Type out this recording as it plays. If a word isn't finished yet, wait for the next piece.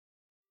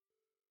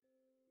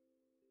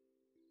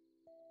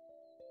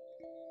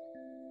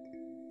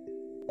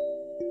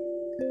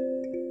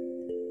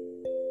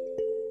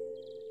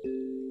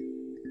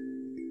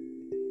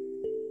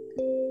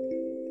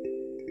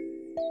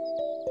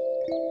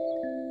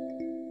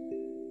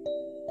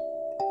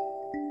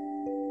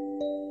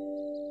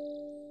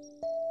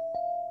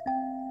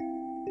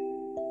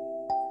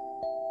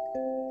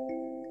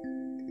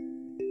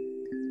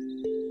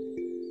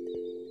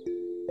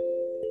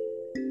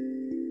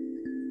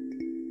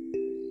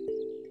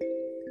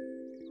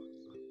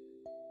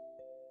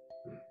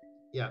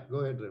Yeah, go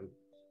ahead, Rem.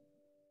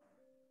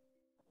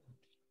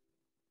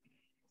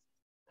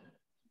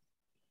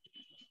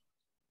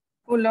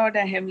 Oh Lord,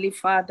 our Heavenly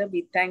Father,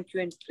 we thank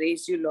you and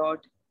praise you, Lord.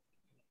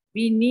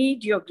 We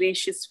need your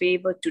gracious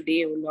favor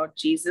today, O Lord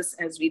Jesus,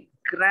 as we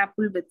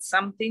grapple with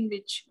something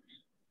which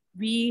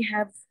we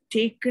have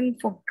taken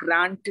for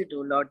granted,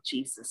 O Lord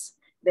Jesus,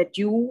 that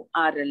you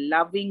are a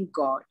loving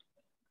God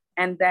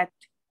and that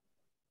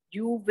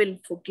you will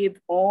forgive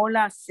all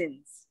our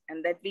sins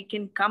and that we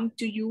can come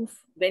to you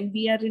when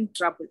we are in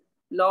trouble.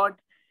 Lord,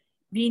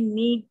 we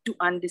need to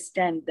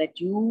understand that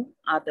you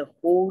are the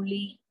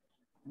Holy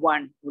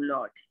One, O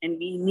Lord, and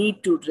we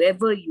need to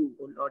revere you,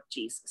 O Lord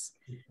Jesus.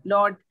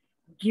 Lord,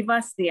 give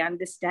us the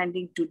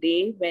understanding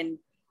today when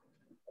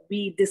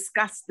we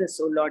discuss this,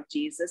 O Lord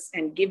Jesus,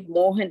 and give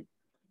Mohan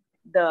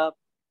the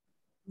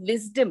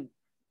wisdom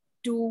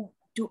to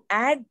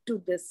add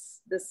to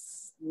this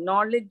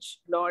knowledge,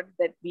 Lord,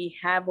 that we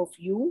have of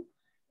you,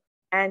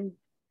 and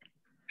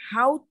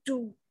how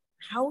to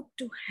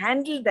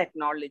handle that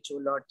knowledge, O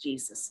Lord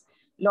Jesus.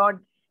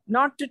 Lord,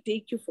 not to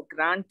take you for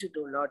granted,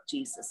 O Lord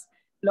Jesus.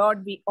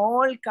 Lord, we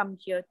all come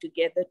here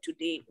together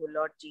today, O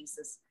Lord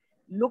Jesus,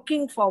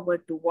 looking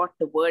forward to what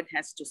the word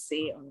has to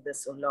say on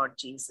this, O Lord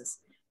Jesus.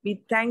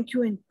 We thank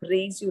you and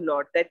praise you,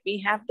 Lord, that we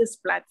have this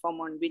platform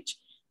on which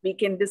we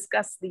can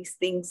discuss these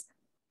things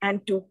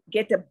and to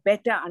get a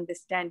better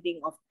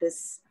understanding of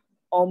this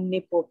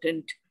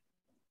omnipotent,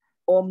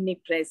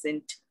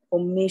 omnipresent,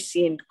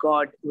 omniscient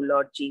God, O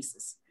Lord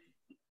Jesus.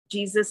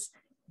 Jesus,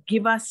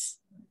 give us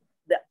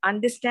the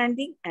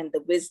understanding and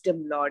the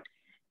wisdom, Lord,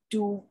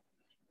 to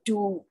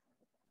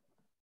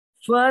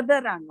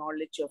further our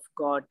knowledge of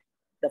God,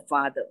 the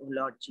Father, O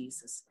Lord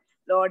Jesus.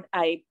 Lord,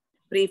 I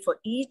pray for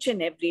each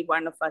and every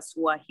one of us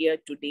who are here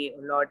today,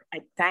 O Lord.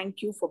 I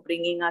thank you for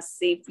bringing us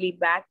safely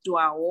back to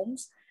our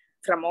homes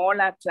from all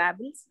our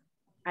travels.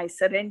 I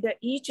surrender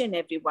each and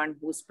every one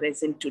who's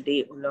present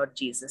today, O Lord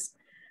Jesus.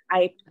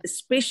 I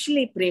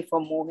especially pray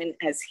for Mohan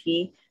as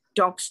he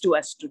talks to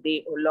us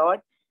today, O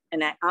Lord,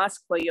 and I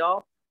ask for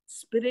your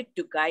Spirit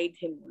to guide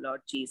him, O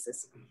Lord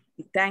Jesus.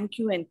 We thank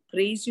you and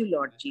praise you,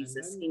 Lord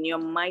Jesus. In your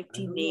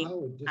mighty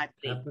name, I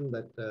pray. Happened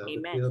that the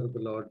Amen. fear of the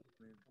Lord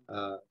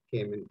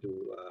came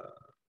into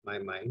my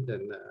mind,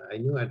 and I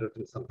knew I'd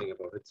written something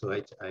about it, so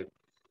I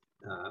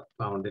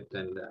found it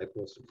and I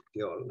posted it to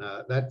you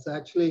all. That's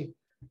actually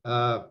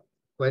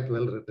quite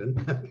well written,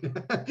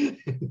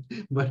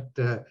 but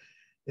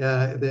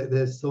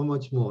there's so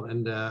much more,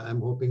 and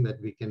I'm hoping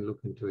that we can look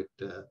into it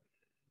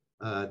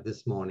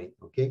this morning.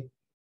 Okay.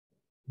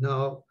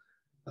 Now,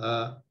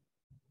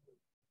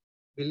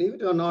 believe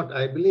it or not,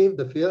 I believe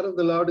the fear of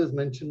the Lord is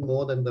mentioned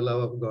more than the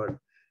love of God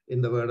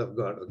in the Word of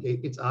God. Okay,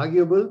 it's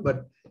arguable,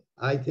 but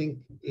I think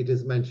it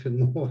is mentioned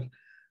more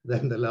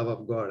than the love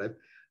of God,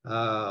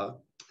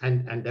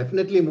 and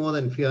definitely more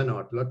than fear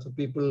not. Lots of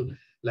people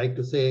like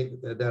to say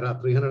there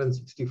are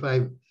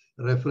 365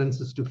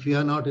 references to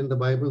fear not in the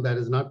Bible. That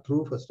is not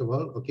true, first of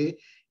all. Okay,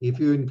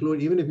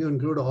 even if you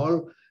include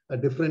all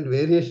different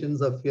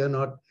variations of fear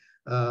not,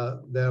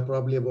 there are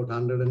probably about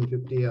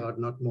 150 or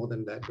not more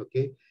than that.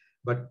 Okay,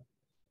 but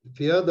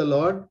fear the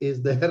Lord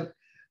is there,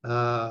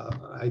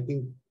 I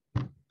think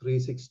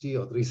 360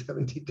 or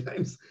 370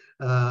 times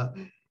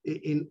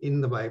in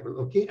the Bible.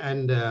 Okay,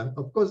 and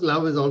of course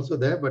love is also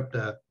there, but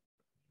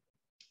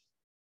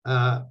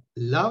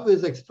love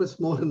is expressed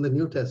more in the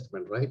New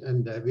Testament, right?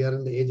 And we are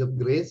in the age of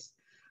grace.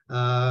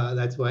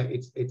 That's why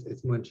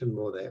it's mentioned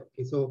more there.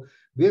 Okay, so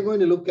we are going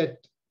to look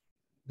at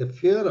the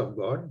fear of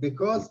God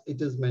because it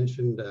is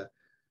mentioned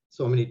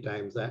so many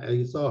times.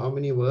 You saw how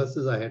many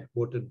verses I had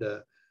quoted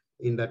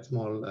in that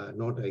small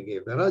note I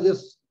gave. There are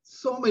just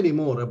so many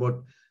more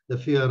about the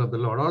fear of the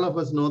Lord. All of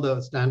us know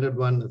the standard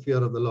one, the fear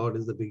of the Lord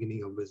is the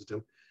beginning of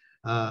wisdom.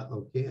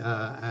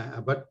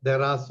 But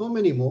there are so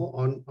many more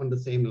on the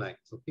same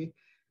lines. Okay,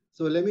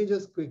 so let me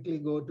just quickly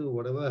go to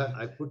whatever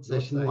I put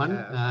session one.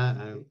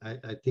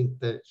 I think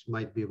there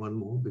might be one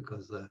more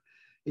because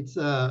it's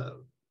a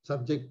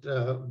subject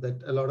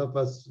that a lot of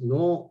us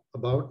know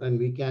about, and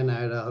we can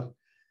add our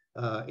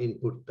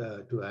input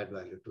to add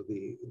value to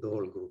the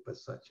whole group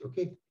as such.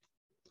 Okay.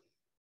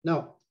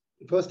 Now,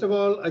 first of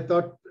all, I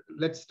thought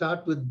let's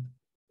start with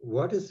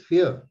what is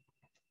fear.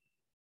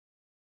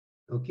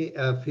 Okay,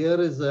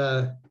 fear is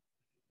not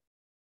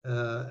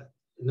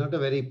a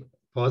very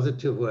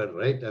positive word,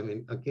 right? I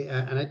mean, okay,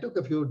 and I took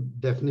a few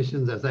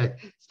definitions as I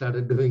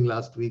started doing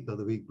last week or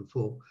the week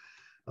before.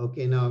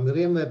 Okay, now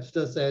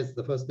Merriam-Webster says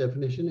the first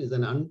definition is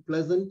an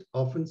unpleasant,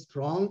 often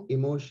strong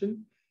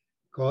emotion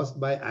caused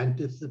by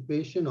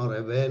anticipation or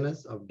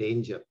awareness of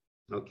danger.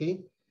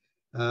 Okay.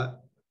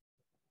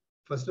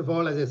 First of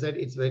all, as I said,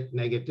 it's very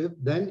negative.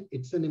 Then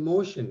it's an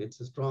emotion. It's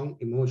a strong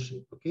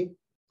emotion. Okay.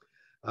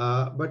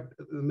 But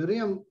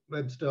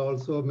Merriam-Webster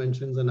also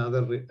mentions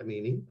another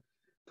meaning,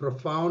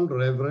 profound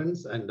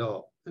reverence and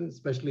awe, and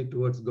especially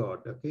towards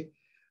God. Okay.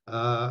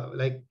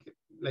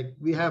 Like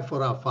we have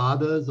for our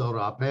fathers or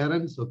our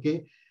parents.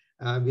 Okay.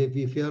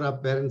 We fear our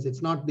parents.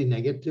 It's not the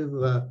negative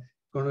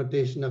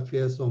connotation of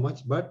fear so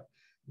much, but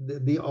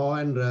the awe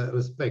and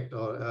respect,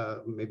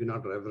 or maybe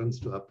not reverence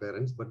to our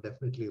parents, but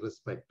definitely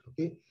respect.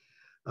 Okay.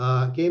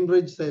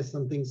 Cambridge says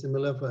something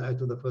similar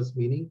to the first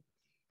meaning.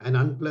 An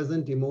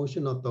unpleasant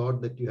emotion or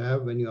thought that you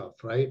have when you are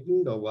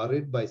frightened or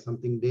worried by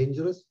something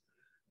dangerous,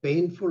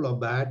 painful or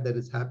bad that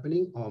is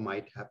happening or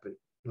might happen.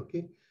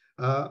 Okay.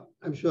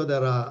 I'm sure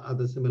there are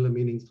other similar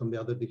meanings from the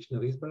other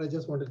dictionaries, but I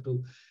just wanted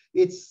to,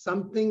 it's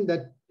something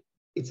that,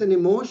 it's an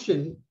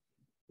emotion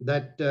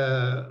that,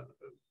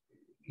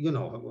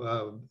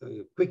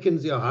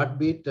 quickens your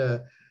heartbeat,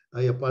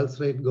 your pulse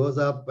rate goes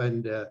up,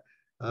 and you're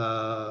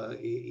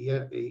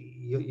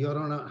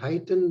on a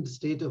heightened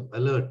state of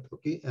alert,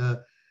 okay?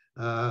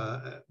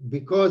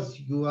 Because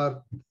you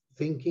are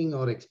thinking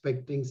or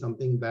expecting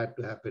something bad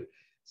to happen.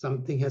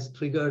 Something has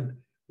triggered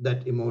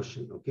that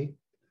emotion, okay?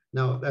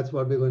 Now, that's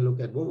what we're going to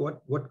look at.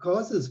 What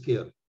causes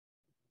fear?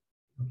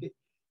 Okay.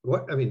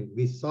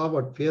 We saw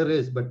what fear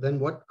is, but then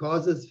what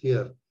causes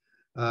fear?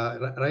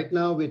 Right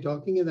now, we're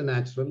talking in the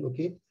natural,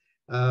 okay?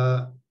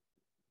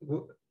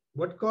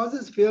 What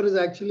causes fear is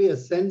actually a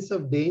sense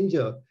of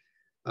danger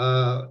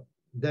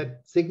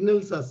that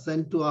signals are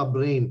sent to our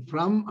brain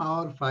from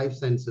our five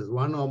senses,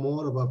 one or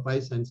more of our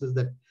five senses,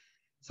 that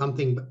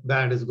something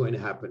bad is going to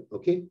happen,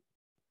 okay?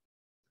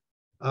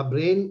 Our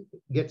brain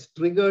gets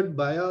triggered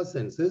by our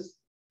senses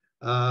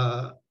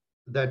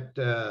that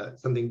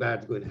something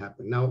bad is going to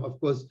happen. Now, of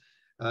course,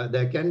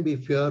 there can be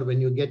fear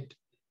when you get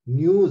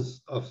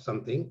news of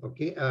something,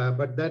 okay?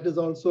 But that is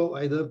also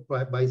either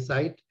by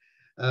sight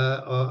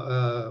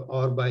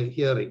or by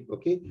hearing,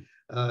 okay?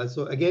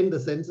 So again, the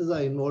senses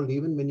are involved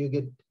even when you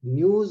get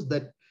news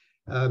that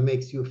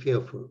makes you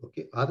fearful,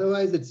 okay?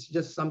 Otherwise, it's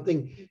just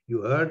something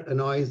you heard a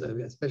noise,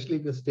 especially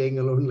if you're staying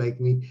alone like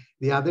me.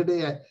 The other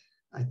day,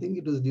 I think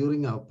it was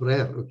during our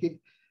prayer, okay?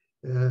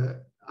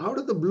 Out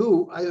of the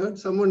blue, I heard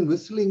someone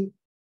whistling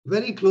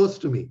very close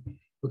to me.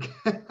 Okay,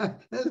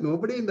 there's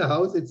nobody in the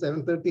house. It's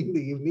 7:30 in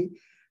the evening,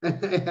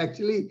 and I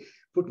actually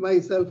put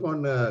myself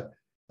on.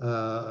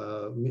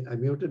 I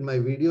muted my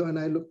video and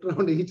I looked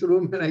around each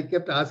room and I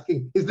kept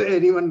asking, "Is there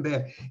anyone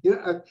there?" You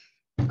know,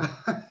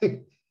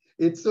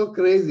 it's so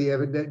crazy. I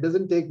mean, it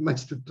doesn't take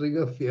much to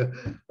trigger fear.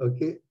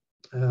 Okay,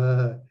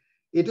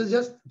 it was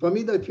just for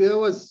me. The fear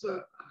was.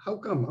 How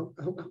come?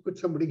 How could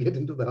somebody get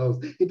into the house?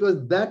 It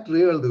was that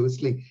real, the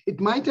whistling. It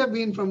might have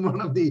been from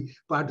one of the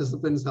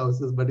participants'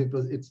 houses, but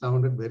it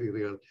sounded very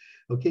real.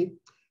 Okay.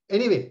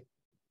 Anyway,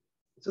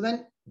 so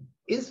then,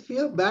 is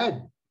fear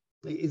bad?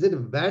 Is it a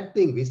bad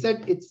thing? We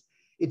said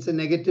it's a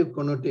negative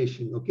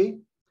connotation. Okay.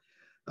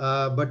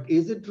 But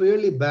is it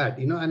really bad?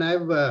 You know, and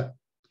I've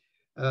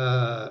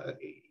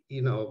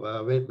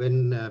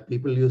when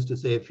people used to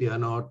say fear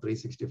not,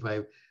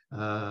 365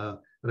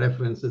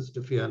 references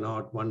to fear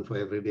not, one for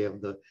every day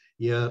of the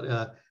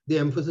year, the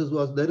emphasis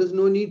was there is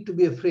no need to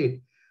be afraid.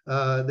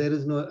 There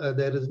is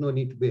no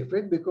need to be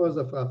afraid because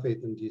of our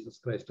faith in Jesus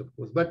Christ, of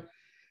course. But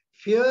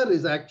fear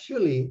is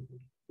actually,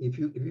 if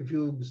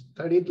you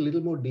study it a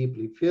little more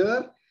deeply,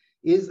 fear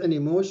is an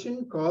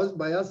emotion caused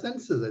by our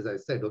senses, as I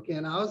said, okay?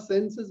 And our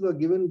senses were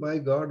given by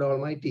God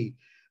Almighty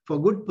for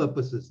good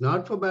purposes,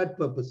 not for bad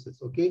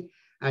purposes, okay?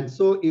 And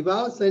so if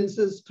our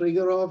senses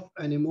trigger off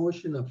an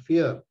emotion of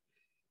fear,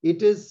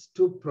 it is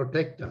to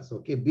protect us,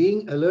 okay?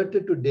 Being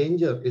alerted to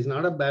danger is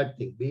not a bad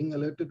thing. Being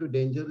alerted to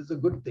danger is a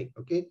good thing,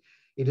 okay?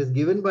 It is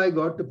given by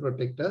God to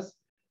protect us,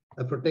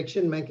 a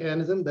protection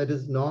mechanism that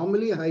is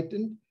normally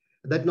heightened,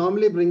 that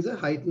normally brings a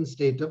heightened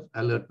state of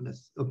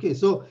alertness, okay?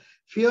 So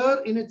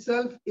fear in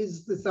itself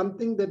is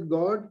something that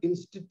God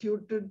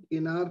instituted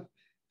in our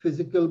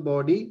physical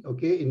body,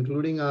 okay?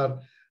 Including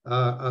our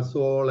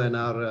soul and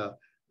our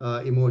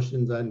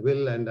emotions and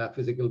will and our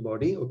physical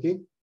body, okay?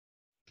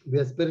 We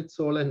are spirit,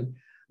 soul, and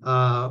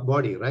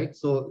body, right?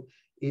 So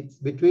it's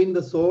between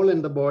the soul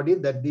and the body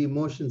that the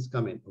emotions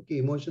come in, okay?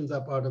 Emotions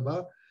are part of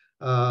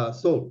our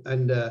soul,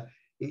 and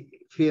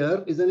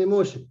fear is an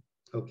emotion,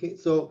 okay?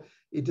 So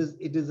it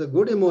is a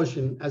good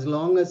emotion as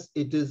long as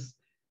it is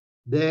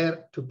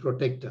there to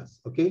protect us,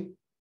 okay?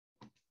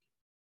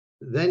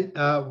 Then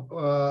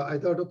I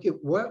thought, okay,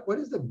 what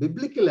is the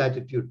biblical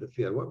attitude to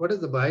fear? What does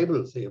the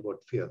Bible say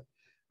about fear?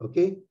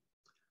 Okay.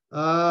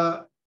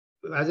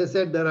 As I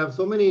said, there are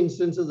so many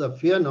instances of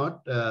fear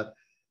not.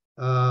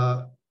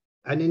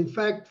 And in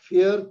fact,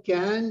 fear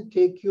can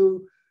take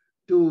you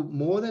to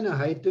more than a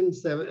heightened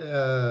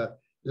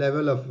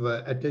level of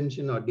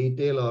attention or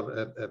detail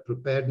or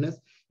preparedness.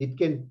 It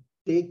can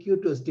take you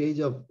to a stage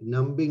of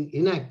numbing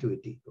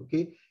inactivity,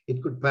 okay?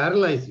 It could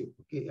paralyze you,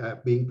 okay?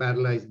 Being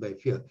paralyzed by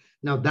fear.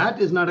 Now, that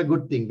is not a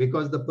good thing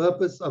because the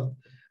purpose of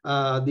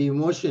the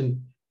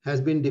emotion has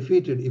been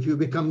defeated. If you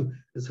become,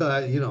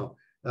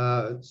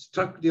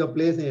 struck to your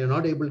place and you're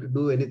not able to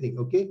do anything,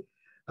 okay?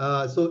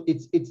 So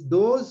it's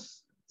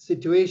those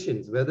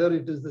situations, whether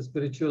it is the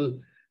spiritual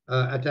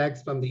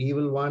attacks from the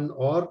evil one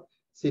or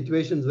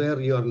situations where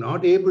you're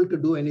not able to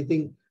do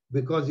anything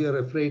because you're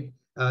afraid.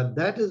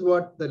 That is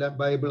what the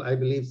Bible, I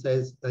believe,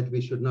 says that we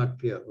should not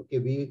fear.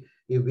 Okay,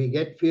 if we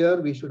get fear,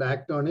 we should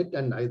act on it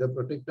and either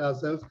protect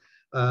ourselves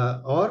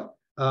or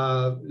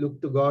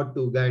look to God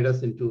to guide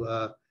us into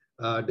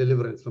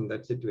deliverance from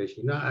that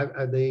situation.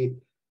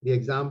 The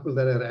example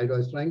that I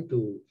was trying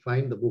to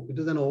find the book. It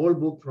is an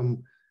old book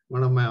from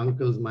one of my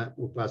uncles,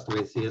 who passed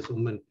away, C.S.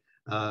 Woman.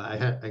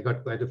 I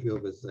got quite a few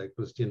of his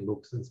Christian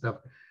books and stuff,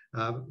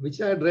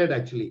 which I had read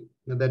actually,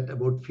 that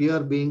about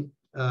fear being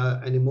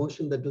an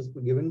emotion that was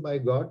given by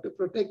God to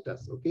protect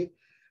us. Okay.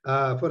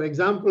 For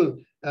example,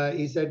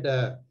 he said,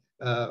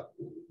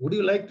 would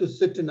you like to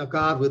sit in a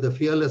car with a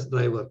fearless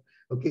driver?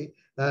 Okay.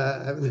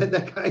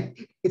 That guy,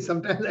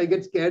 sometimes I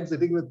get scared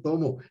sitting with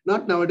Tomo,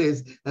 not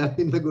nowadays,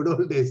 in the good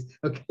old days,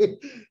 okay,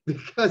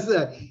 because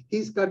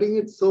he's cutting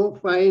it so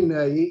fine.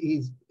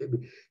 He's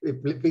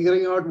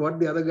figuring out what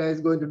the other guy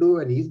is going to do,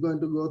 and he's going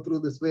to go through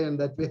this way and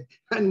that way.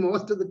 And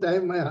most of the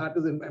time, my heart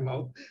is in my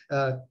mouth.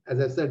 As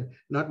I said,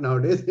 not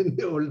nowadays, in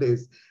the old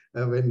days,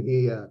 when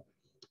he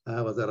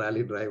was a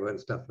rally driver and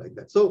stuff like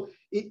that. So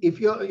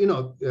if you're,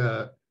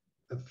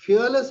 a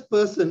fearless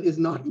person is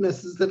not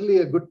necessarily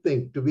a good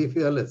thing to be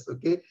fearless,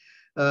 okay?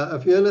 A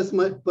fearless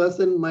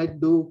person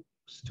might do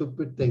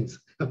stupid things,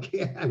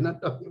 okay? I'm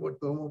not talking about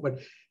Tomo, but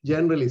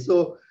generally.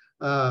 So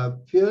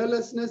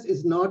fearlessness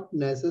is not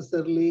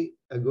necessarily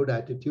a good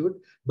attitude,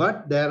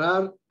 but there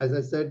are, as I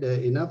said,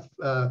 enough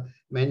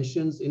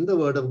mentions in the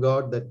Word of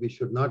God that we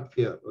should not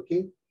fear,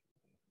 okay?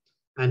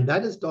 And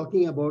that is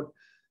talking about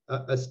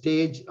a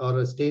stage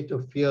or a state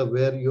of fear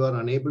where you are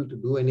unable to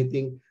do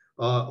anything,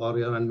 or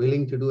you're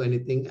unwilling to do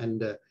anything,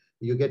 and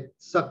you get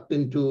sucked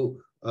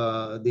into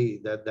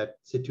that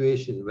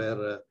situation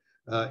where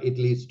it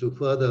leads to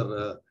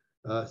further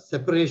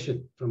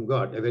separation from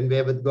God. When we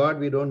are with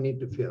God, we don't need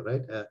to fear,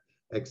 right?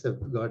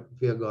 Except God,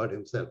 fear God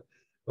Himself.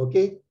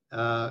 Okay.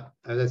 As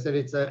I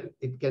said,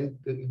 it can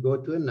go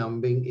to a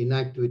numbing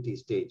inactivity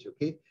stage.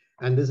 Okay,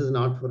 and this is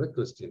not for a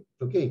Christian.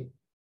 Okay.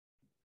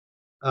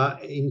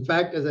 In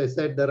fact, as I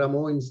said, there are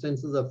more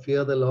instances of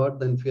fear the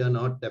Lord than fear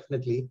not,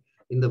 definitely,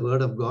 in the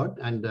Word of God,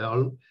 and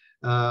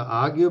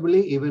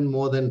arguably even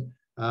more than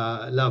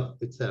love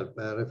itself,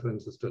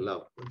 references to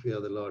love. Fear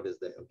of the Lord is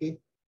there, okay?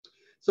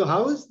 So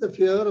how is the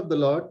fear of the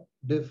Lord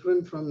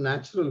different from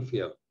natural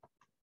fear?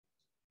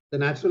 The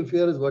natural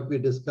fear is what we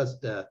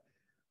discussed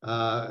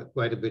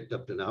quite a bit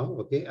up to now,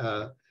 okay?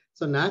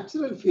 So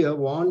natural fear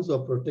warns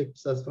or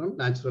protects us from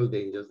natural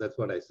dangers. That's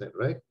what I said,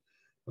 right?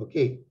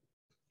 Okay.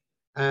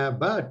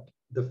 But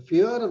the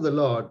fear of the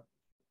Lord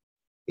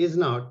is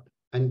not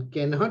and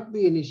cannot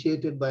be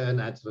initiated by our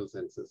natural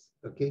senses.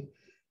 Okay,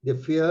 the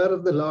fear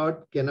of the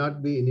Lord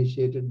cannot be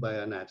initiated by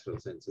our natural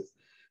senses.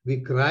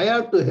 We cry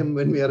out to Him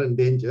when we are in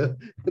danger.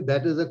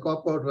 That is a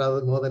cop out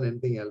rather more than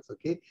anything else.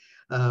 Okay,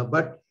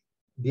 but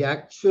the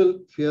actual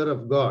fear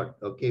of God,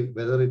 okay,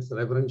 whether it's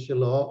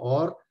reverential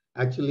or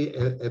actually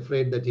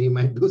afraid that He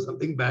might do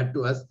something bad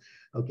to us,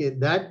 okay,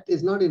 that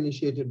is not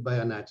initiated by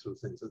our natural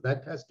senses.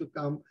 That has to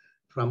come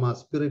from our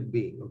spirit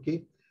being.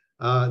 Okay,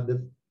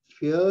 the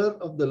fear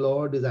of the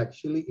Lord is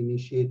actually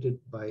initiated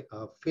by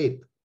our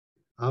faith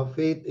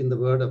in the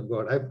Word of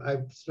God.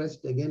 I've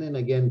stressed again and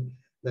again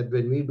that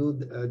when we do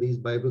these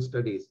Bible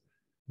studies,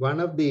 one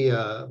of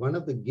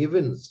the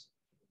givens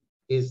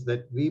is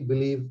that we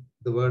believe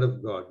the Word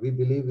of God. We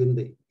believe in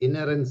the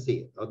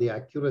inerrancy or the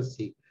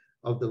accuracy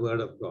of the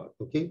Word of God.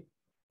 Okay.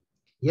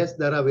 Yes,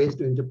 there are ways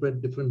to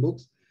interpret different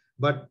books,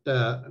 but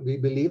we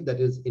believe that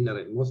is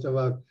inerrant. Most of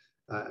our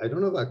I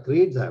don't know if our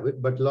creeds have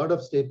it, but a lot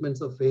of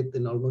statements of faith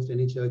in almost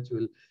any church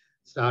will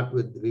start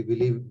with, we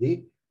believe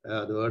the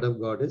Word of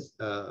God is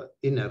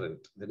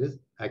inerrant, that is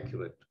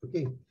accurate.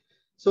 Okay,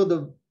 so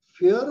the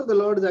fear of the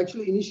Lord is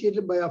actually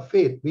initiated by our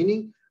faith,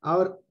 meaning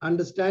our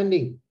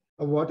understanding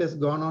of what has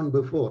gone on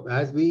before,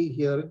 as we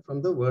hear it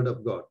from the Word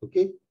of God.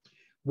 Okay,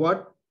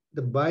 what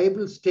the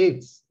Bible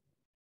states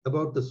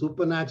about the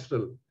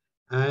supernatural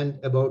and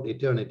about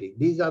eternity.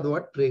 These are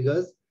what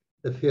triggers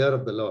the fear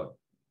of the Lord.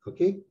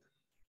 Okay.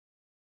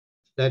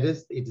 That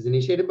is, it is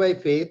initiated by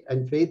faith,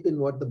 and faith in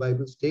what the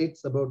Bible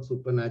states about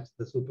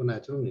the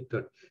supernatural and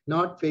eternal.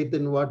 Not faith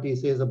in what He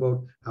says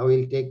about how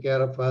He'll take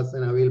care of us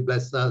and how He'll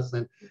bless us,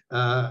 and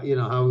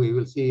how we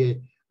will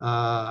see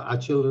our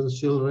children's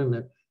children.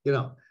 And,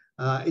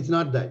 it's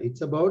not that.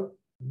 It's about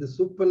the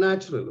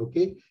supernatural.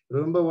 Okay.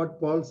 Remember what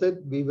Paul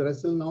said: we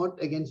wrestle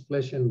not against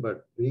flesh and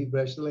blood. We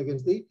wrestle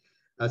against the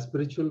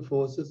spiritual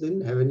forces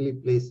in heavenly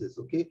places.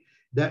 Okay.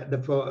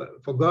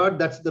 For God,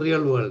 that's the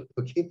real world.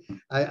 Okay,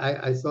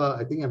 I saw,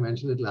 I think I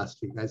mentioned it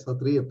last week. I saw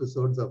 3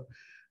 episodes of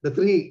the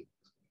 3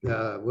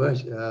 not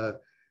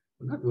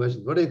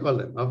versions, what do you call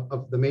them,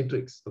 of the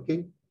Matrix.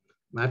 Okay,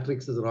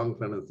 Matrix is wrong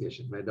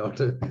pronunciation. My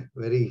daughter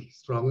very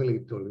strongly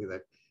told me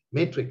that.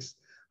 Matrix.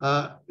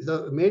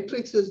 So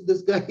Matrix is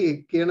this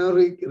guy, Keanu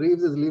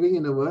Reeves, is living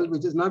in a world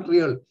which is not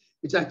real.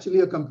 It's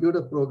actually a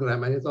computer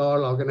program, and it's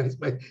all organized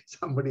by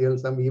somebody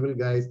else, some evil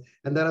guys.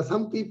 And there are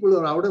some people who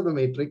are out of the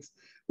Matrix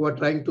who are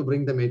trying to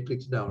bring the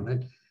Matrix down.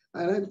 And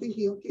I'm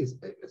thinking, okay,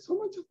 so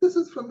much of this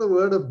is from the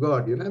Word of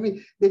God. I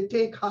mean, they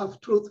take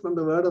half truth from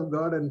the Word of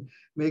God and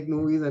make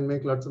movies and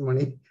make lots of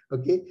money.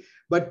 Okay,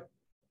 but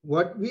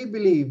what we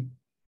believe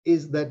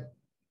is that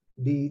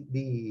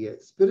the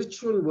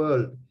spiritual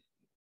world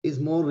is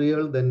more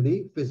real than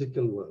the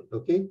physical world.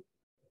 Okay,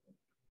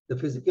 The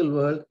physical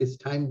world is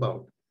time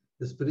bound.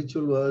 The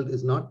spiritual world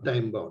is not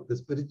time bound. The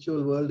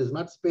spiritual world is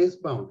not space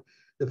bound.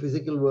 The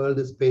physical world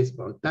is space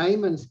bound.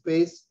 Time and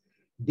space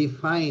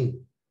define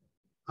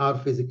our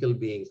physical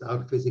beings,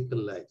 our physical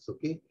lives,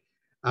 okay?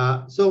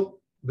 So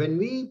when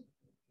we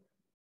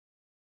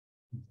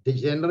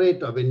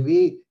degenerate or when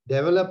we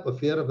develop a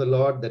fear of the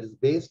Lord that is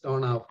based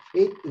on our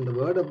faith in the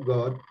Word of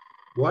God,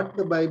 what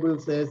the Bible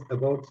says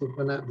about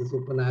the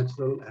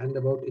supernatural and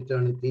about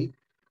eternity,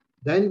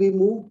 then we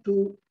move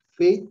to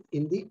faith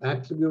in the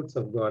attributes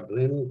of God.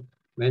 Renu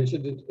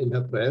mentioned it in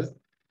her prayers,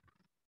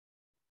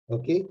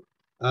 okay?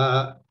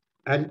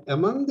 And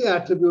among the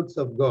attributes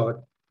of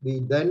God, we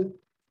then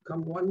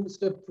come one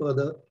step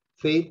further,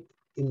 faith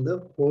in the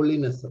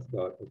holiness of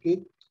God, okay?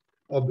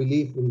 Or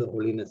belief in the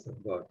holiness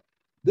of God.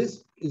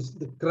 This is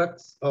the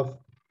crux of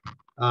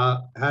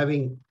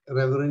having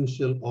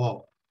reverential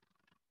awe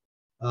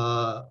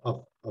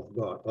of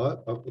God,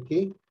 or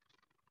okay,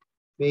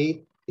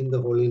 faith in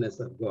the holiness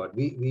of God.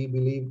 We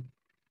believe,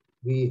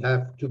 we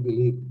have to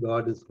believe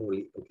God is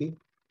holy, okay?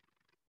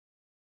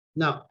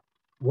 Now,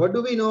 what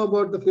do we know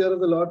about the fear of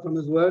the Lord from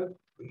His Word?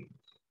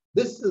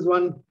 This is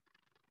one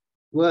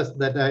verse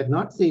that I had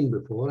not seen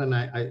before, and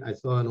I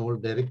saw an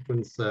old Derek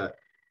Prince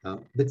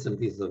bits and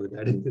pieces of it.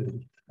 I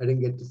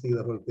didn't get to see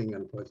the whole thing,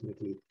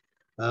 unfortunately.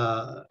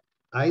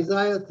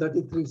 Isaiah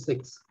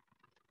 33:6.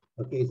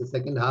 Okay, it's the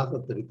second half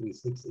of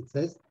 33:6. It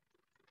says,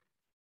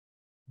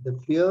 "The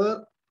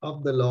fear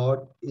of the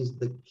Lord is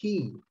the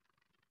key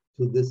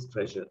to this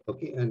treasure."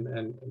 Okay, and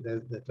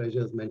the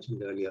treasure is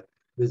mentioned earlier,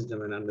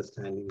 wisdom and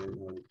understanding and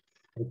all.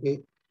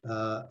 Okay.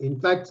 In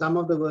fact, some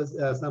of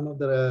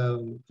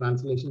the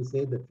translations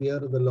say the fear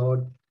of the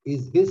Lord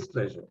is His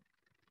treasure.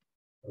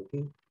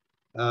 Okay,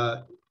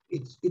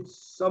 it's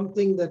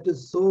something that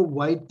is so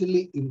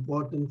vitally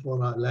important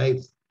for our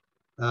lives,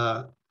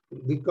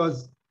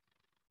 because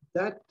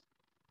that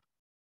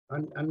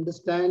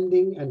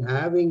understanding and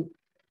having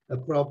a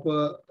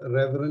proper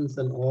reverence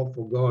and awe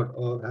for God,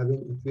 or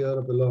having a fear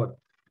of the Lord,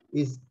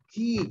 is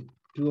key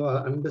to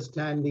our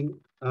understanding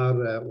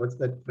our what's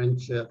that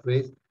French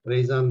phrase,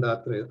 raison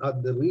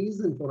d'être, the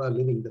reason for our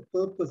living, the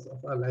purpose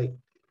of our life.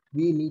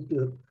 We need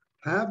to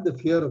have the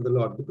fear of the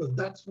Lord, because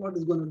that's what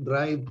is going to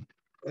drive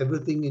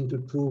everything into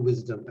true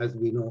wisdom, as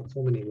we know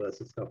so many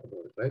verses talk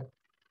about it, right?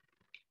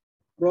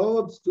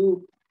 Proverbs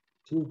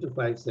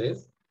 2:2-5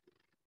 says,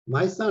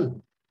 "My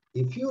son,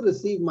 if you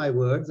receive my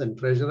words and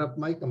treasure up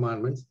my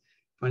commandments,"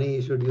 funny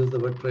you should use the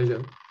word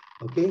treasure,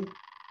 okay,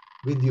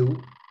 "with you,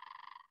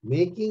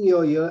 making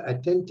your ear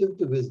attentive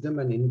to wisdom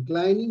and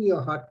inclining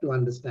your heart to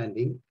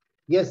understanding.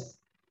 Yes,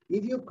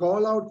 if you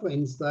call out for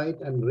insight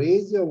and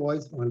raise your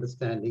voice for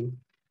understanding,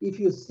 if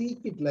you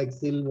seek it like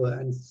silver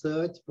and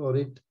search for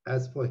it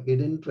as for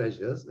hidden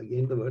treasures,"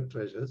 again the word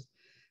treasures,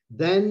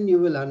 "then you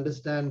will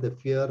understand the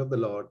fear of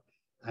the Lord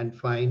and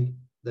find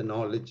the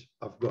knowledge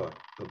of God."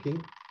 Okay,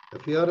 the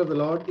fear of the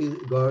Lord is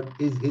God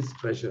is His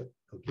treasure.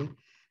 Okay,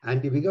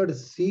 and we got to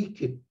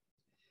seek it.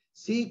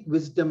 Seek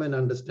wisdom and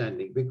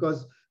understanding,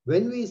 because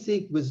when we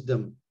seek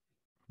wisdom,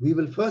 we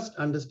will first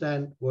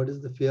understand what is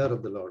the fear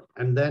of the Lord,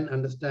 and then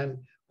understand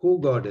who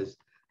God is.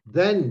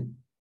 Then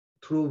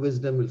true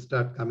wisdom will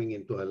start coming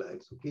into our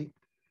lives. Okay,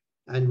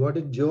 and what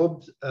did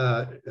Job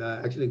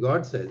actually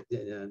God says,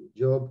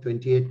 Job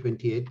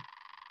 28:28,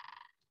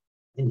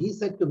 "And he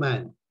said to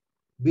man,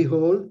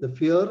 behold, the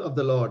fear of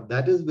the Lord,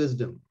 that is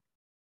wisdom,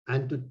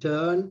 and to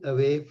turn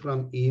away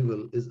from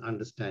evil is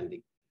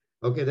understanding."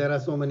 Okay, there are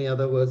so many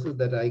other verses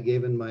that I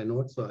gave in my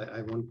notes, so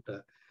I won't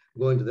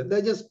go into that. There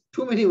are just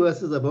too many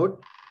verses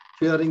about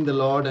fearing the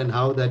Lord and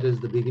how that is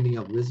the beginning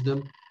of wisdom,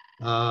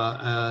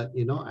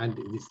 and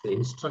it's the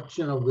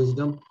instruction of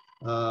wisdom.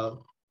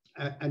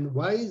 And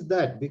why is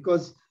that?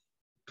 Because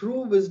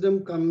true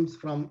wisdom comes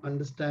from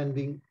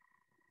understanding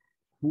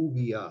who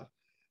we are.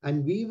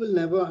 And we will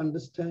never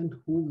understand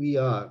who we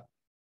are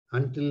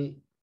until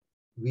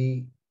we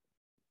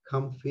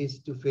come face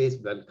to face.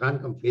 Well,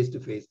 can't come face to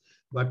face,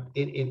 but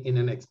in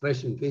an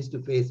expression face to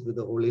face with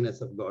the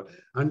holiness of God,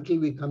 until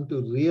we come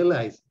to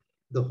realize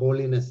the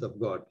holiness of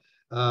God.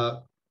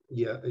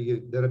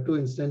 There are two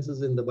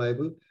instances in the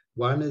Bible.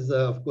 One is,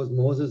 of course,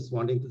 Moses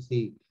wanting to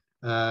see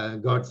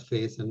God's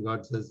face, and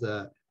God says,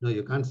 "No,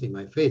 you can't see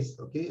my face.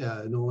 Okay,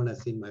 no one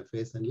has seen my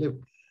face and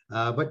lived.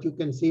 But you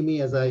can see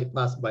me as I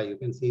pass by. You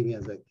can see me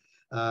as I."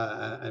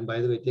 And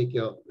by the way, take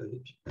your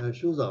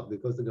shoes off,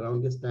 because the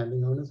ground you're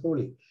standing on is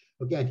holy.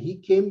 Okay, and he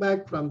came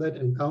back from that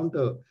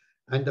encounter,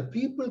 and the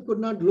people could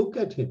not look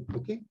at him.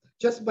 Okay,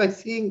 just by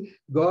seeing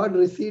God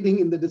receding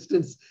in the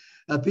distance,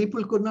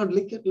 people could not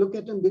look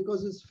at him,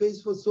 because his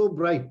face was so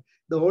bright.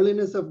 The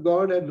holiness of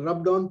God had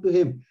rubbed on to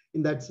him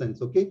in that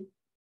sense. Okay,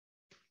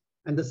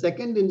 and the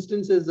second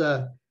instance is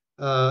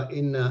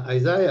in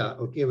Isaiah.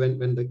 Okay,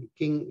 when the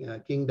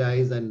king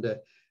dies, and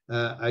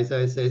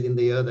Isaiah says, "In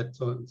the year that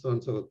so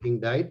and so king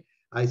died,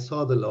 I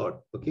saw the Lord."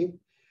 Okay.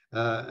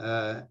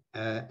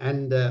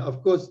 And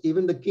of course,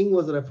 even the king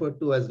was referred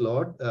to as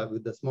Lord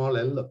with the small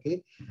L.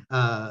 Okay,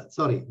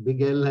 sorry,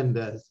 big L and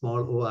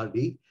small ORD.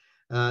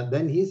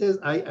 Then he says,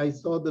 I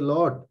saw the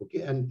Lord.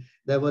 Okay, and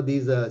there were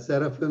these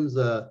seraphims.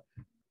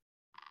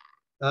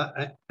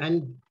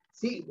 And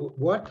see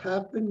what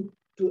happened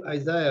to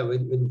Isaiah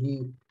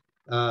when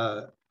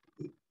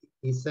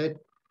he said,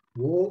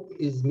 woe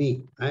is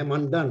me, I am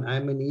undone, I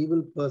am an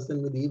evil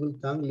person with evil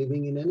tongue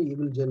living in an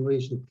evil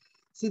generation.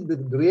 See, the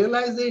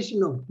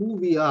realization of who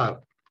we are,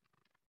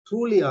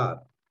 truly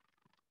are,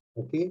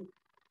 okay,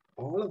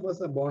 all of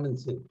us are born in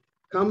sin,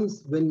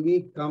 comes when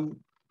we come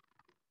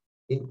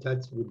in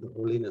touch with the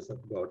holiness of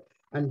God.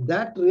 And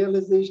that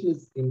realization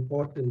is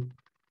important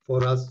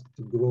for us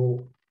to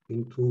grow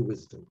in true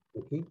wisdom,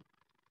 okay?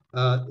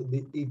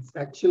 It's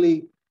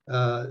actually,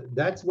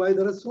 that's why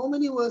there are so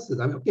many verses.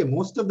 I mean, okay,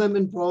 most of them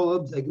in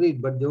Proverbs,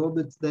 agreed, but Job,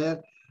 it's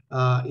there.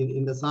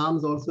 In the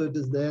Psalms also it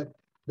is there,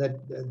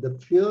 that the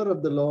fear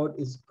of the Lord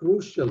is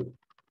crucial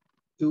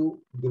to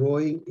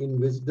growing in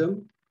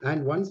wisdom.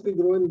 And once we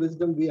grow in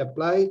wisdom, we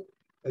apply,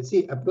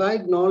 see,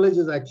 applied knowledge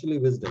is actually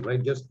wisdom,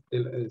 right? Just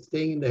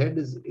staying in the head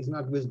is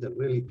not wisdom,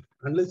 really.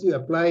 Unless you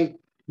apply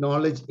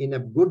knowledge in a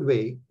good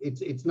way,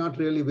 it's not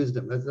really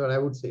wisdom. That's what I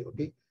would say,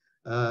 okay?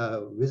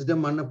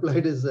 Wisdom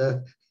unapplied is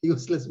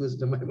useless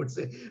wisdom, I would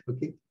say,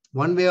 okay?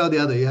 One way or the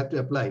other, you have to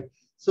apply it.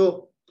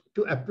 So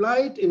to apply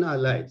it in our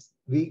lives,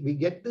 we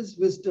get this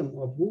wisdom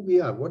of who we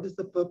are, what is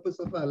the purpose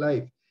of our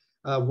life,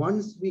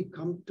 once we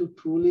come to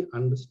truly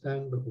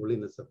understand the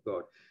holiness of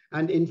God.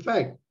 And in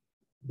fact,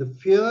 the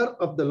fear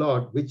of the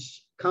Lord,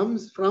 which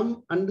comes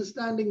from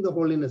understanding the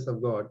holiness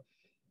of God,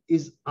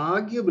 is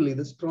arguably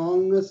the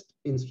strongest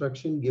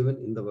instruction given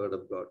in the Word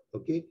of God,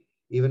 okay?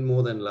 Even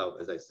more than love,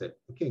 as I said,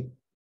 okay?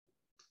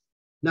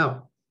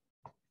 Now,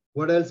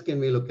 what else can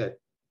we look at?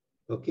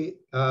 Okay,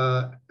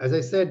 as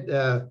I said,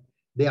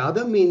 the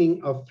other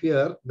meaning of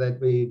fear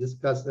that we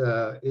discuss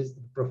is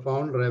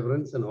profound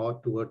reverence and awe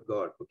toward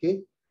God,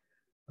 okay?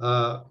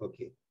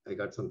 Okay, I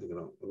got something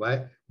wrong.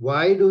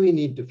 Why do we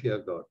need to fear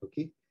God?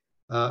 Okay,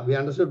 we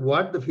understood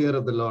what the fear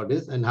of the Lord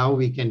is and how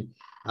we can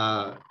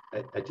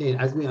attain.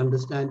 As we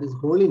understand His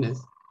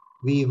holiness,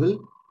 we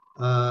will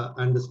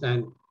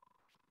understand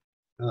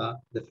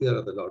the fear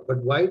of the Lord. But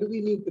why do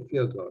we need to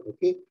fear God?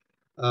 Okay,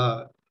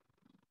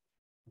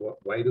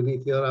 why do we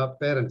fear our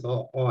parents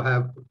or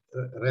have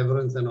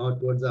reverence and awe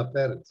towards our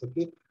parents?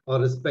 Okay, or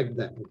respect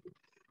them. Okay?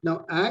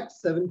 Now,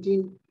 Acts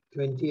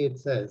 17:28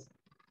 says,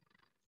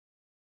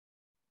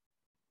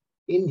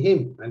 in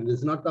him, and this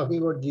is not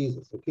talking about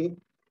Jesus, okay?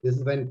 This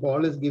is when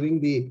Paul is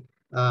giving the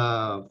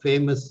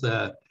famous,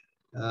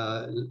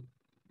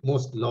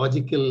 most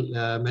logical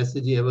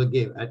message he ever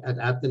gave at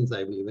Athens,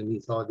 I believe, when he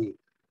saw the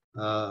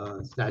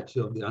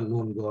statue of the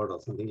unknown God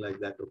or something like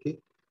that, okay?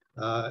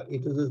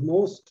 It was his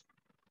most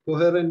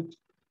coherent,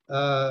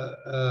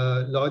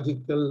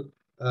 logical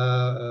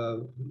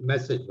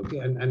message, okay?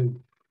 And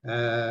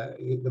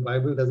the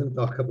Bible doesn't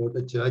talk about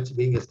a church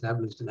being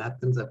established in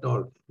Athens at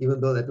all,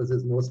 even though that was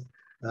his most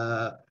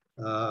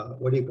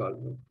what do you call it?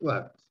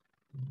 Well,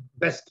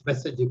 best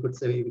message you could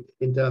say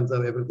in terms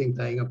of everything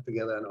tying up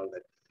together and all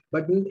that.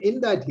 But in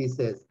that he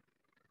says,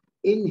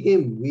 in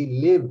him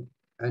we live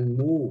and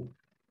move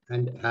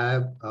and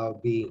have our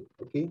being,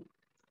 okay?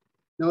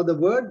 Now the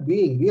word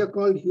being, we are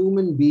called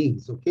human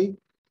beings, okay?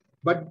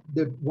 But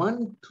the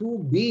one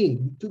true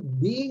being,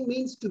 being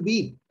means to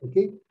be,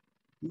 okay?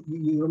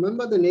 You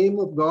remember the name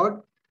of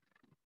God,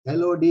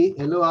 L-O-D,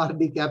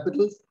 L-O-R-D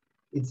capitals?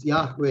 It's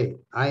Yahweh,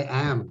 I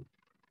am.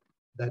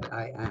 That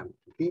I am,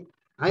 okay?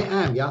 I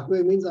am,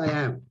 Yahweh means I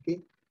am, okay?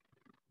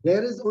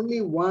 There is only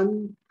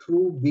one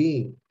true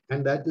being,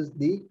 and that is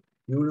the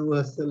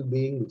universal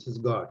being, which is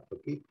God,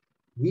 okay?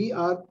 We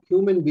are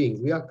human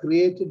beings. We are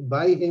created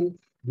by him.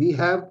 We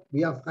are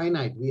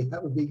finite. We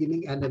have a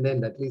beginning and an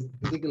end, at least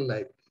physical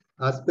life.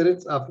 Our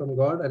spirits are from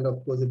God, and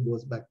of course it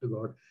goes back to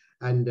God.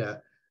 And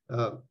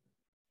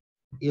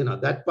you know,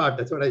 that part,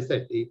 that's what I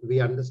said. We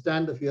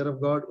understand the fear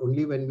of God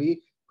only when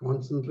we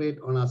concentrate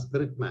on our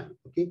spirit man,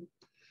 okay?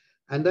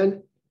 And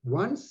then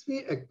once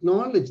we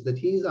acknowledge that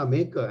he is our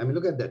maker, I mean,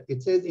 look at that.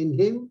 It says, in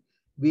him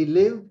we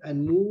live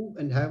and move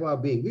and have our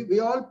being. We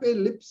all pay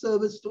lip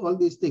service to all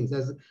these things.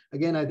 As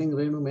again, I think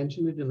Renu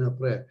mentioned it in her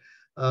prayer.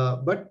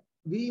 But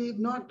we've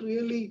not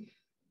really,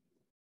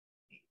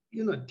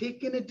 you know,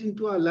 taken it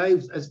into our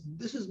lives as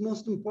this is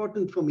most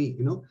important for me,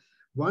 you know.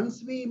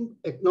 Once we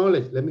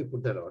acknowledge, let me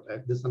put that out.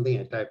 This is something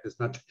I typed, it's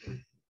not.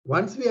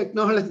 Once we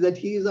acknowledge that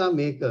he is our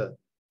maker,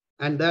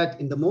 and that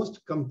in the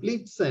most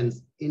complete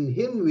sense, in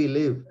him we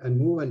live and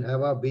move and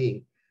have our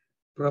being,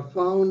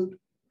 profound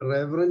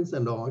reverence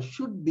and awe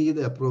should be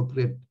the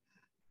appropriate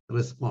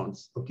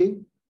response, okay?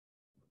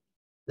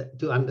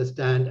 To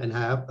understand and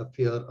have a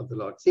fear of the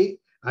Lord. See,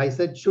 I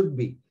said should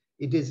be.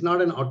 It is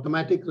not an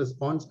automatic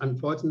response,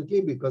 unfortunately,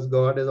 because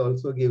God has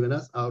also given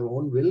us our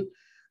own will.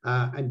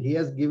 And he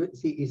has given,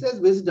 see, he says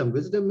wisdom.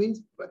 Wisdom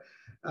means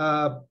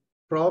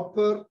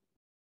proper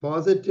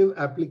positive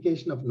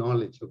application of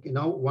knowledge. Okay,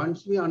 now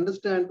once we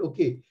understand,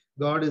 okay,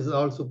 God is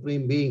all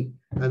supreme being,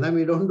 and then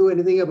we don't do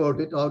anything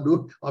about it, or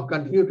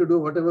continue to do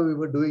whatever we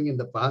were doing in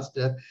the past.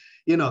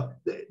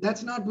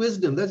 That's not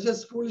wisdom. That's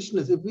just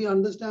foolishness. If we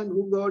understand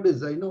who God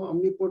is, I know,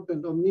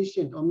 omnipotent,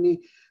 omniscient,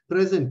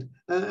 omnipresent,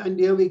 and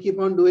here we keep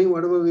on doing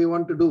whatever we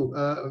want to do.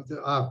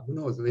 Who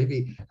knows?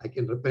 Maybe I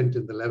can repent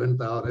in the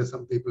 11th hour, as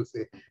some people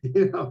say.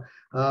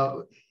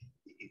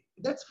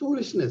 That's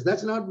foolishness.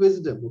 That's not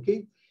wisdom.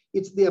 Okay,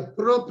 it's the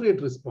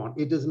appropriate response.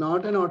 It is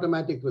not an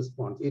automatic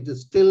response. It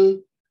is still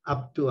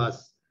up to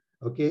us.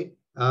 Okay.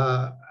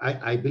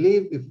 I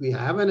believe if we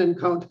have an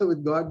encounter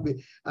with God,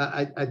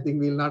 I think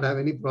we'll not have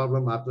any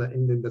problem after,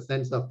 in the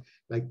sense of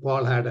like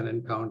Paul had an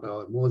encounter,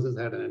 or Moses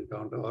had an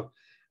encounter, or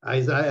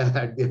Isaiah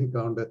had the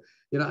encounter.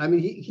 I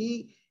mean,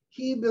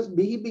 he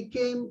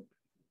became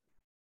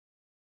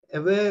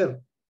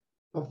aware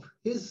of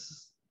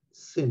his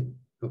sin.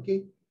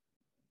 Okay.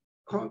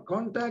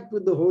 Contact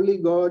with the Holy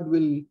God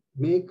will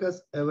make us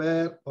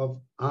aware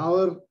of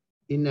our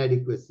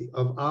inadequacy,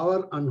 of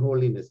our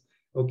unholiness.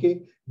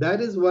 Okay, that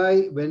is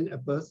why when a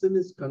person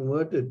is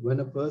converted, when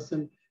a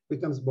person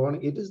becomes born,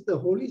 it is the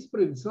Holy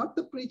Spirit. It's not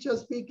the preacher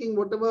speaking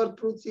whatever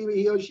truths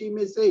he or she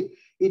may say.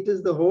 It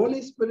is the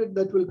Holy Spirit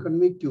that will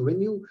convict you.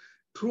 When you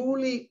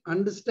truly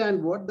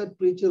understand what that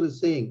preacher is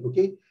saying,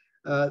 okay,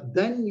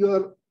 then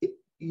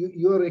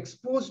you're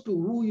exposed to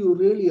who you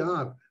really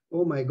are.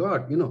 Oh my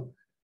God,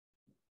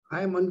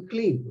 I am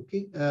unclean.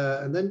 Okay.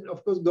 And then,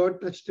 of course, God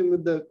touched him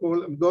with the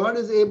coal. God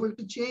is able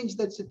to change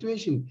that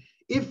situation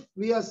if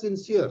we are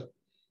sincere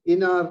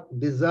in our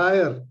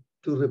desire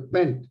to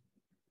repent.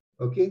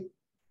 Okay.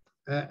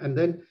 And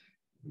then,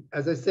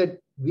 as I said,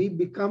 we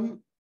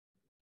become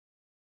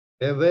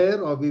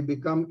aware, or we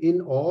become in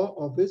awe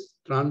of his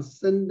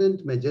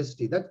transcendent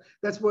majesty.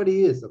 That's what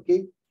he is.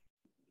 Okay.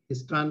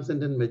 His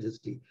transcendent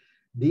majesty.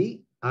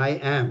 The I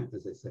am,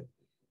 as I said.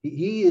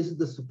 He is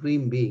the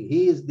supreme being.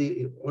 He is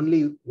the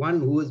only one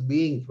who is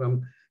being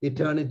from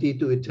eternity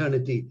to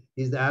eternity.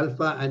 He's the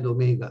Alpha and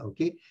Omega,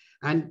 okay?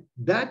 And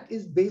that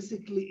is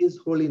basically his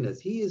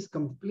holiness. He is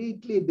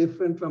completely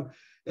different from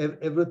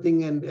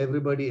everything and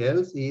everybody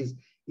else.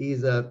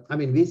 I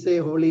mean, we say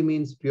holy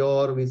means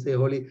pure. We say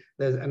holy.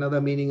 There's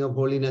another meaning of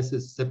holiness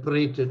is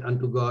separated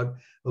unto God,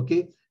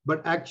 okay?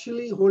 But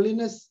actually,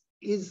 holiness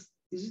is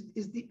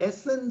the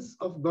essence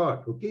of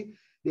God, okay?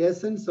 The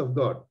essence of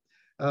God.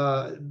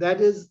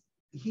 That is,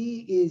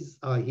 he is,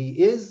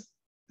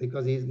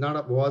 because he's not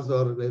a was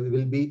or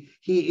will be,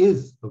 he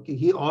is, okay?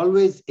 He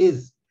always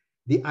is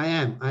the I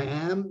am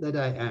that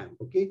I am,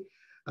 okay?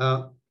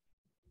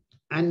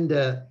 And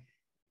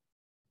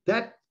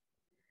that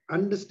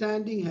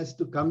understanding has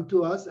to come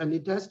to us, and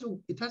it has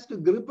to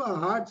grip our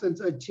hearts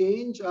and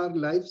change our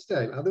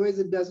lifestyle. Otherwise,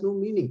 it has no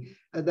meaning.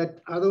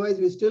 Otherwise,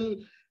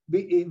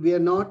 we are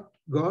not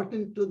got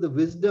into the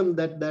wisdom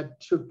that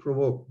should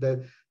provoke.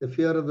 The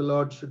fear of the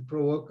Lord should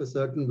provoke a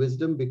certain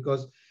wisdom,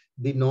 because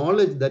the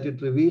knowledge that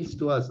it reveals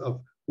to us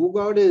of who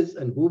God is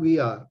and who we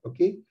are,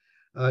 okay,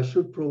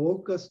 should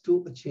provoke us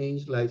to a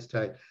changed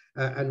lifestyle.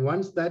 And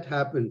once that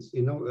happens,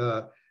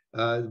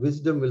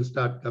 wisdom will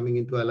start coming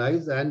into our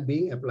lives and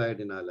being applied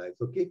in our lives,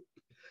 okay?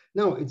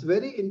 Now, it's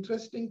very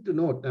interesting to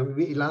note. I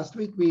mean, last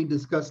week we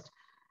discussed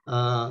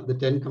the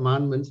 10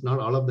 commandments, not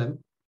all of them.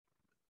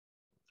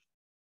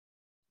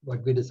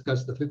 But we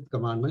discussed the 5th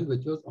commandment,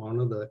 which was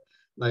honor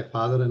thy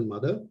father and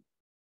mother,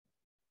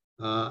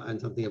 and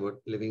something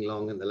about living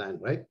long in the land,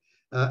 right?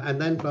 And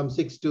then from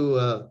 6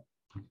 to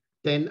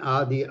 10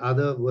 are the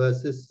other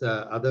verses,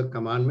 other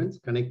commandments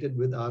connected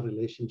with our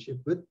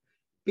relationship with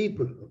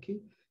people, okay?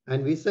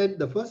 And we said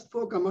the first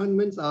 4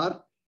 commandments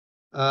are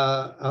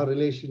our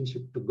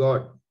relationship to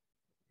God.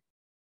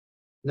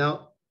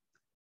 Now,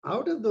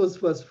 out of those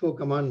first 4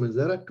 commandments,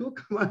 there are 2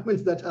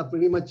 commandments that are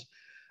pretty much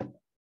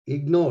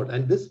ignored.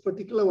 And this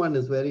particular one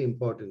is very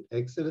important.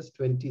 Exodus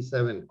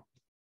 27.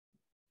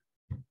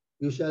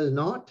 You shall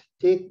not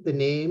take the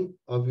name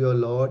of your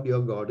Lord,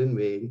 your God in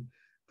vain,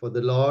 for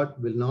the Lord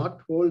will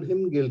not hold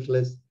him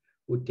guiltless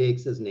who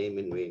takes his name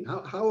in vain.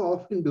 How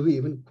often do we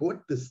even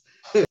quote this?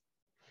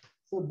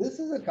 So this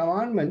is a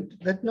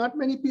commandment that not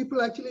many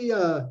people actually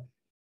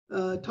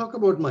talk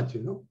about much,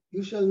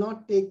 You shall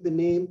not take the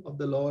name of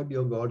the Lord,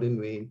 your God in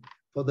vain,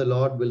 for the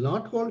Lord will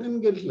not hold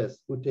him guiltless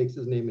who takes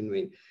his name in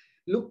vain.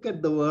 Look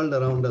at the world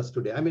around us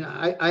today. I mean,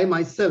 I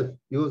myself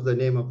use the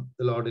name of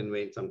the Lord in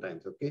vain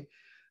sometimes, okay?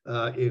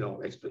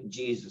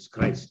 Jesus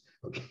Christ,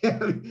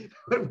 okay?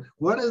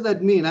 What does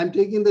that mean? I'm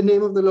taking the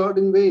name of the Lord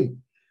in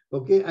vain,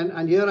 okay?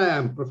 And here I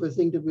am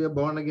professing to be a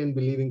born-again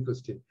believing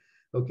Christian,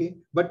 okay?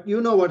 But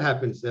you know what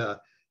happens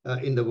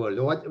in the world.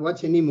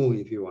 Watch any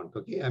movie if you want,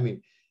 okay? I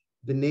mean,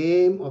 the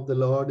name of the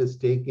Lord is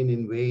taken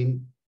in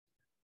vain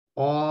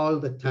all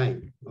the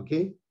time,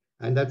 okay?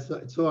 And that's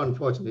so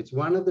unfortunate. It's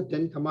one of the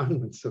 10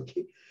 commandments,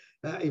 okay?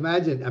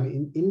 Imagine, I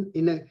mean,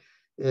 in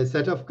a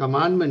set of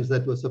commandments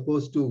that were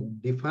supposed to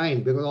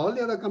define, because all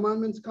the other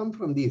commandments come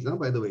from these,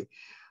 by the way,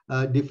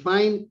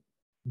 define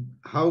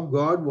how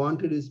God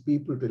wanted his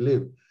people to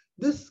live.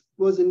 This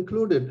was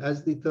included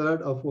as the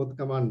third or fourth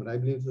commandment. I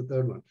believe it's the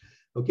third one.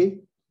 Okay.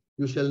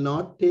 You shall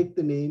not take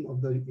the name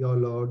of your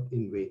Lord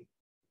in vain.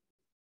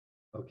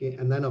 Okay.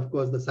 And then, of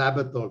course, the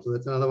Sabbath also.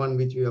 That's another one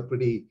which we are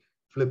pretty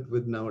flipped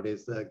with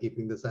nowadays,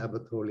 keeping the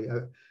Sabbath holy.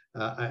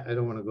 I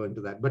don't want to go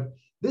into that. But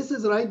this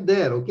is right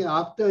there. Okay.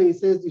 After he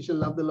says, you shall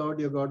love the Lord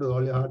your God with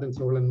all your heart and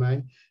soul and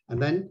mind. And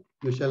then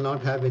you shall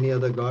not have any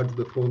other gods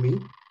before me.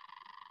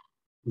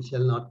 You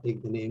shall not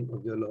take the name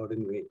of your Lord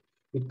in vain.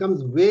 It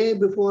comes way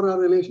before our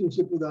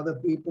relationship with other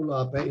people,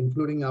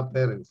 including our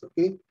parents.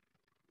 Okay.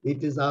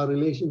 It is our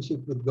relationship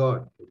with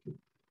God. Okay?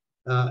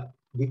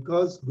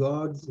 Because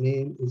God's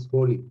name is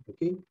holy.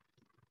 Okay.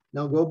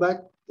 Now go back,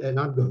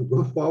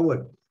 go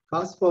forward.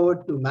 Fast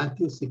forward to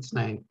Matthew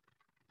 6:9.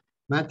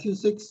 Matthew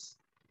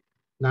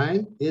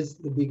 6:9 is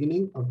the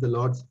beginning of the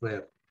Lord's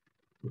Prayer.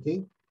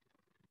 Okay.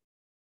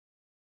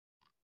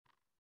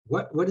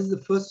 What is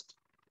the first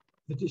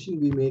petition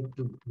we make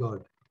to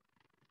God?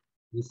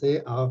 We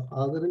say, Our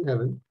Father in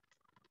heaven,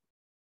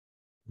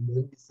 and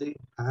then we say,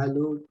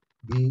 hallowed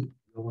be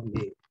your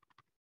name.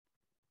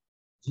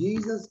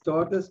 Jesus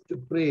taught us to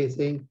pray,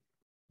 saying,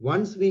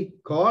 once we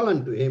call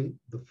unto him,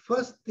 the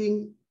first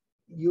thing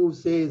you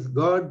say is,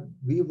 God,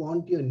 we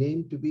want your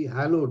name to be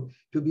hallowed,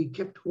 to be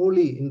kept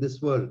holy in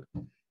this world.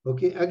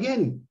 Okay,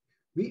 again,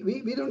 we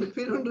don't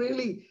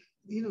really,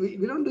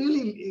 we don't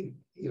really,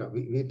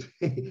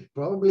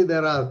 probably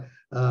there are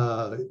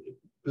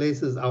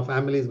places, our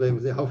families where we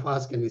say, how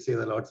fast can we say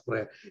the Lord's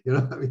Prayer?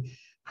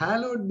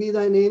 Hallowed be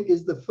thy name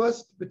is the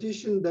first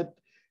petition that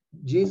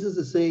Jesus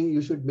is saying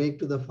you should make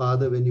to the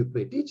Father when you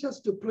pray. Teach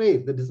us to pray,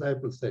 the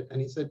disciples said. And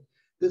he said,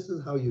 this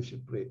is how you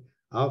should pray.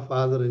 Our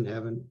Father in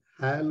heaven,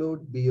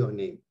 hallowed be your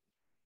name.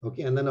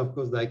 Okay, and then of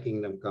course thy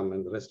kingdom come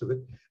and the rest of it.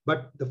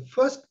 But the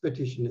first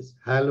petition is,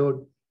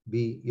 hallowed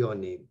be your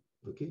name.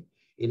 Okay,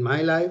 in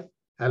my life,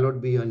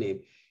 hallowed be your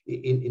name.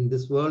 In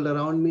this world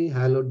around me,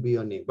 hallowed be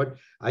your name. But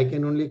I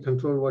can only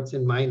control what's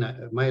in my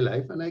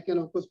life, and I can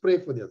of course pray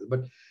for the others.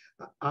 But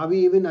are we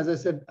even, as I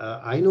said,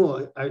 I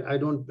know I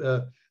don't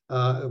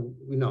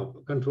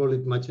control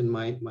it much in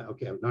my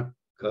okay, I'm not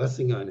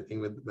cursing or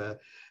anything with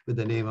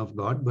the name of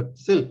God, but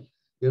still,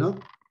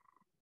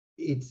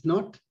 it's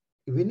not,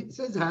 when it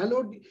says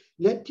hallowed,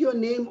 let your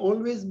name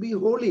always be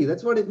holy.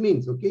 That's what it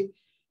means. Okay,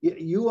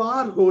 you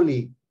are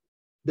holy,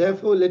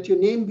 therefore let your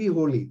name be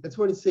holy. That's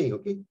what it's saying.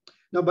 Okay.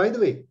 Now, by the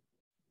way,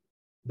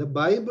 the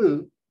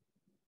Bible,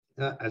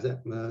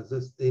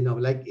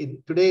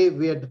 today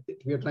we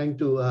are trying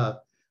to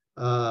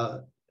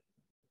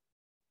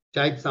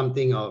type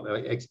something or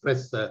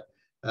express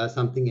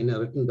something in a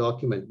written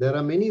document. There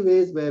are many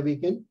ways where we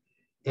can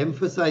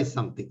emphasize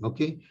something.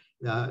 Okay.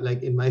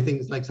 Like in my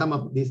things, like some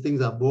of these things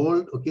are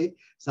bold. Okay.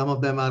 Some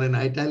of them are in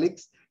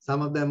italics.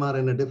 Some of them are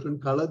in a different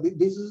color.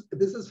 This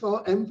is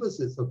for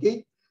emphasis.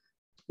 Okay.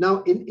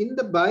 Now, in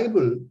the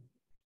Bible,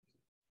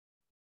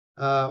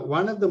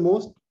 one of the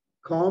most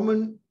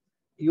common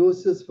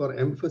uses for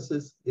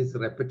emphasis is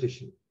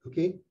repetition.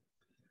 Okay.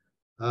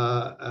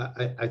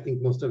 I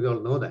think most of you all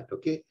know that.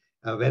 Okay.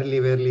 Verily,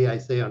 verily, I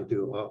say unto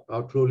you,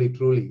 or truly,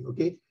 truly.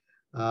 Okay.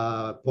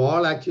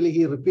 Paul actually,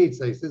 he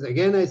repeats. He says,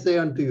 again, I say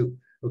unto you.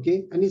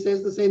 Okay. And he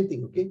says the same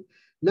thing. Okay.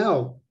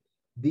 Now,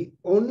 the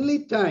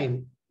only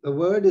time a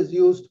word is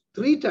used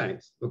 3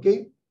 times,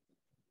 okay,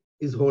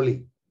 is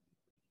holy.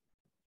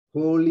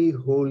 Holy,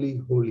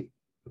 holy, holy.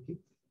 Okay.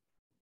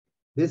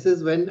 This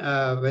is when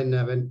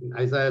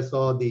Isaiah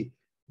saw the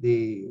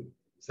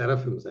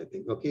seraphims, I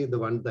think. Okay. The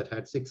one that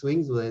had 6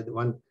 wings,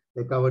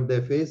 they covered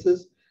their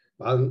faces.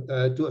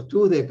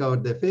 2 they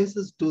covered their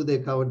faces, 2 they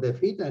covered their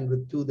feet, and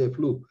with 2 they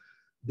flew.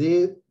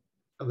 They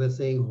were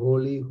saying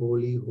holy,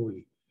 holy,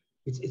 holy.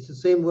 It's the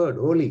same word,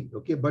 holy.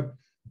 Okay, but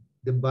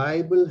the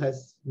Bible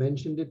has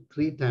mentioned it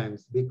 3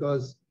 times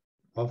because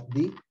of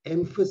the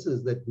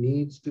emphasis that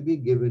needs to be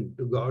given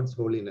to God's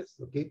holiness.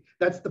 Okay,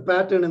 that's the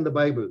pattern in the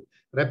Bible.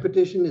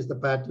 Repetition is the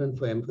pattern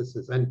for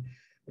emphasis. And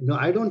no,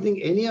 I don't think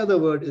any other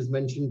word is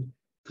mentioned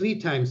 3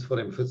 times for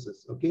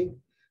emphasis. Okay.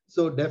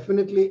 So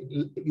definitely,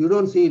 you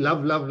don't see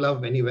love, love,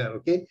 love anywhere,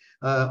 okay?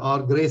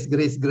 Or grace,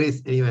 grace,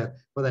 grace anywhere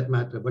for that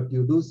matter. But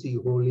you do see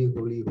holy,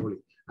 holy, holy.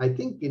 I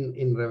think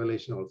in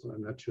Revelation also,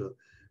 I'm not sure,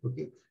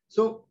 okay?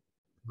 So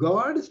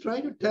God is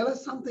trying to tell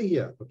us something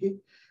here, okay?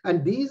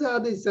 And these are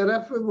the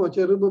seraphim or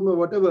cherubim or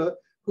whatever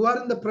who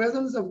are in the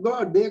presence of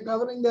God. They are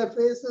covering their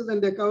faces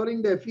and they're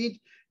covering their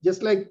feet,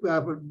 just like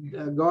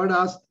God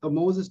asked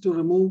Moses to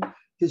remove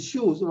his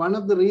shoes. One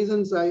of the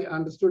reasons I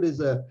understood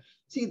is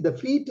see, the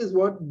feet is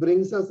what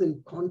brings us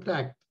in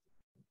contact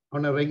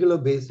on a regular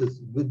basis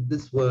with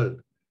this world,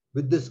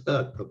 with this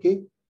earth,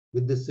 okay,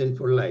 with this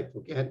sinful life,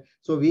 okay. And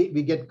so we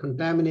get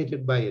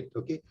contaminated by it,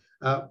 okay.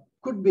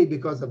 Could be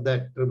because of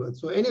that.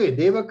 So anyway,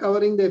 they were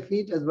covering their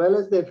feet as well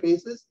as their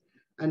faces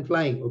and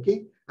flying,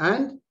 okay.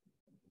 And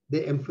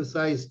they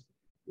emphasized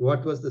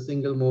what was the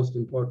single most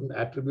important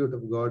attribute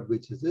of God,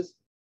 which is his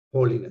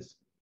holiness.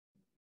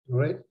 All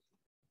right.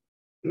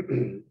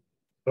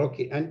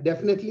 Okay, and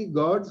definitely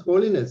God's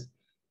holiness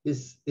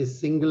is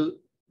single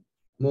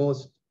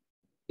most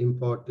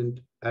important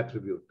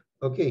attribute.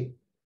 Okay.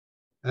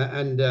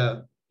 And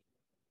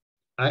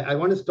I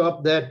want to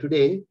stop there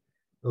today.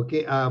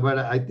 Okay, but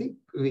I think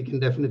we can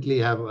definitely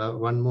have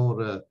one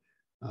more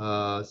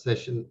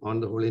session on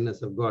the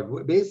holiness of God.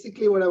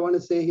 Basically, what I want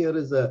to say here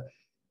is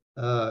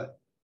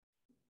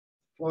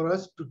for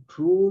us to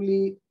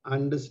truly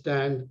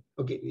understand,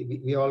 okay,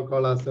 we all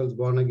call ourselves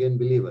born again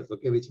believers,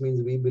 okay, which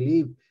means we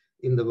believe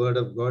in the word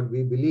of God.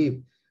 We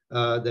believe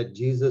that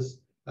Jesus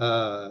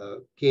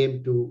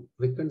came to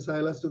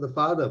reconcile us to the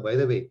Father. By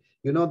the way,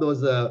 you know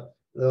those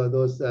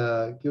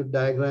cute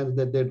diagrams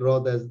that they draw.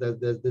 There's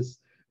this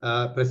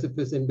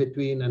precipice in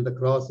between, and the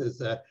cross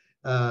is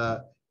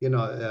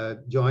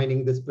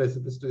joining this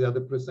precipice to the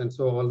other precipice, and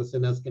so all the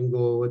sinners can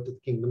go over to the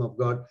kingdom of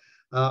God.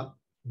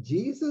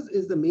 Jesus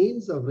is the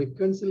means of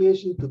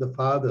reconciliation to the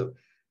Father.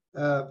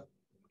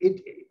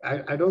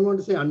 I don't want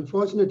to say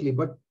unfortunately,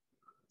 but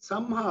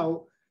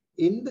somehow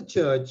in the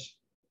church,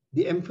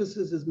 the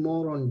emphasis is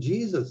more on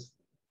Jesus,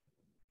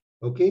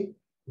 okay,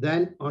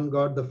 than on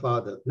God the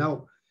Father.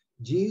 Now,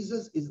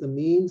 Jesus is the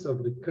means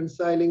of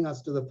reconciling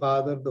us to the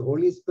Father. The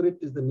Holy Spirit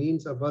is the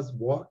means of us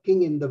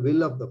walking in the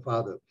will of the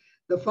Father.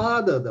 The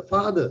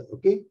Father,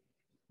 okay?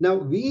 Now,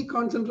 we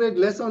concentrate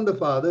less on the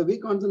Father, we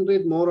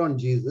concentrate more on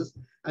Jesus,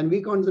 and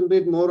we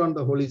concentrate more on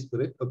the Holy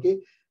Spirit,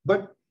 okay?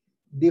 But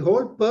the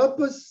whole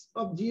purpose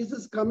of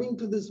Jesus coming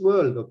to this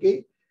world,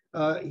 okay?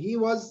 He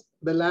was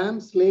the lamb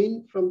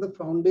slain from the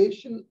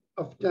foundation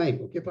of time,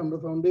 okay? From the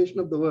foundation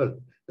of the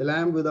world, the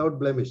lamb without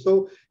blemish.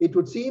 So it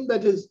would seem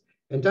that his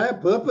entire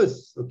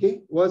purpose,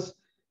 okay, was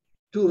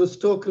to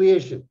restore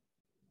creation,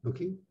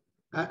 okay?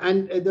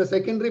 And the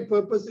secondary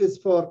purpose is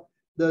for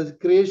the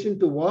creation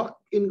to walk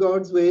in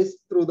God's ways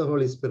through the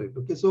Holy Spirit.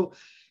 Okay, so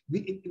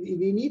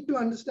we need to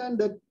understand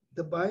that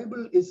the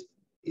Bible is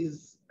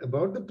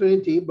about the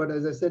Trinity, but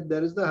as I said,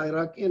 there is the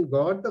hierarchy, and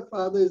God the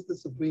Father is the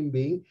supreme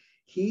being.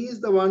 He is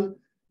the one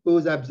who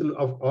is absolute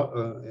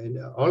and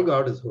all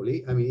God is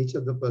holy. I mean, each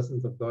of the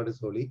persons of God is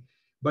holy,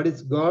 but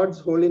it's God's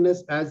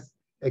holiness as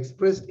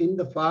expressed in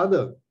the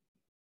Father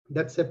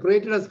that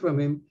separated us from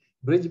him.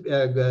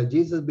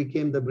 Jesus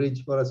became the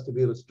bridge for us to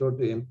be restored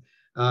to him.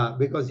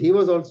 Because he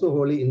was also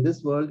holy in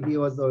this world. He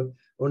was the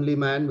only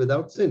man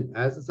without sin.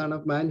 As the Son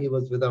of Man, he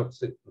was without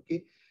sin.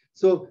 Okay,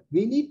 so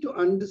we need to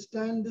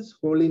understand this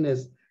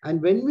holiness,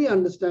 and when we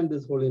understand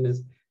this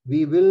holiness,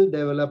 we will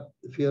develop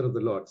the fear of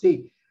the Lord.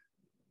 See,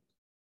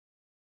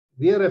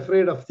 we are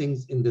afraid of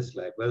things in this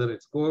life, whether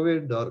it's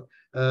COVID or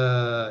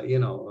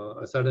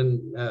a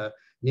sudden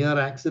near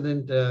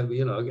accident.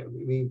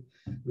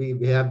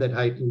 We have that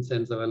heightened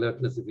sense of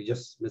alertness if we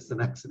just miss an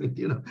accident.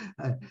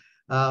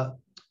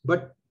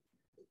 But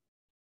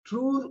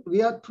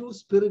we are true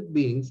spirit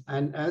beings,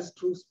 and as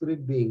true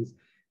spirit beings,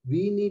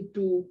 we need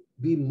to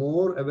be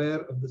more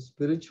aware of the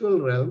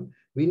spiritual realm.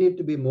 We need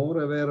to be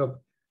more aware of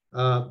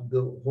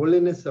the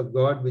holiness of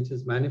God, which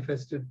is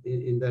manifested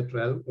in that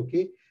realm.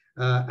 Okay,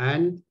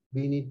 and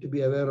we need to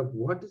be aware of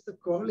what is the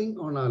calling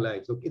on our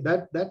lives. Okay,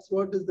 that's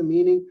what is the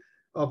meaning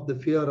of the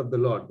fear of the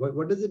Lord.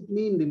 What does it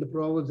mean in the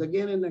Proverbs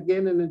again and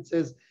again? And it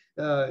says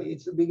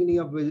it's the beginning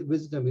of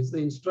wisdom. It's the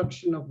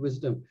instruction of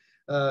wisdom.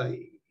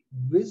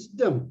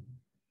 Wisdom.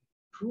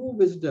 True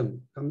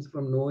wisdom comes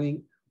from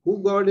knowing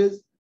who God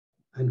is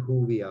and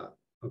who we are,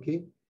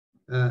 okay?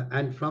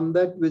 And from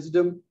that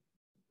wisdom,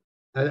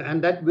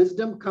 and that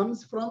wisdom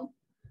comes from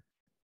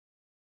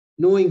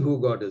knowing who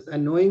God is.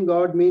 And knowing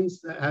God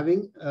means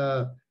having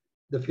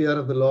the fear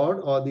of the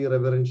Lord or the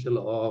reverential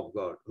awe of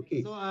God,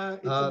 okay? So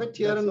it's a bit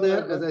here and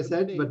there, as I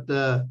said, but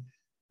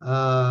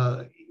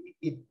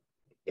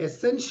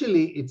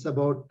essentially it's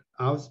about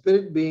our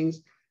spirit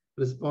beings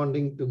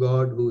responding to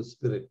God who is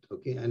spirit,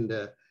 okay? And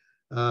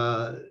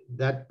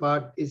that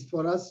part is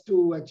for us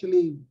to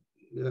actually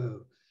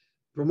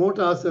promote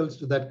ourselves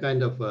to that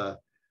kind of a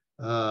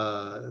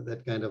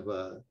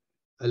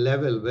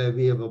level where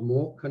we are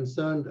more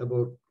concerned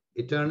about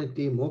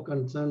eternity, more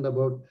concerned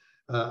about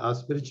our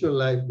spiritual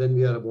life than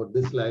we are about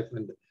this life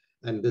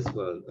and this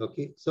world.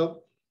 Okay,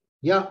 so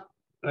yeah,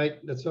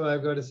 right. That's all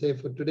I've got to say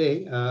for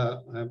today.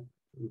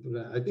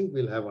 I think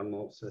we'll have one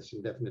more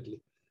session definitely.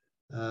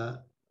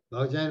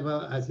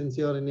 Since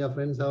you're in your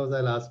friend's house,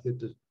 I'll ask you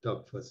to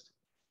talk first.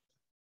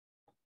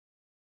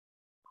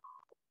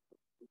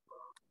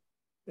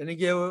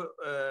 എനിക്ക്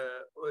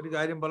ഒരു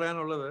കാര്യം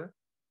പറയാനുള്ളത്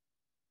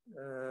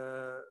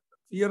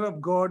fear of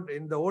God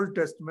in the Old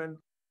Testament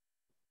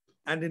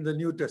and in the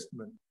New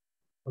Testament.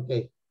 Okay.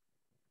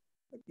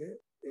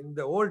 In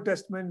the Old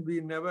Testament, we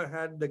never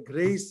had the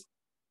grace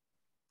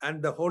and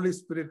the Holy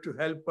Spirit to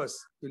help us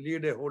to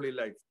lead a holy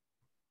life.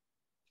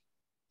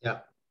 Yeah.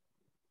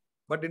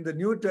 But in the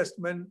New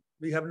Testament,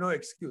 we have no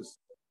excuse.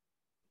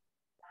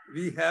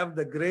 We have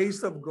the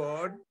grace of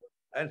God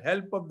and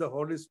help of the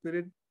Holy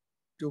Spirit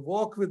to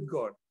walk with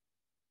God,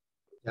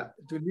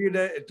 to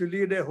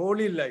lead a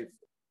holy life,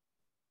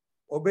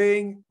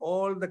 obeying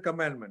all the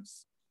commandments.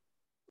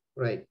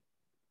 Right.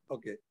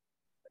 Okay.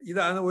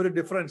 ഇതാണ് ഒരു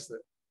difference.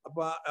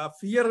 അപ്പൊ ആ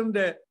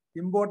ഫിയറിന്റെ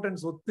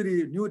importance ഒത്തിരി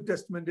new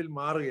ടെസ്റ്റ്മെന്റിൽ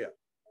മാറുകയാണ്.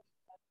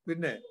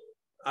 പിന്നെ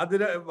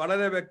അതിന്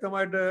വളരെ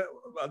വ്യക്തമായിട്ട്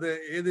അത്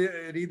ഏത്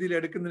രീതിയിൽ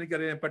എടുക്കുന്ന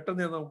എനിക്കറിയാം.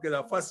 പെട്ടെന്ന് നോക്കിയതാ.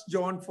 1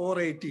 John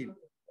 4:18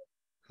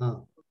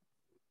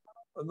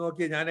 ഒന്ന്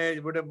നോക്കി. ഞാൻ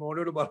ഇവിടെ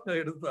മോനോട് പറഞ്ഞ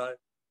എടുത്താ.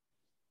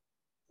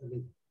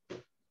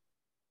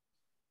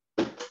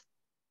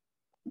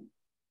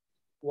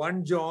 1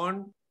 John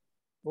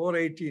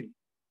 4:18.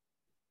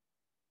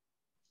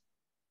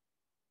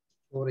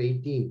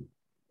 4:18.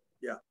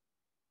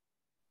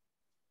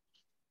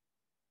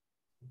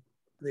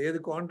 ഏത്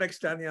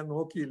കോണ്ടെക്സ്റ്റ് ആണ് ഞാൻ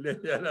നോക്കിയില്ലേ,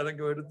 ഞാൻ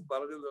അതൊക്കെ എടുത്ത്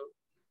പറഞ്ഞത്.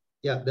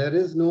 Yeah, there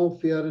is no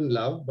fear in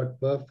love, but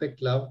perfect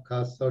love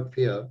casts out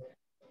fear,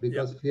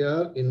 because fear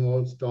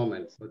involves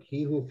torments. But he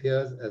who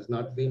fears has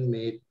not been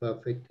made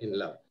perfect in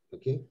love.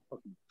 Okay.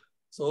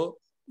 So,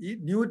 ഈ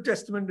new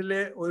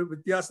ടെസ്റ്റ്മെന്റിലെ ഒരു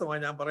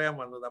വ്യത്യാസമാണ് ഞാൻ പറയാൻ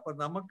വന്നത്. അപ്പൊ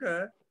നമുക്ക്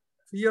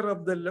fear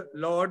of the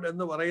Lord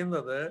എന്ന്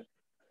പറയുന്നത്,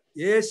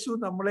 യേശു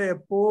നമ്മളെ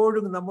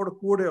എപ്പോഴും നമ്മുടെ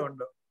കൂടെ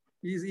ഉണ്ട്.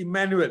 Is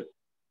Emmanuel.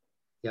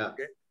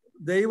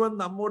 ദൈവം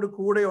നമ്മോട്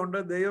കൂടെയുണ്ട്.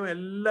 ദൈവം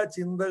എല്ലാ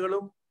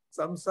ചിന്തകളും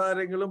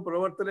സംസാരങ്ങളും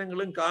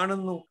പ്രവർത്തനങ്ങളും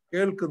കാണുന്നു,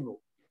 കേൾക്കുന്നു.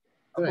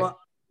 അപ്പൊ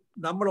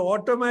നമ്മൾ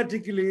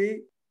automatically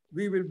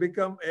we will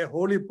become A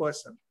holy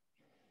person.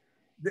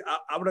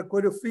 അവിടെ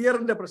ഒരു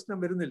ഫിയറിന്റെ പ്രശ്നം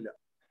വരുന്നില്ല.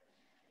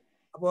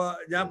 അപ്പൊ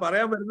ഞാൻ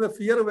പറയാൻ വരുന്നത്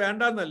ഫിയർ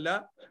വേണ്ടെന്നല്ല.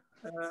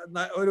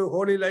 ഒരു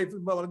ഹോളി ലൈഫ്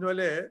പറഞ്ഞ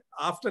പോലെ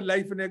ആഫ്റ്റർ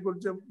ലൈഫിനെ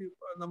കുറിച്ച്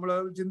നമ്മൾ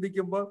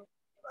ചിന്തിക്കുമ്പോൾ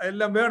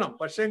എല്ലാം വേണം.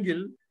 പക്ഷെങ്കിൽ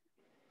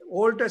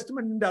ഓൾഡ്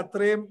ടെസ്റ്റ്മെന്റിന്റെ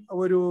അത്രയും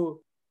ഒരു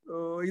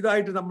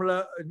ഇതായിട്ട് നമ്മൾ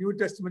ന്യൂ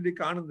ടെസ്റ്റ്മെന്റിൽ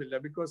കാണുന്നില്ല.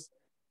 ബിക്കോസ്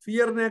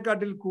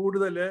ഫിയറിനെക്കാട്ടിൽ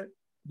കൂടുതൽ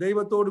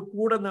ദൈവത്തോട്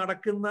കൂടെ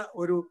നടക്കുന്ന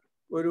ഒരു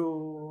ഒരു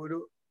ഒരു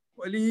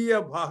വലിയ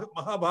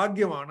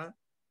മഹാഭാഗ്യമാണ്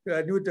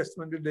ന്യൂ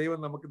ടെസ്റ്റ്മെന്റിൽ ദൈവം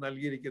നമുക്ക്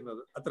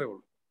നൽകിയിരിക്കുന്നത്. അത്രേ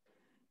ഉള്ളൂ.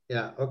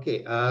 Yeah, okay.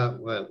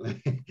 Well,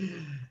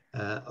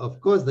 of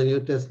course, the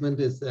New Testament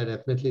is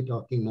definitely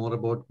talking more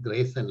about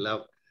grace and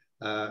love,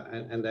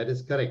 and that is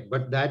correct.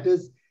 But that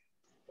is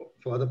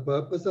for the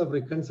purpose of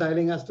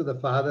reconciling us to the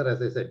Father. As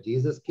I said,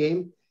 Jesus came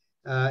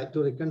to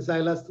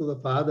reconcile us to the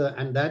Father,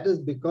 and that is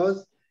because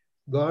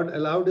God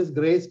allowed His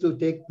grace to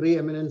take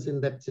preeminence in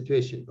that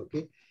situation.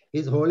 Okay,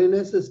 His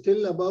holiness is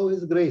still above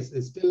His grace,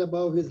 is still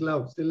above His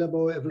love, still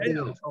above everything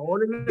else. Okay?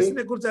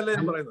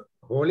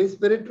 Holy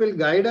Spirit will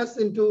guide us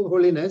into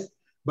holiness,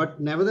 but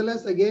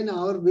nevertheless, again,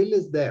 our will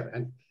is there,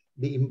 and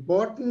the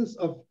importance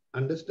of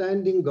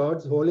understanding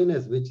God's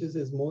holiness, which is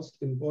His most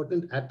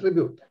important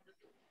attribute.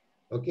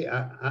 Okay, I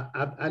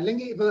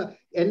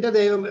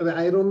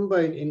remember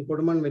in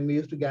Koduman when we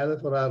used to gather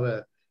for our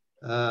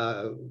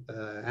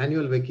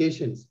annual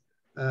vacations,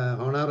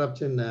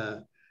 Honarapchan,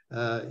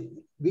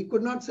 we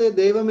could not say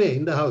Devame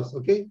in the house.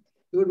 Okay,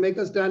 he would make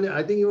us stand.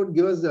 I think he would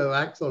give us the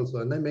wax also,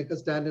 and then make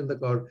us stand in the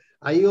crowd.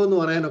 Ayyo nu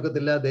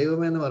varayanokkathilla,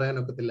 Devame nu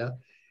varayanokkathilla.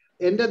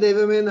 Enda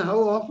Devame, how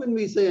often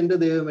we say Enda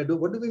Devame?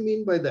 What do we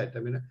mean by that?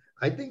 I mean,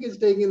 I think it's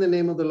taking the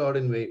name of the Lord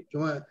in vain.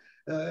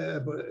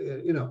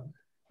 You know.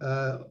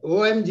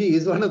 OMG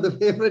is one of the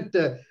favorite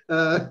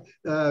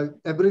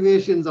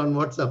abbreviations on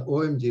WhatsApp.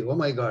 OMG, oh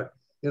my God.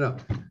 You know,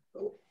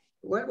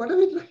 what are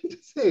we trying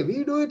to say? We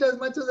do it as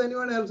much as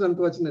anyone else,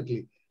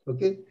 unfortunately.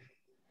 Okay,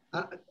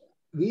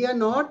 we are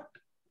not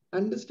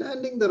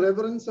understanding the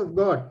reverence of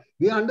God.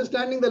 We are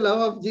understanding the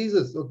love of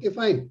Jesus. Okay,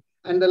 fine,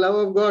 and the love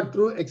of God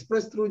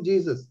expressed through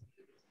Jesus.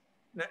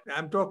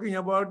 I'm talking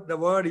about the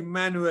word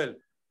Emmanuel.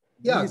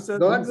 Yeah, Jesus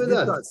God with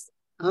us.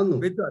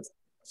 With us.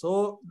 So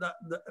the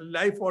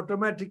life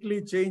automatically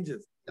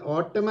changes.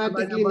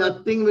 Automatically,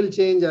 nothing will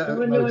change.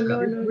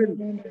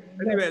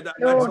 Anyway,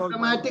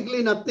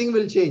 automatically, nothing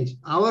will change.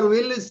 Our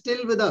will is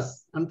still with us,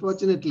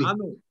 unfortunately.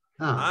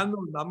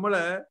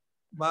 നമ്മള്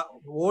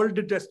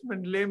old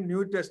ടെസ്റ്റ്മെന്റിലെയും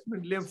new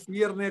ടെസ്റ്റ്മെന്റിലെയും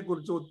ഫിയറിനെ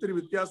കുറിച്ച് ഒത്തിരി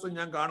വ്യത്യാസം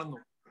ഞാൻ കാണുന്നു.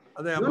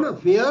 No,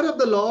 fear of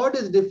the Lord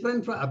is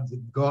different from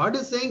God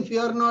is saying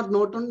fear not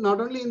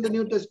only in the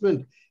New Testament.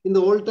 In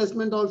the Old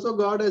Testament also,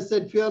 God has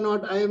said, fear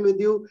not, I am with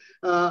you.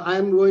 I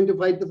am going to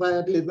fight the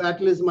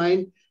battle is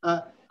mine.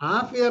 ആ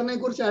ഫിയറിനെ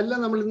കുറിച്ച് അല്ല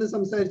നമ്മൾ ഇന്ന്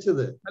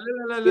സംസാരിച്ചത്.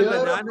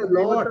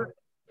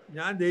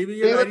 ഞാൻ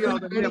ദൈവിക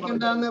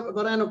പേടിക്കണ്ടെന്ന്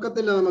പറയാൻ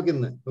ഒക്കത്തില്ല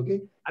നമുക്കിന്ന്. ഓക്കെ,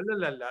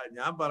 അല്ലല്ല,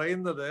 ഞാൻ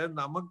പറയുന്നത്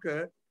നമുക്ക്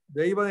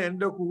ദൈവം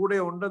എന്റെ കൂടെ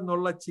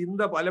ഉണ്ടെന്നുള്ള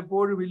ചിന്ത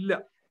പലപ്പോഴും ഇല്ല.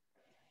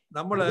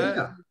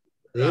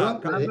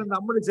 കാരണം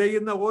നമ്മൾ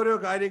ചെയ്യുന്ന ഓരോ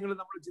കാര്യങ്ങളും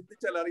നമ്മൾ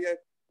ചിന്തിച്ചാൽ അറിയാം,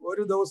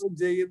 ഒരു ദിവസം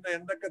ചെയ്യുന്ന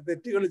എന്തൊക്കെ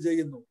തെറ്റുകൾ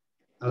ചെയ്യുന്നു.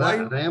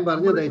 ഞാൻ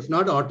പറഞ്ഞത് ഇറ്റ്സ്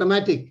നോട്ട്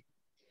ഓട്ടോമാറ്റിക്.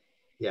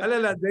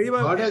 അല്ലല്ല,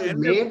 ദൈവം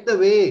made the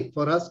way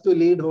for us to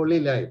lead holy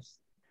lives.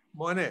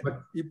 മോനെ,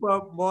 ഇപ്പൊ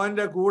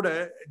മോന്റെ കൂടെ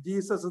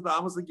ജീസസ്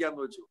താമസിക്കാന്ന്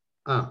വെച്ചു.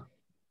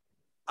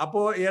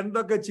 അപ്പോ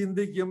എന്തൊക്കെ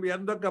ചിന്തിക്കും,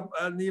 എന്തൊക്കെ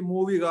നീ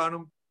മൂവി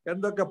കാണും,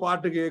 എന്തൊക്കെ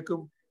പാട്ട്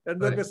കേൾക്കും,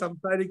 എന്തൊക്കെ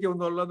സംസാരിക്കും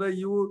എന്നുള്ളത്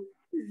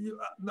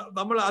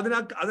നമ്മൾ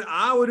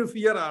ആ ഒരു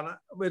ഫിയർ ആണ്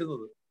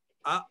വരുന്നത്.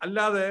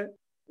 അല്ലാതെ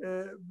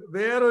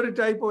വേറൊരു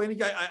ടൈപ്പ്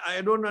എനിക്ക് ഐ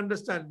ഡോണ്ട്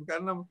അണ്ടർസ്റ്റാൻഡ്.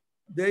 കാരണം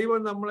ദൈവം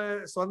നമ്മളെ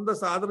സ്വന്തം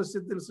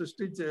സാദൃശ്യത്തിൽ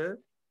സൃഷ്ടിച്ച്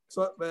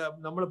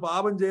നമ്മൾ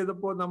പാപം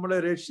ചെയ്തപ്പോൾ നമ്മളെ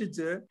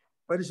രക്ഷിച്ച്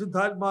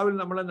പരിശുദ്ധാത്മാവിൽ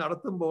നമ്മളെ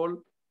നടത്തുമ്പോൾ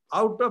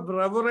ഔട്ട് ഓഫ്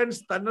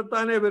റെവറൻസ്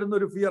തന്നെത്താനെ വരുന്ന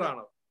ഒരു ഫിയർ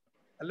ആണ്.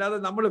 അല്ലാതെ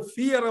നമ്മൾ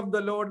ഫിയർ ഓഫ് ദ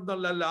ലോർഡ്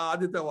എന്നുള്ളല്ല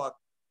ആദ്യത്തെ വാക്ക്.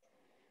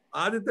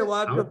 ആദ്യത്തെ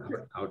വാക്ക്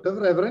Out of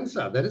reverence,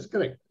 that is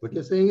correct. What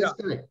you're saying is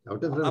correct.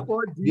 Out of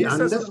reverence. We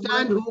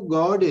understand who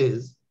God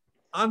is.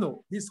 ആണോ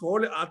ഹിസ്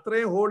ഹോളി,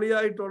 അത്രയും ഹോളി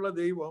ആയിട്ടുള്ള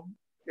ദൈവം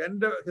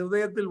എൻ്റെ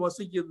ഹൃദയത്തിൽ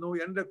വസിക്കുന്നു,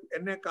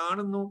 എന്നെ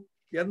കാണുന്നു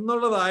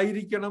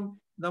എന്നുള്ളതായിരിക്കണം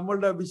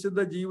നമ്മളുടെ വിശുദ്ധ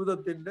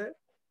ജീവിതത്തിന്റെ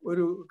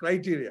ഒരു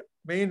ക്രൈറ്റീരിയ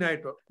മെയിൻ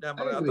ആയിട്ട്. ഞാൻ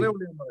പറയാം അത്രേ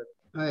ഉള്ളൂ ഞാൻ പറയാം.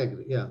 I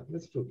agree. Yeah,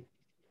 that's true.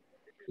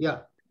 Yeah.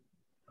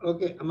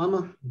 Okay, Mama.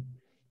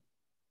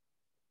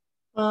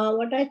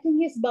 What I think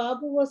is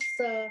Babu was,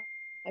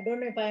 I don't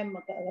know if I am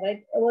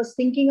right, I was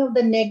thinking of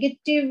the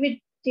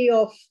negativity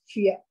of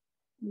fear.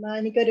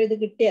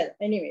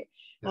 Anyway,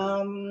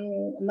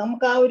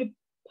 നമുക്ക് ആ ഒരു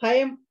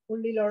ഭയം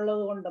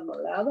ഉള്ളിലുള്ളത്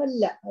കൊണ്ടെന്നുള്ള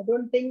അതല്ല. I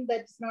don't think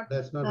that's not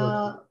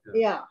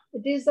yeah,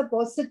 it is a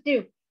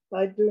positive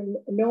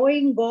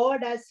knowing God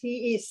as He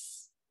is.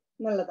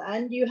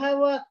 And you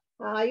have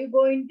are you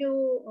going to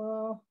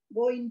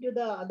go into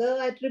the other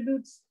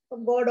attributes of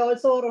God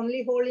also, or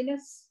only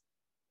holiness?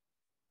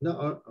 No,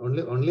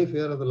 only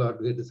fear of the Lord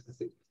we are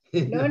discussing.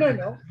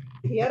 No.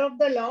 Fear of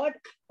the Lord.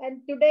 And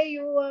today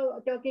you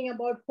are talking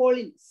about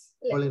holiness.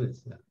 Holiness,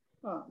 yeah.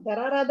 There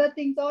are other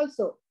things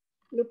also.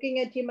 Looking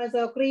at Him as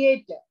our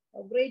creator,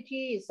 how great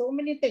He is, so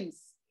many things.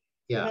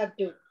 Yeah. You have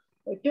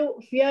to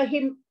fear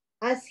Him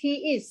as He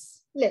is.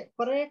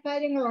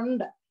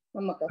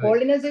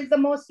 Holiness is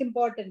the most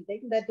important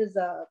thing. That is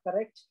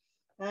correct.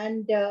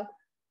 And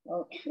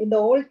in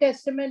the Old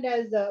Testament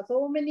has so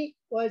many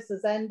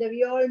verses, and we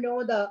all know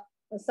the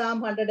Psalm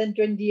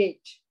 128.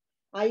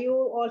 Are you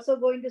also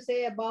going to say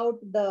about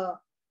the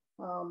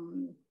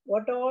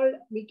what all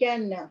we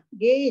can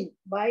gain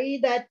by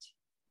that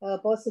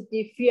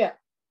positive fear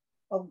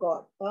of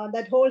God?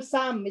 That whole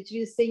psalm which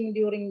we sing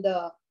during the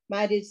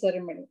marriage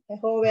ceremony.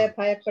 യഹോവയെ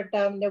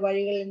ഭയപ്പെട്ടവന്റെ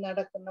വഴികളിൽ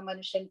നടക്കുന്ന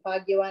മനുഷ്യൻ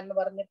ഭാഗ്യവാൻ എന്ന്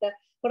പറഞ്ഞിട്ട്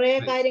കുറേ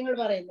കാര്യങ്ങൾ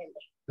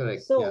പറയുന്നുണ്ട്.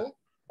 So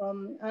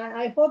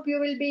I hope you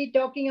will be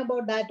talking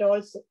about that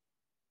also.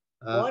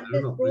 What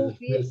is true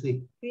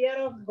fear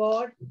of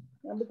God?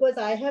 Because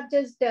I have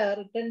just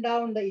written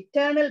down the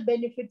eternal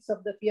benefits of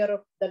the fear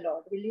of the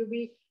Lord. Will you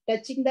be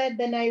touching that?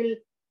 Then I will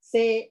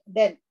say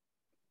then.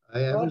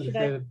 I haven't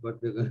decided what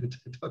we're going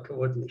to talk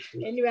about next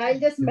week. Anyway,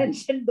 I'll just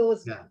mention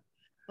those.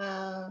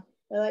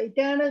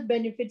 Eternal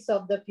benefits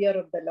of the fear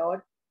of the Lord.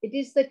 It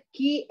is the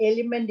key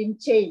element in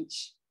change.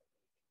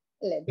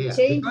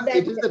 Change that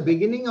it is the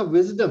beginning of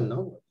wisdom. No,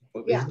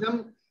 wisdom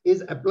is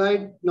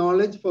applied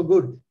knowledge for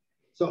good.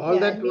 So all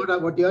that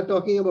what you are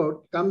talking about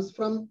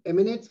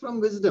emanates from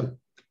wisdom.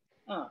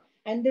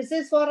 And this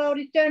is for our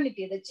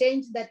eternity, the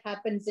change that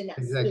happens in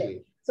us. Exactly.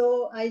 So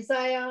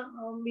Isaiah,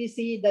 we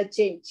see the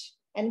change.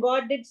 And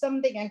God did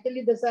something.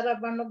 Actually, the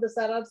seraph, one of the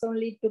seraphs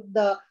only took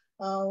the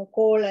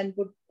coal and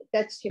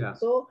touched him.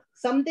 So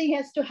something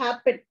has to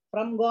happen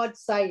from God's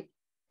side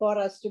for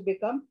us to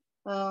become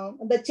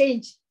the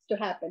change to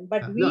happen.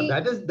 But no,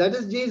 that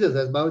is Jesus,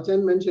 as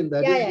Bauchan mentioned.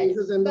 That is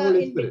Jesus and the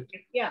Holy Spirit.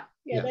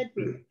 That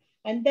means.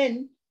 And then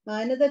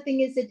another thing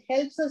is it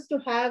helps us to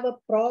have a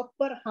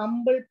proper,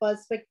 humble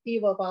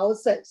perspective of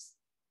ourselves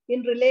in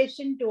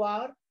relation to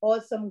our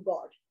awesome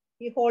God,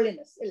 the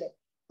holiness.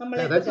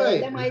 That's why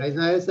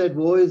Isaiah said,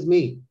 "Woe is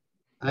me!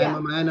 I am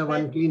a man of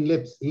unclean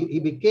lips." He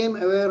became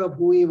aware of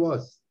who he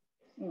was.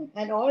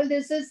 And all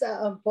this is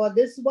for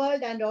this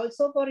world and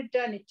also for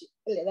eternity.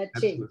 That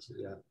change.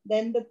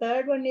 Then the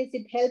third one is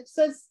it helps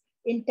us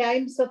in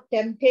times of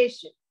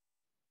temptation,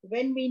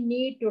 when we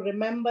need to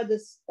remember the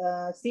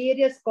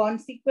serious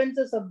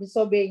consequences of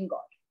disobeying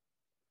God.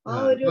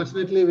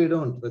 Unfortunately, we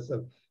don't.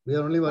 We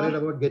are only worried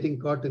about getting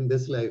caught in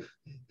this life.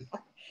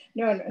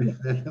 No.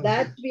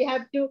 That we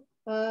have to,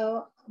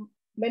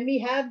 when we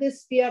have this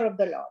fear of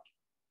the Lord,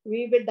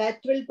 that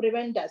will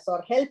prevent us or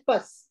help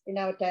us in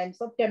our times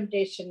of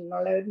temptation.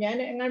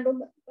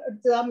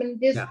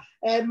 This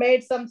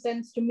made some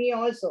sense to me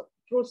also,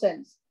 true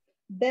sense.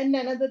 Then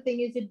another thing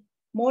is it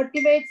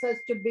motivates us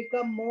to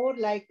become more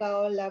like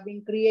our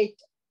loving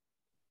Creator.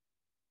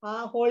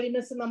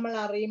 Holiness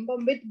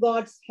with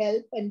God's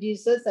help and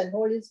Jesus and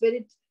Holy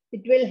Spirit,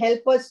 it will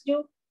help us to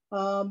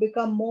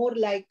become more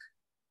like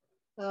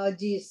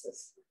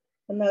Jesus.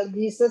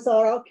 Jesus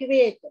or our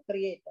Creator.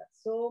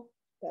 So,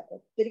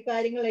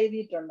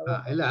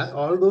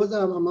 all those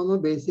are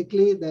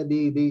basically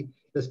the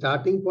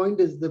starting point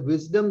is the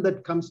wisdom that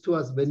comes to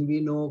us when we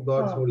know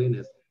God's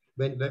holiness.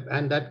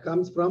 And that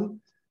comes from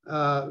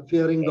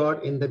fearing God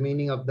in the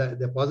meaning of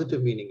the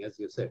positive meaning, as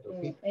you said.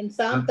 Okay. In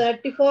Psalm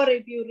 34,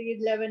 if you read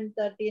 11,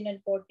 13, and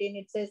 14,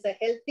 it says a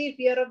healthy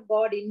fear of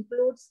God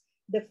includes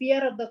the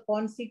fear of the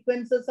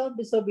consequences of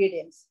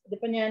disobedience.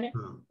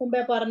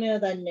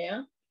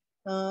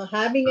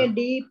 Having a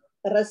deep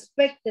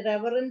respect,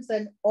 reverence,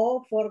 and awe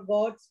for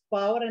God's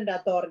power and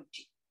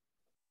authority.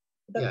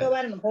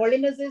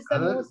 Holiness is the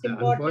most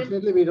important.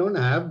 Unfortunately, we don't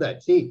have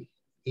that. See,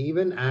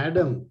 even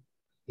Adam,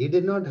 he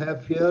did not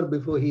have fear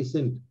before he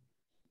sinned.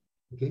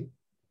 Okay.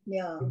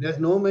 There's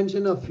no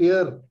mention of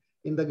fear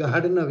in the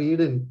Garden of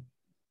Eden.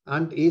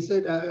 And he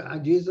said,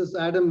 Jesus,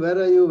 Adam, where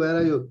are you? Where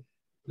are you?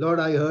 Lord,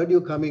 I heard you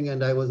coming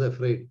and I was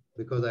afraid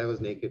because I was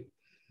naked.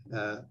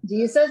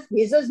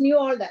 Jesus knew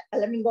all that.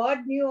 I mean,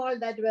 God knew all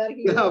that, where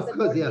he was and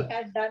what he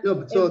had done.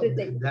 No, so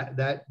everything.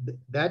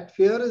 that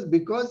fear is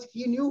because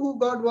he knew who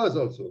God was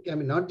also. I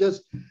mean, not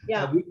just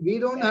we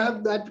don't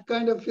have that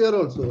kind of fear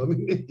also. I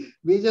mean,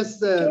 we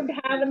just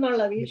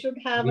we should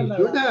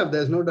have.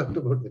 There's no doubt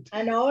about it.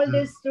 And all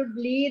this should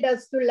lead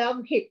us to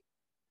love him.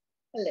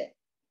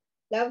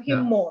 Love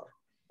him more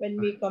when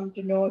we come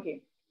to know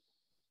him.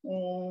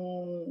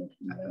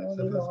 That's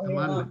the first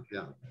commandment.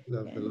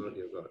 Love the Lord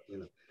your God.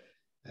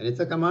 And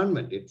it's a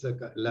commandment. It's to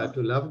love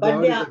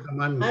God is a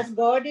commandment. As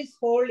God is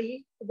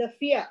holy, the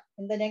fear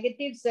in the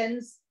negative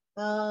sense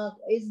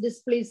is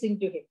displeasing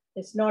to him.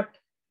 It's not.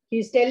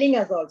 He's telling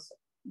us also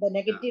the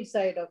negative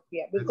side of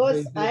fear,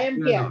 because I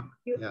am here.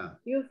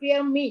 You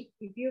fear me.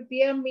 If you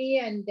fear me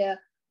and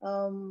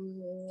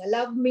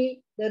love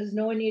me, there is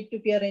no need to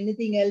fear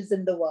anything else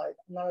in the world.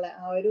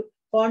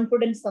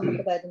 Confidence. I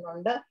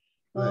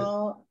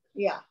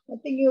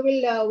think you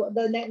will,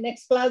 the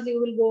next class, you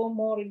will go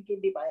more into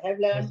deep. I have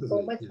learned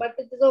so much, but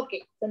it is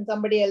okay. Then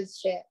somebody else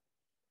share.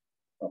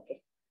 Okay.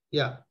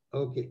 Yeah.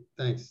 Okay.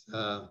 Thanks.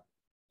 I'll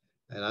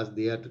ask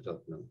Dia to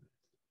talk now.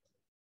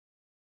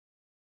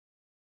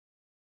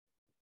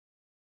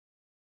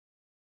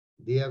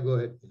 Dia, go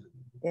ahead.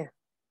 Yeah.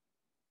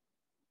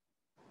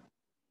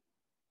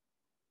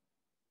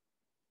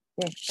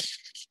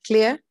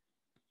 Clear?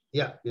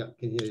 Yeah.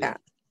 Can hear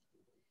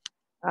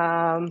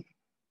you.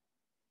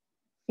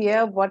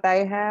 Here, what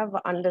I have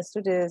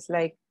understood is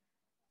like,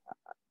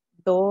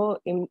 though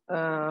it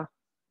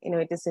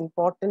is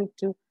important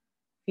to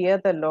fear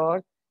the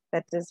Lord.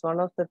 That is one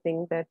of the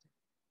things that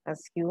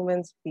as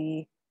humans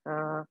we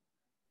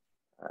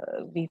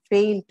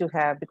fail to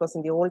have, because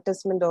in the Old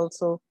Testament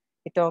also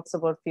it talks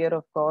about fear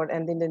of God,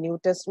 and in the New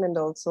Testament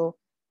also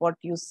what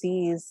you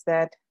see is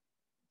that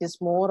it is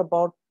more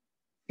about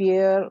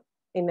fear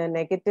in a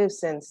negative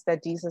sense,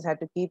 that Jesus had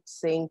to keep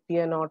saying,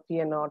 fear not,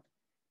 fear not.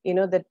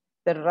 That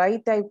the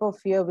right type of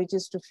fear, which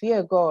is to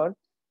fear God,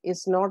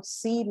 is not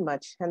seen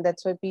much. And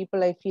that's why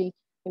people, I feel,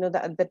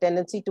 the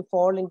tendency to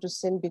fall into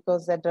sin,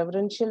 because that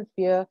reverential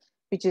fear,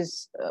 which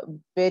is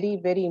very,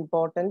 very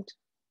important,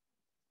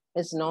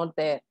 is not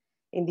there.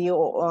 In the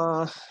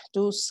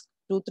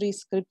three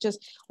scriptures,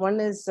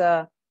 one is,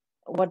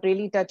 what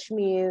really touched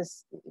me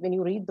is when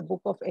you read the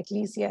book of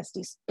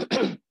Ecclesiastes,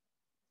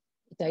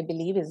 which I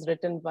believe is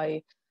written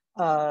by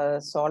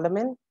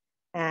Solomon.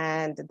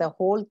 And the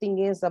whole thing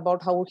is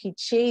about how he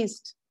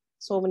chased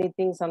so many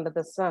things under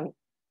the sun.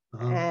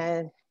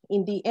 And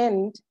in the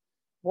end,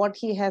 what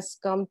he has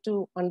come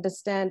to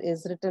understand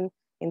is written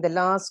in the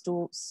last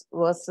two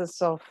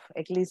verses of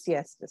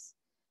Ecclesiastes.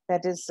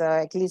 That is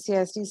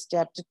Ecclesiastes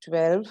chapter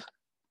 12.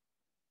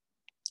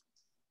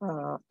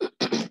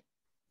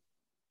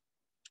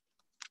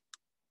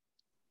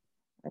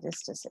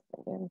 Just a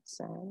second.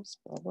 Psalms,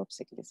 Proverbs,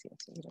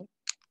 Ecclesiastes, right?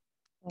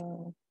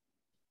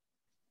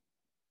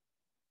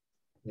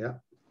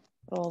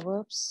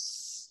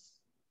 Proverbs,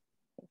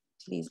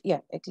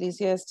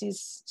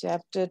 Ecclesiastes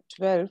chapter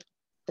 12,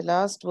 the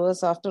last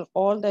verse. After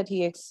all that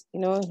he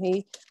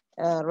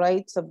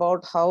writes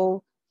about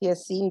how he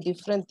has seen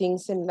different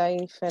things in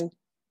life, and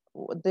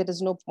there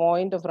is no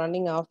point of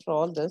running after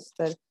all this.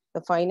 The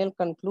final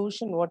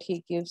conclusion, what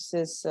he gives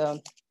is,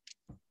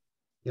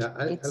 Go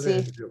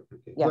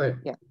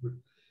ahead.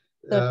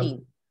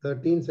 13.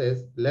 13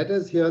 says, let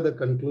us hear the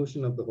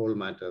conclusion of the whole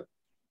matter.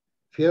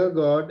 Fear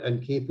God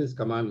and keep his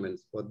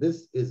commandments, for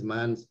this is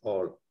man's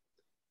all.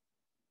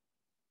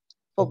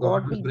 For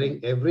God will bring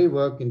every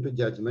work into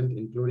judgment,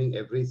 including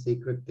every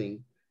secret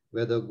thing,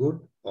 whether good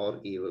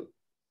or evil.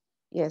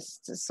 Yes.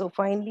 So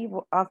finally,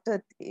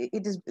 after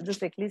it is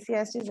this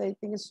Ecclesiastes, I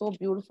think is so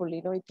beautiful.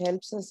 It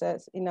helps us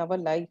as in our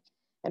life.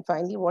 And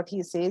finally, what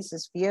he says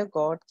is, fear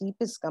God, keep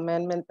his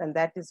commandment, and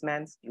that is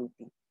man's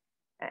duty.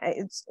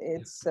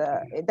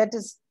 That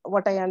is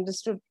what I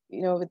understood,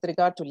 with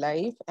regard to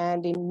life.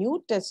 And in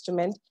New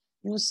Testament,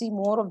 you see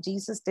more of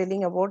Jesus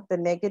telling about the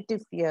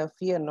negative fear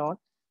not.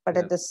 But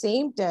at the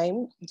same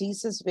time,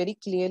 Jesus very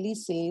clearly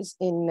says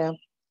in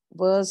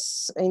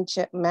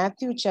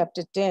Matthew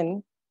chapter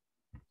 10,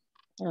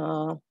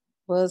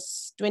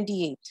 verse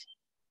 28,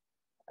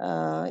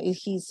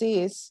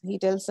 he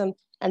tells them,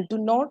 and do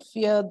not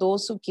fear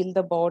those who kill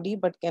the body,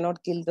 but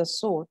cannot kill the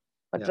soul,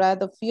 but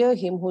rather fear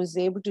him who is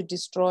able to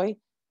destroy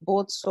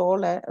both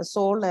soul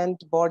and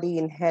body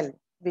in hell,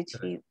 which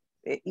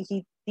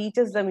he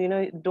teaches them,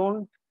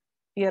 don't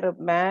fear a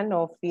man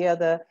or fear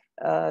the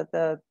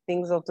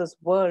things of this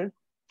world,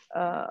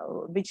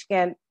 which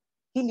can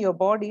kill your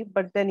body,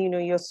 but then,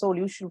 your soul,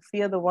 you should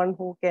fear the one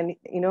who can,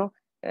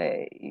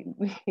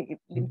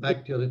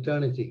 impact your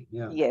eternity.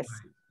 Yes.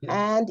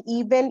 And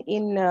even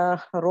in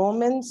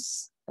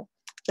Romans,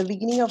 the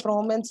beginning of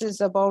Romans is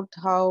about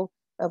how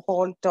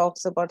Paul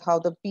talks about how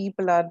the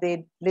people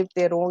they live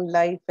their own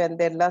life and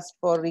their lust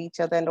for each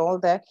other and all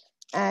that.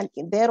 And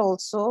there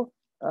also,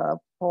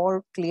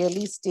 Paul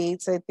clearly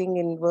states, I think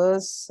in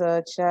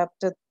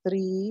chapter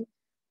 3,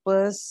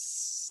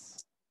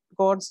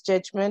 God's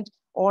judgment,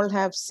 all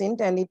have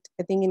sinned. And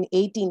I think in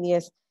 18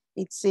 years,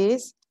 it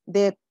says,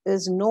 there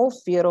is no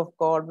fear of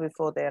God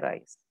before their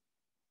eyes.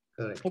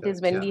 Correct. It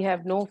is when we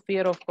have no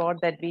fear of God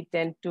that we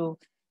tend to,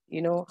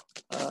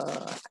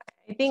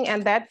 I think,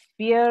 and that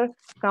fear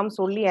comes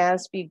only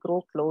as we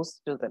grow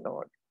close to the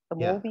Lord. The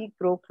more we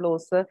grow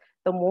closer,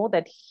 the more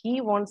that He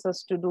wants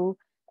us to do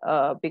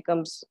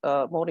becomes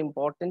more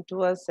important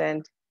to us,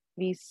 and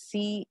we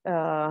see,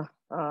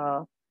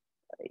 that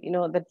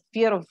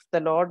fear of the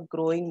Lord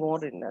growing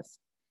more in us.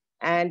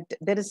 And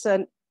there is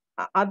an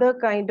other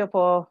kind of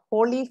a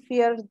holy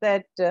fear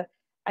that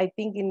I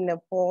think in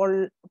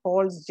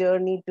Paul's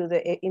journey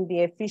in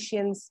the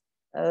Ephesians,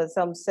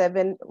 some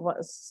 7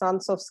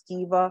 sons of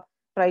Sceva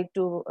tried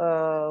to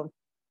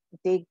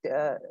take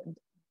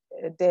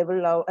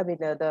devil out. I mean,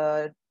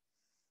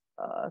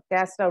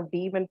 cast out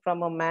demon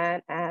from a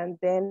man, and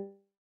then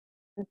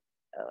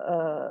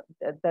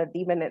the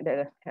demon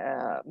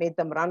made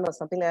them run or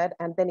something like that.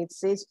 And then it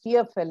says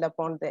fear fell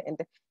upon them.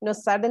 And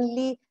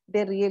suddenly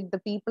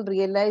the people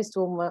realized,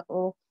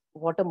 oh,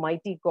 what a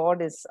mighty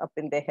God is up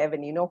in the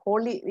heaven.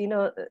 Holy.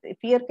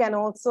 Fear can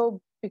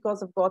also,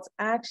 because of God's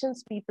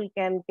actions, people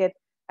can get.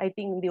 I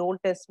think in the Old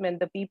Testament,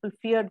 the people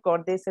feared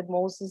God. They said,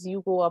 Moses,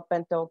 you go up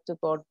and talk to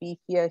God. We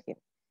fear Him.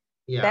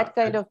 Yeah, that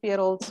kind of fear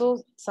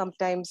also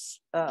sometimes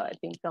I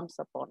think comes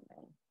upon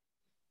man.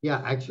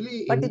 Yeah,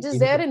 actually, but it is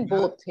there in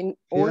both, in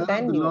Old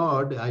and New.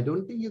 Lord, I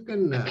don't think you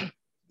can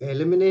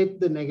eliminate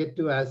the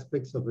negative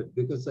aspects of it,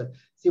 because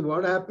see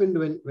what happened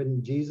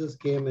when Jesus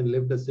came and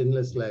lived a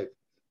sinless life.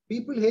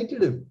 People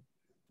hated him.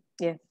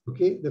 Yes.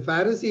 Okay, the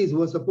Pharisees, who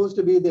were supposed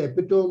to be the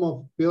epitome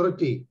of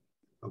purity,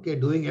 okay,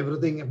 doing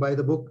everything by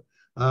the book,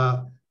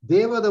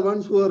 they were the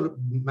ones who were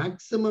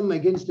maximum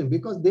against him,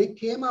 because they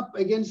came up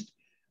against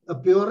a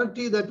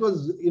purity that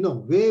was,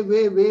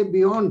 way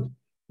beyond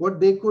what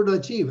they could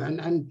achieve,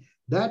 and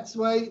that's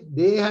why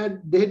they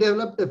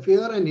developed a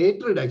fear and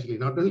hatred, actually,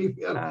 not only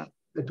fear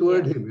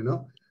toward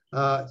him,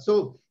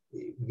 so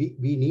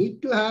we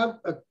need to have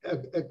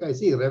I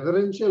see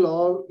reverential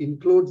awe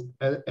includes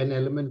an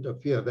element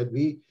of fear, that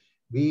we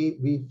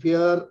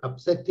fear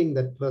upsetting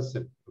that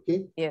person.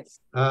 Okay. Yes.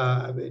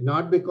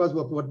 Not because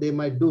of what they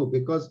might do,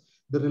 because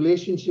the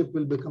relationship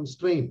will become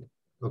strained.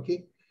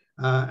 Okay.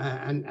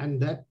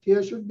 And that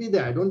fear should be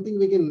there. I don't think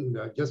we can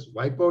just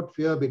wipe out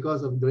fear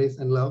because of grace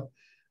and love.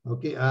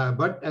 Okay.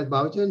 But as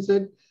Bhavachan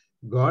said,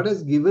 God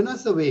has given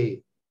us a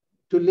way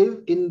to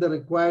live in the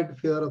required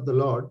fear of the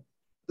Lord.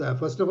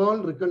 First of all,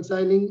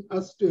 reconciling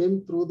us to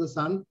Him through the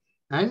Son,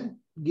 and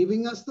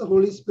giving us the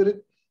Holy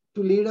Spirit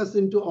to lead us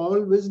into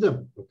all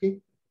wisdom. Okay.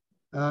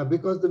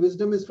 Because the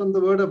wisdom is from the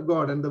Word of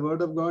God, and the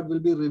Word of God will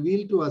be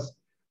revealed to us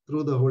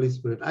through the Holy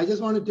Spirit. I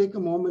just want to take a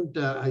moment.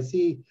 I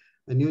see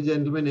a new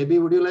gentleman. Maybe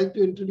would you like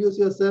to introduce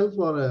yourself,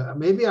 or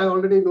maybe I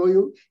already know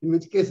you, in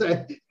which case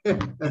I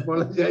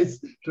apologize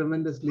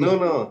tremendously.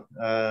 No.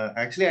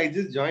 Actually, I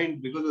just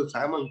joined because of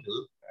Sam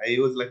uncle. I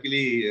was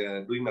luckily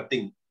doing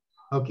nothing.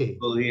 Okay.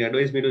 So he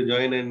advised me to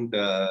join, and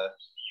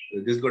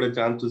just got a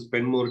chance to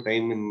spend more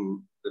time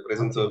in the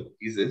presence of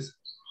Jesus.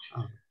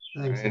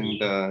 Thanks.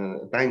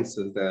 And thanks.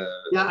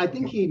 Yeah, I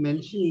think he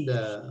mentioned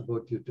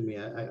about you to me.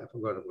 I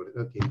forgot about it.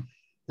 Okay.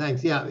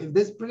 Thanks. Yeah,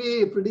 this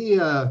pretty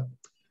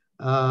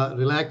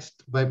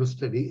relaxed Bible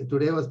study.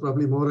 Today was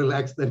probably more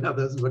relaxed than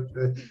others, but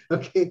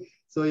okay.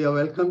 So you're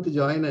welcome to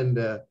join, and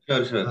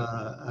sure.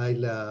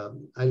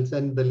 I'll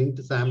send the link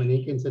to Sam, and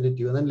he can send it to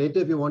you. And then later,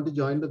 if you want to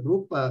join the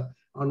group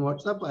on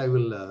WhatsApp, I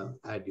will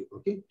add you.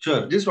 Okay.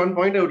 Sure. Just one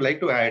point I would like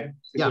to add.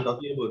 Since we're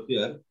talking about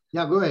fear.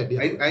 Yeah, go ahead.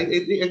 Yeah. I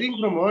think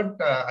from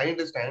what I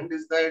understand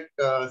is that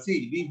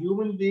see, we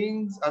human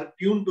beings are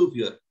tuned to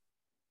fear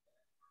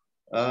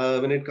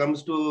when it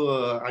comes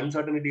to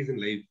uncertainties in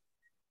life.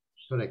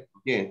 Correct.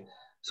 Okay.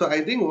 So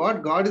I think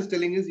what God is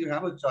telling is you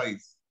have a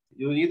choice.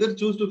 You either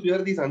choose to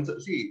fear these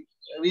uncertainties.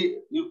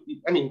 You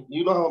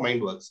know how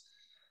mind works.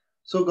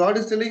 So God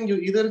is telling you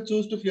either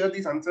choose to fear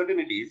these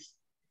uncertainties,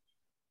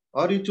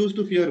 or you choose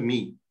to fear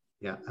me.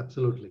 Yeah,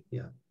 absolutely.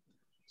 Yeah.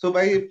 So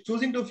by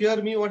choosing to fear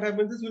me, what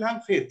happens is you'll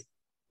have faith.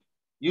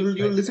 You'll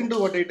listen to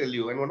what I tell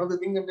you. And one of the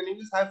things I'm telling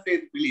you is have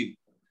faith, believe.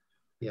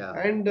 Yeah.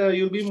 And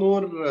you'll be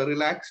more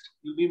relaxed,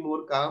 you'll be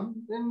more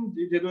calm, and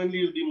genuinely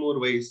you'll be more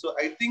wise. So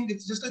I think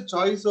it's just a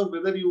choice of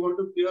whether you want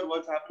to fear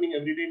what's happening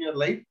every day in your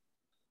life,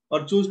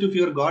 or choose to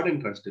fear God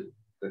and trust Him.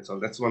 That's all.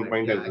 That's one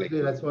point. Yeah,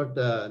 actually, that's what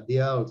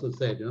Dia also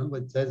said.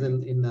 But it says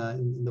in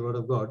the Word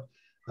of God,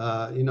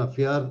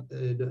 fear.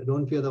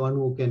 Don't fear the one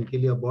who can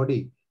kill your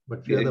body,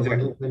 but fear the one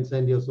who can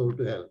send your soul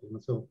to hell.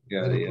 So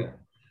very good.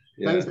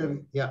 Thanks.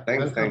 Yeah.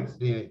 Thanks.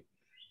 Anyway,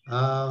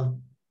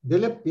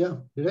 Dilip, yeah.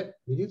 Did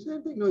you say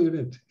anything? No, you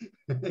didn't.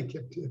 I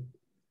kept you.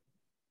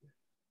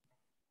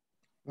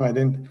 No, I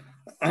didn't.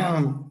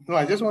 No,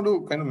 I just want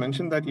to kind of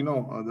mention that,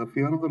 the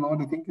fear of the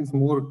Lord, I think, is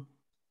more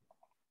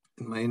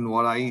in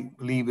what I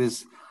believe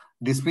is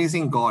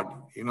displeasing God,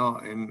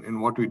 in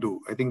what we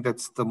do. I think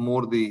that's the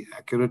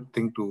accurate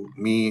thing to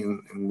me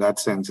in that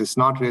sense. It's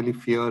not really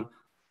fear.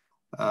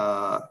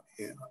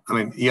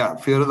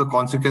 Fear of the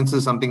consequences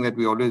is something that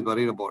we always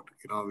worried about.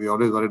 We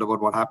always worried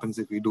about what happens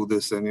if we do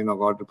this, and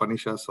God will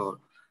punish us or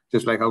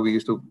Just like how we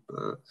used to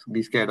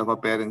be scared of our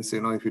parents,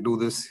 if you do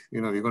this,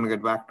 you're going to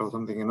get whacked or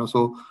something,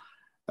 So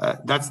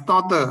that's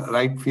not the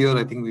right fear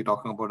I think we're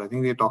talking about. I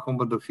think we're talking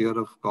about the fear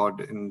of God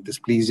in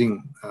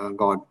displeasing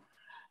God.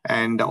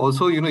 And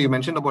also, you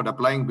mentioned about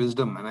applying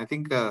wisdom. And I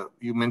think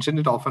you mentioned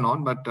it off and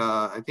on, but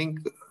I think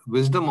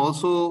wisdom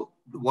also,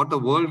 what the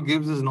world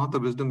gives is not the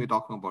wisdom we're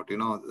talking about,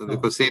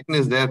 because Satan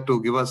is there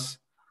to give us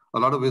a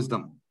lot of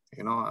wisdom,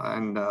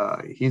 and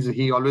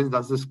he always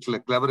does this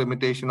clever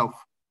imitation of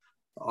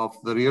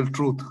the real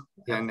truth.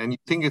 Yeah. And you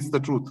think it's the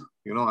truth,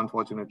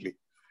 unfortunately.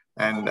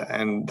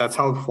 And that's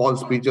how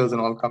false preachers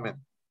and all come in.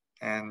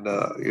 And,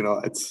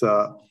 it's,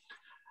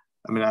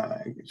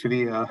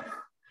 actually, I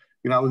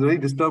was very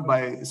disturbed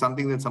by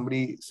something that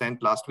somebody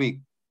sent last week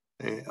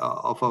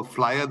of a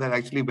flyer that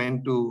actually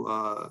went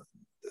to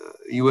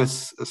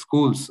US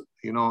schools,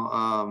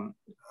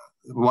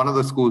 one of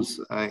the schools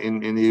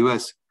in the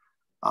US.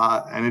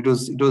 And it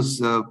was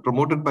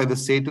promoted by the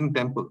Satanic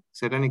temple,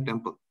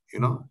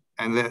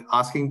 and they're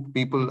asking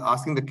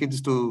the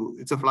kids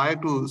it's a flyer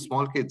to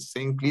small kids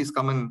saying, please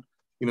come and,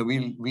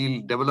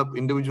 we'll develop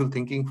individual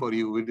thinking for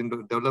you. We'll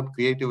develop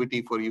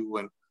creativity for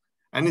you.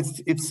 And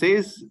it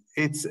says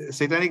it's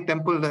Satanic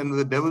temple and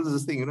the devil is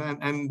this thing,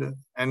 and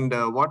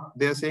what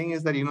they're saying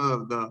is that,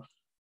 the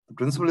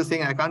principal is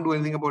saying, I can't do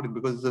anything about it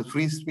because it's a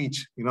free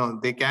speech.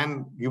 They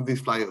can give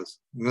these flyers.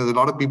 A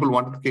lot of people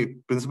wanted the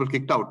principal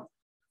kicked out.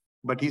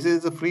 But he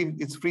says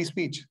it's free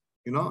speech,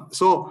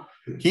 So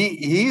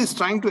he is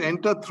trying to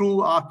enter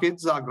through our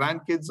kids, our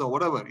grandkids, or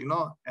whatever,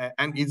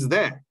 and it's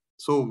there.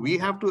 So we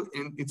have to.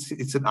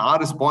 It's our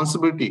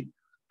responsibility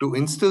to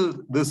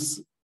instill this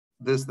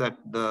that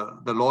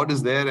the Lord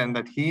is there and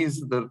that He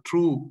is the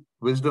true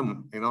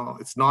wisdom.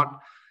 It's not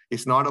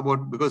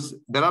about, because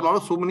there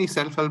are so many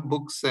self-help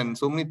books and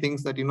so many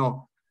things that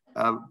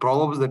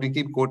proverbs that we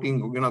keep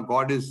quoting,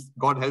 God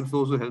helps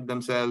those who help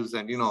themselves,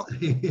 and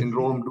in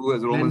Rome do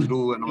as Romans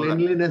do, and all that.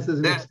 Cleanliness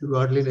is next to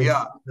godliness.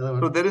 Yeah.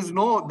 So there's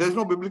no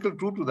biblical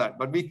truth to that,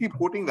 but we keep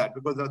quoting that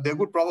because they're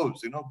good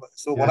proverbs,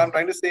 So what I'm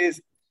trying to say is,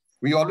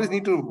 we always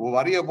need to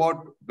worry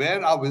about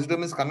where our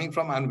wisdom is coming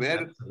from and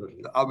where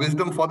our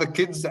wisdom for the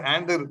kids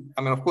and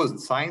of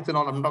course, science and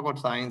all. I'm talking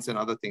about science and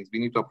other things. We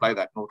need to apply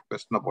that. No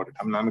question about it.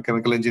 I'm a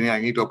chemical engineer.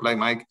 I need to apply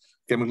my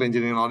chemical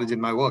engineering knowledge in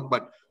my work,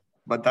 but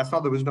that's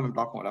not the wisdom I'm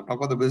talking about. I'm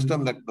talking about the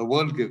wisdom that the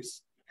world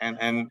gives.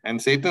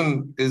 And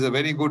Satan is a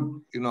very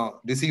good,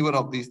 deceiver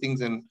of these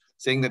things and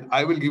saying that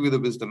I will give you the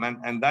wisdom.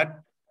 And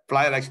that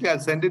flyer, actually, I'll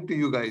send it to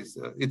you guys.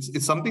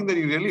 It's something that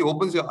really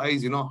opens your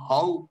eyes,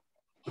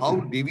 how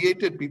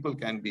deviated people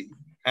can be.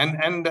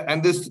 In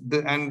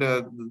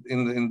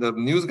the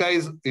news guy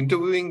is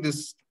interviewing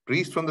this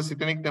priest from the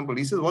Satanic temple.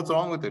 He says, what's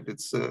wrong with it?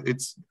 It's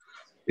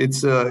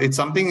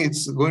something.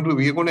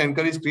 We're going to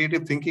encourage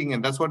creative thinking,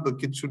 and that's what the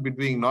kids should be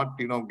doing, not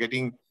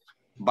getting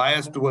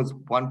biased towards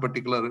one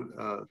particular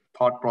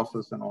thought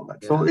process and all that.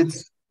 Yeah. So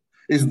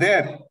it's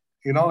there.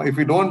 If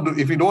we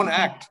don't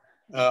act,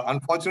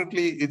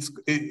 unfortunately,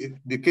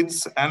 the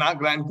kids and our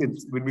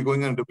grandkids will be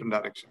going in a different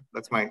direction.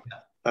 That's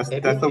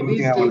the we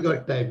still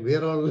got time. We've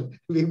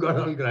got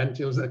all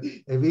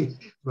grandchildren. We'll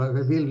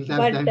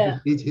have time to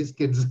teach his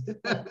kids.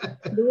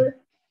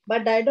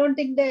 But I don't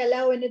think they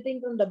allow anything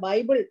from the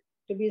Bible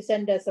to be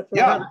sent as a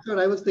flyer. Yeah, that's what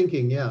I was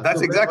thinking. Yeah, that's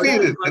exactly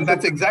it. And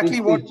that's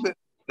exactly what.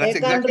 They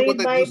can't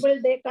read Bible.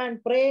 They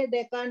can't pray.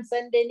 They can't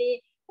send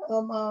any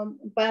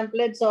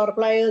pamphlets or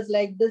flyers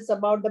like this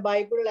about the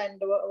Bible and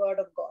the Word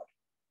of God.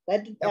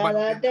 They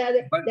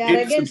are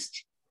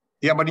against.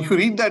 Yeah, but if you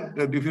read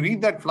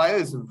that flyer,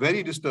 it's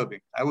very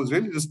disturbing. I was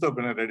really disturbed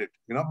when I read it.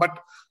 But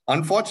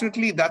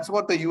unfortunately, that's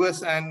what the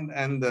US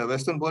and the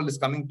Western world is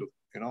coming to.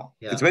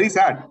 It's very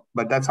sad,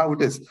 but that's how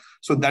it is.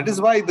 So that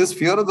is why this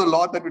fear of the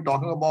Lord that we're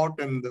talking about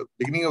and the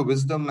beginning of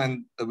wisdom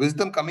and the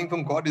wisdom coming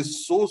from God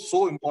is so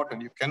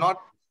important. You cannot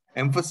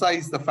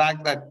emphasize the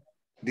fact that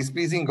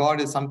displeasing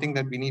God is something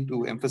that we need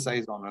to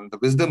emphasize on, and the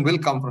wisdom will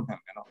come from Him.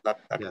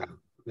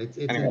 It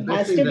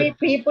has to be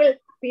people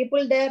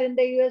there in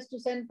the US to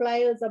send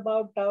flyers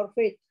about our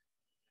faith.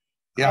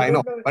 Yeah, I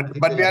know.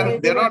 But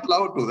they're not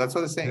allowed to. That's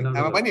what I'm saying.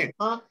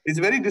 It's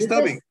very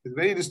disturbing. It's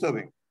very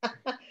disturbing.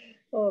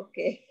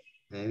 Okay.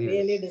 Anyways.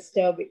 Really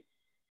disturbing.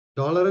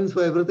 Tolerance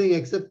for everything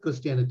except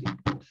Christianity.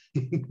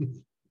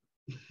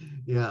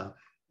 Yeah.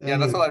 Yeah,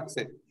 that's all I have to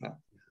say. Yeah.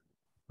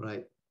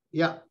 Right.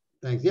 Yeah.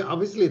 Thanks. Yeah,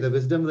 obviously the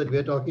wisdom that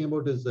we're talking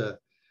about is the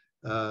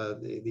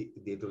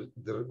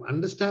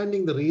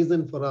understanding the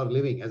reason for our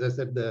living. As I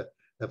said, the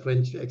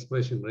French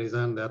expression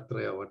raison d'être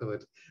or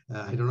whatever,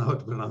 I don't know how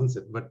to pronounce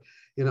it, but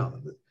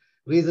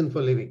reason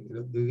for living.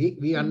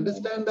 We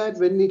understand that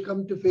when we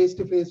come to face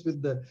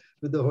with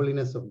the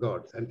holiness of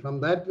God, and from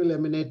that will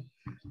emanate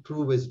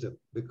true wisdom,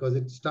 because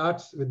it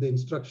starts with the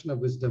instruction of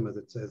wisdom, as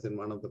it says in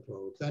one of the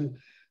proverbs. And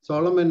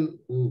Solomon,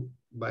 who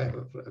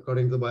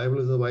according to the Bible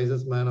is the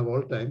wisest man of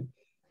all time,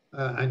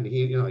 and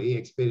he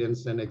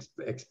experienced and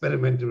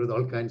experimented with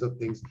all kinds of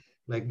things,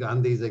 like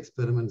Gandhi's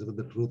experiments with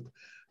the truth.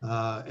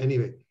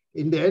 Anyway,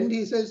 in the end,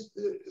 he says,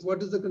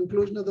 what is the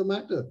conclusion of the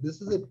matter?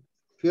 This is it.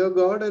 Fear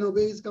God and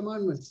obey His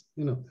commandments.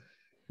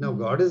 Now,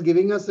 God is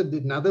giving us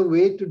another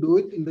way to do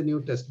it in the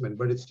New Testament,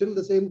 but it's still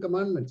the same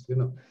commandments, you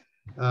know.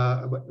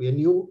 But when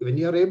you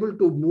are able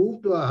to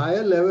move to a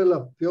higher level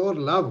of pure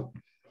love,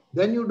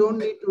 then you don't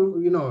need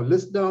to, you know,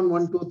 list down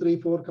 1, 2,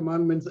 3, 4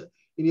 commandments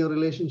in your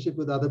relationship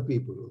with other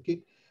people.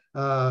 Okay,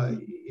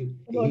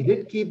 he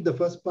did keep the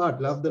first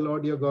part, love the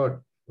Lord your God.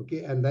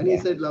 Okay, and then he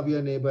said, love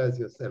your neighbor as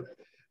yourself.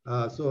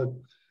 So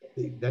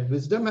that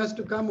wisdom has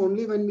to come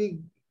only when we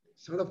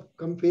sort of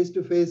come face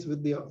to face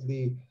with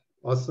the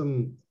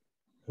awesome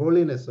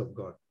holiness of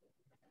God.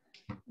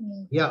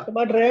 Yeah.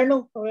 But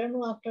Renu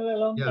after a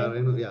long time.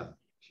 Renu, yeah,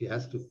 she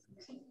has to.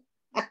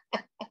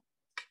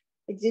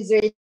 It is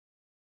very.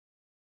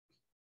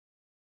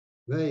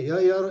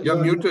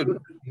 You're muted.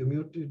 You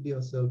muted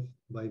yourself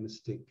by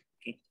mistake.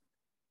 Okay.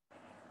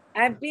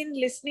 I've been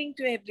listening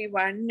to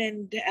everyone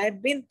and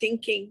I've been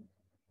thinking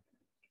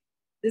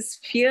this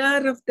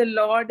fear of the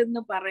Lord in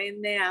the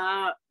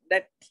Parayana,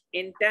 that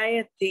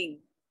entire thing,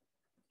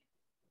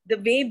 the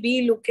way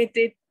we look at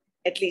it,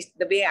 at least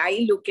the way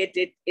I look at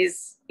it,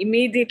 is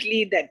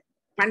immediately that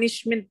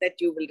punishment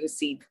that you will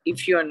receive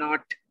if you're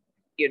not,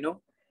 you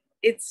know,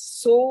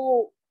 it's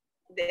so,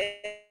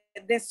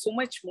 there's so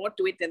much more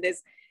to it. And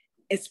there's,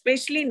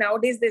 especially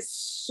nowadays, there's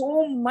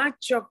so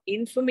much of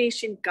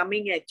information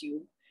coming at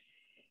you.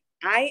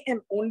 I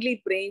am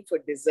only praying for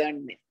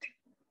discernment,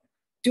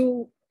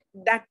 to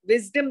that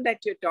wisdom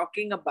that you're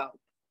talking about.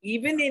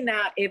 Even in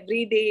our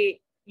everyday,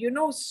 you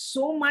know,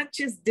 so much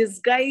is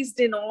disguised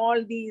in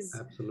all these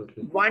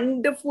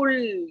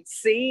wonderful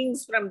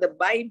sayings from the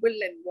Bible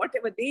and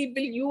whatever. They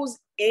will use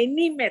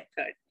any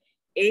method,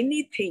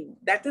 anything.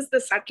 That is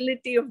the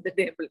subtlety of the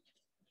devil.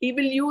 He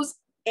will use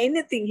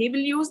anything. He will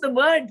use the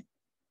word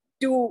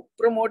to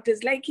promote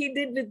his, like he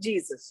did with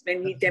Jesus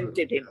when he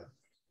tempted him,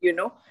 you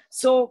know.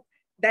 So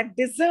that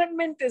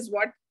discernment is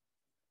what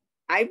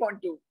I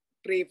want to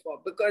pray for,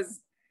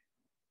 because,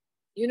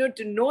 you know,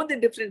 to know the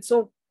difference.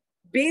 So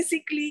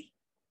basically,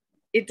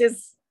 it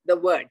is the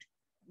word.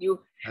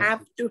 You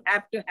have to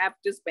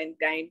spend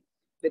time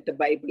with the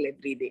Bible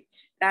every day.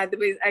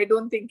 Otherwise, I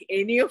don't think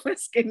any of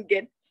us can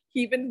get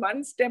even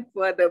one step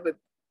further with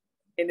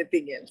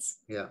anything else.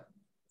 Yeah.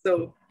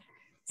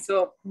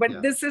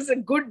 But this is a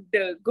good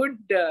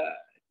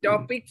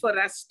topic for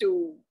us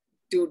to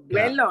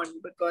dwell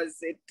on, because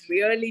it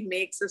really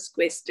makes us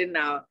question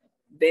our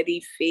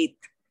very faith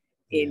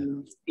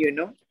in, you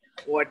know,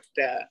 what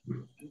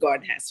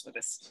God has for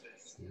us.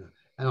 Yeah.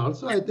 And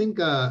also, I think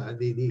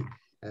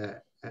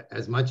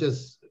as much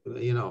as,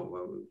 you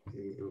know,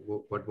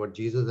 what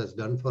Jesus has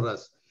done for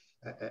us,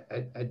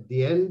 at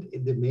the end,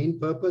 the main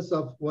purpose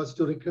was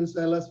to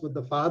reconcile us with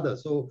the Father.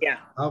 So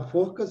our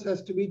focus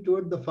has to be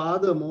toward the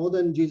Father more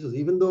than Jesus.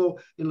 Even though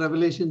in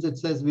Revelations it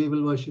says we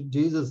will worship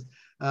Jesus,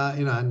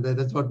 you know, and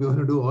that's what we want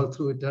to do all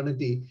through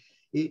eternity.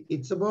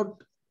 It's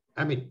about,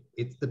 I mean,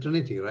 it's the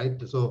Trinity,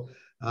 right? So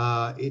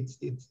it's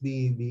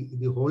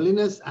the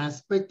holiness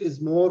aspect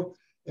is more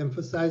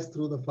emphasized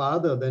through the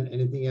Father than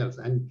anything else,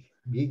 and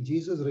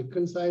Jesus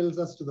reconciles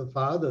us to the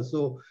Father.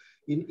 So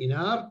in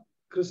our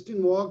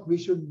Christian walk, we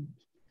should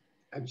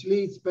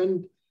actually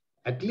spend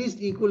at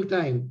least equal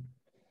time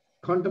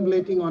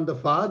contemplating on the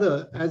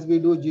Father as we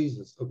do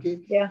Jesus, okay?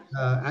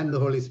 And the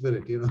Holy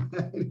Spirit, you know.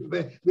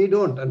 We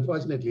don't,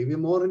 unfortunately. We're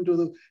more into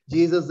the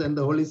Jesus and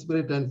the Holy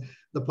Spirit, and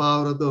the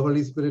power of the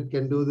Holy Spirit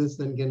can do this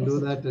and can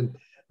do that, and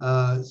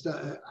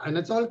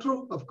it's all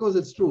true. Of course,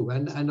 it's true,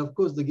 and of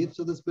course, the gifts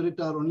of the Spirit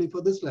are only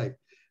for this life.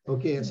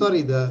 Okay,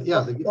 sorry, the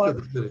gifts of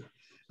the Spirit.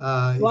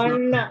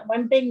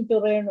 One thing to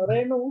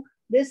Renu,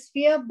 this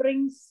fear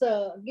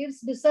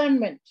gives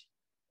discernment.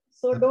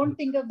 So don't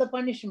think of the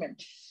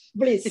punishment,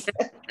 please.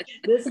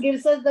 This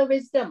gives us the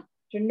wisdom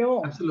to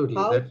know. Absolutely.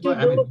 How that's to why,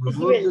 I mean,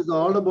 Proverbs is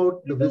all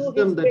about the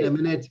wisdom that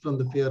emanates from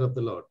the fear of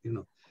the Lord, you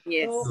know.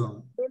 Yes.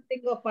 So don't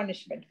think of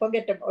punishment.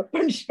 Forget about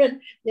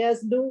punishment.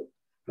 Just do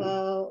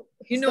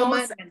you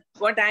know,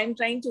 what I'm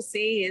trying to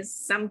say is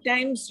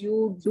sometimes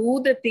you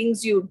do the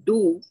things you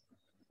do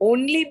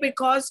only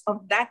because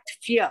of that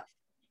fear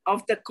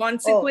of the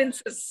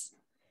consequences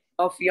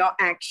of your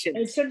actions.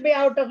 It should be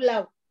out of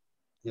love.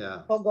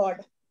 For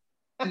God.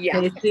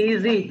 It's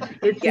easy.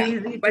 It's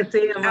easy to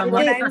say, Mama.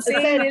 What I'm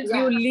saying is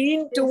you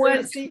lean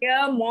towards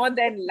fear more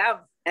than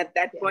love at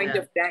that point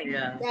of time.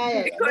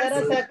 Because, there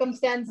are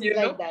circumstances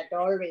like that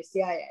always.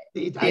 I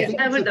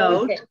have a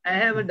doubt. I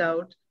have a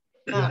doubt.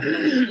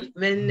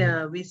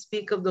 When we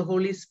speak of the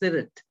Holy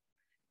Spirit,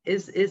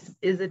 is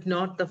it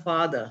not the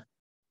Father,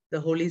 the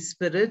Holy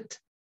Spirit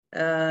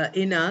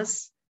in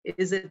us?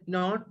 Is it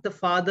not the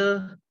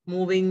Father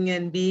moving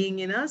and being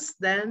in us?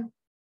 Then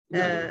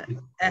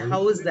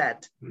how is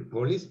that?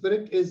 Holy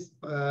Spirit is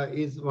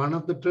one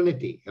of the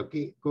Trinity,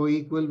 okay,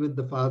 co-equal with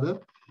the Father,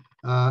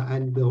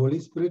 and the Holy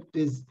Spirit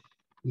is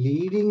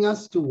leading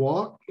us to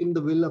walk in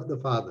the will of the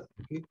Father.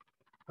 Okay,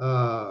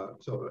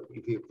 so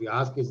if you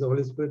ask, is the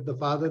Holy Spirit the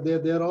Father?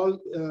 They're all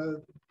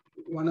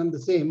one and the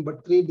same,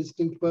 but three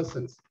distinct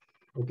persons.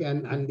 Okay,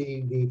 and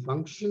the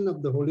function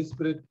of the Holy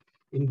Spirit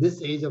in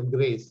this age of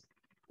grace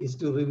is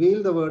to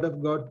reveal the Word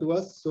of God to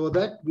us so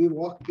that we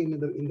walk in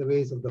the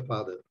ways of the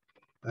Father.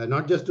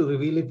 not just to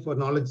reveal it for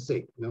knowledge's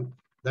sake.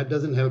 That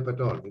doesn't help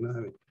at all.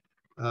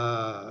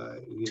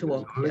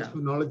 Knowledge for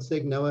knowledge's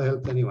sake never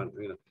helps anyone.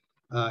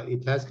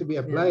 It has to be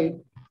applied,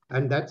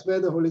 and that's where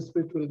the Holy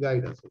Spirit will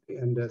guide us. Okay,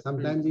 and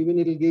sometimes even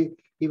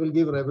He will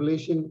give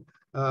revelation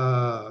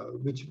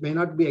which may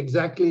not be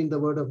exactly in the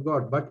Word of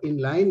God, but in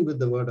line with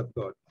the Word of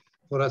God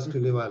for us to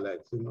live our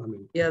lives.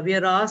 Yeah, we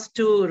are asked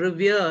to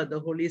revere the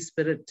Holy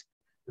Spirit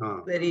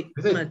very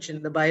much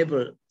in the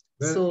Bible.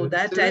 So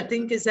that I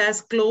think is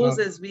as close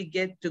as we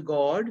get to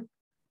God.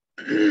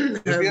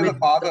 Revere the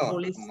Father.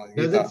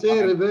 Does it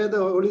say revere the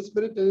Holy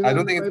Spirit? I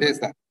don't think it says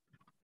that.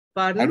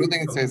 Pardon? I don't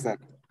think it says that.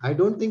 I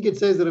don't think it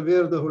says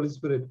revere the Holy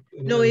Spirit.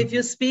 No, if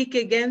you speak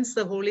against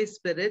the Holy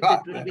Spirit,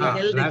 it will be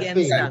held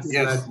against us.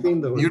 Yes,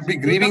 you'd be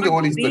grieving the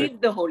Holy Spirit.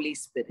 Grieve the Holy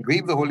Spirit.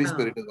 Grieve the Holy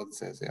Spirit is what it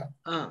says.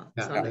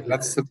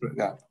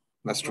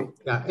 That's true.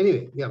 Yeah.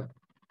 Anyway,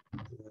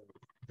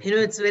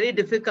 it's very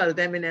difficult.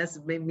 I mean, as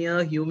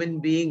mere human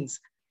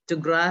beings, to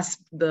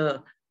grasp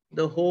the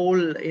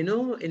whole,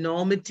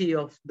 enormity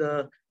of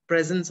the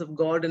presence of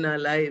God in our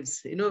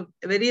lives.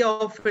 Very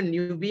often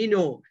we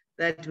know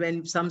that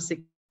when some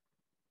sickness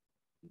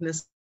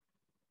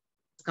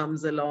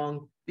comes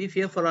along, we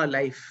fear for our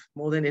life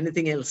more than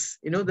anything else.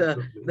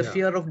 The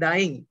fear of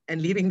dying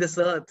and leaving this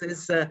earth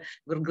is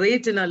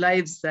great in our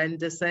lives. And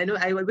just,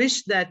 I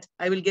wish that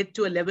I will get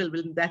to a level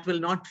that will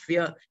not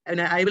fear, and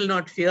I will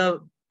not fear,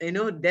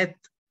 death,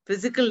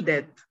 physical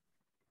death,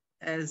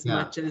 as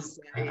much as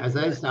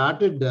I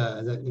started,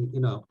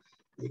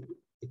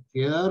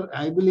 fear,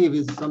 I believe,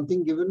 is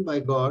something given by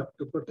God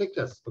to protect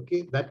us.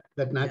 Okay, that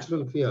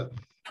natural fear.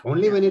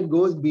 Only when it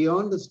goes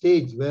beyond the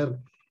stage where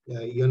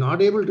you're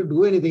not able to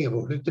do anything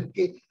about it,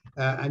 okay,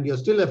 and you're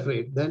still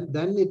afraid,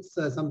 then it's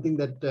something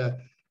that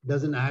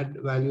doesn't add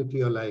value to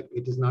your life.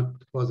 It is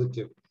not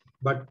positive.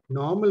 But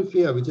normal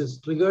fear, which is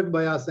triggered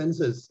by our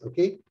senses,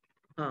 okay,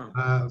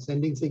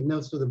 sending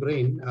signals to the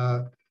brain,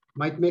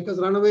 might make us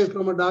run away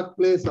from a dark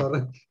place,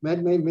 or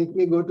might make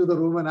me go to the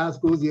room and ask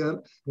who's here.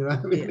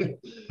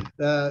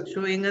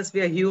 Showing us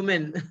we are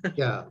human.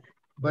 Yeah,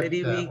 but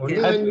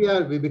only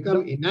when we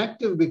become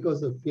inactive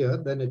because of fear,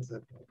 then it's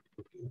a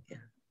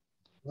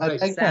I'd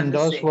like to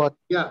endorse what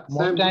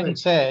Mohan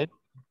said,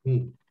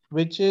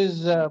 which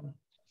is,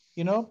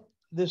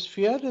 this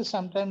fear is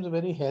sometimes a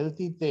very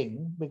healthy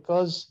thing,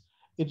 because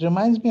it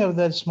reminds me of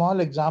that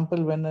small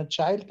example when a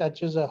child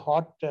touches a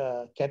hot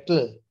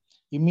kettle,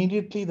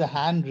 immediately the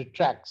hand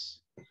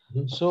retracts.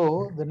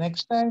 So the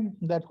next time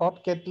that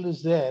hot kettle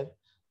is there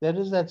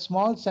is that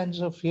small sense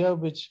of fear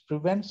which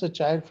prevents the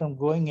child from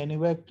going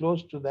anywhere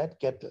close to that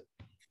kettle.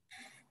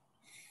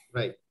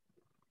 Right.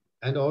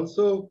 And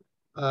also,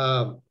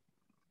 last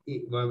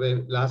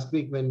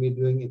week when we were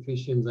doing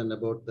Ephesians and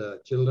about the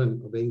children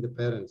obeying the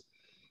parents,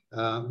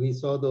 we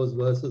saw those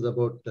verses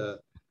about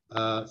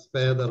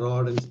spare the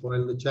rod and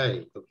spoil the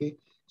child. Okay,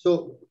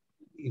 so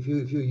if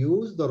you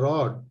use the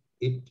rod,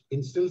 it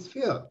instills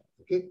fear.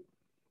 Okay,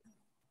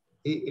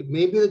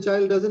 maybe the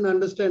child doesn't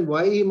understand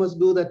why he must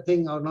do that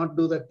thing or not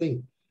do that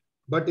thing,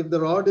 but if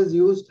the rod is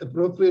used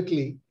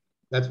appropriately,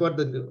 that's what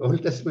the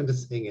Old Testament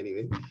is saying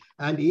anyway.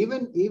 And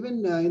even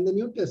in the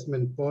New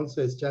Testament, Paul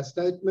says,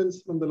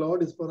 chastisements from the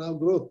Lord is for our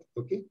growth.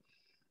 Okay,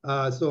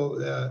 so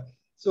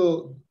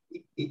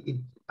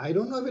I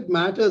don't know if it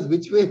matters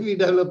which way we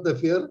develop the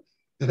fear,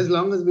 as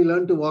long as we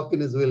learn to walk in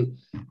His will.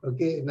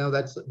 Okay, now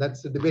that's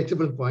a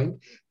debatable point.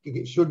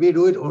 Should we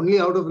do it only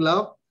out of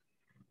love?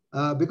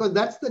 Because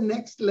that's the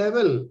next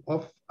level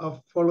of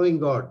following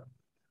God,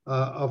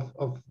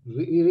 of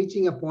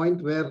reaching a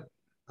point where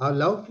our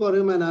love for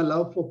Him and our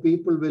love for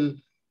people will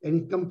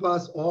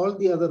encompass all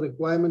the other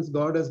requirements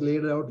God has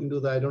laid out into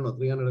the,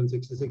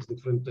 366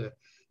 different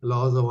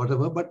laws or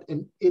whatever, but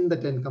in the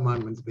 10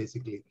 Commandments,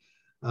 basically.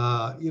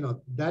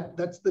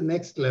 That's the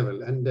next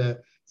level. And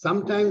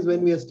sometimes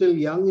when we are still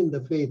young in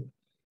the faith,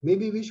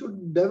 maybe we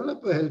should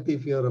develop a healthy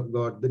fear of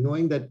God,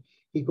 knowing that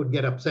He could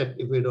get upset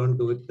if we don't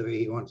do it the way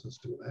He wants us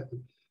to.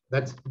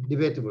 That's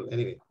debatable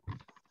anyway.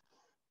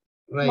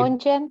 Right.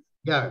 Mohan?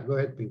 Yeah, go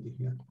ahead, Pinky.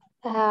 Yeah.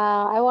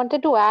 I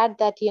wanted to add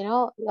that,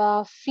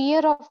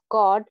 fear of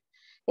God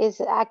is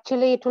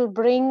actually, it will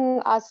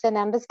bring us an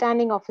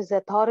understanding of His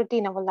authority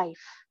in our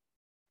life.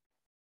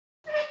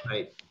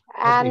 Right.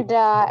 And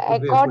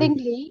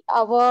accordingly,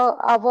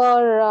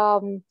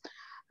 our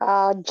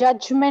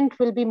judgment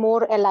will be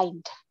more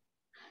aligned.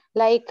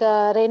 Like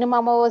Renu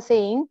Mama was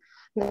saying,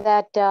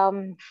 that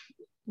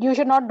you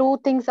should not do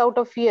things out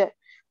of fear,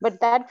 but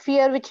that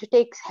fear which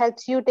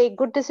helps you take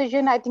good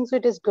decision, I think so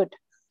it is good.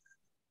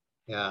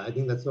 Yeah, I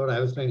think that's what I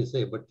was trying to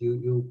say, but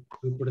you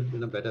put it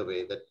in a better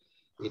way, that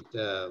it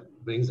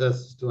brings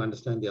us to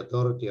understand the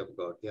authority of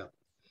God. Yeah.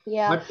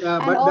 Yeah.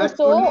 But also, that's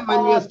only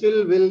when we are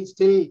still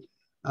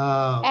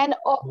and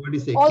what do you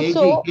say,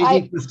 also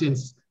cagey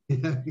Christians.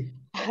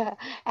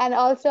 And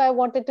also I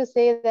wanted to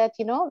say that,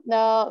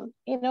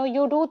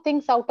 you do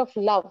things out of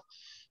love,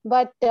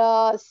 but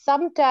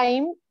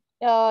sometime,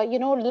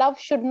 love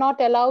should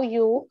not allow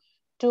you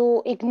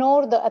to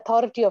ignore the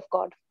authority of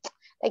God.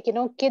 like,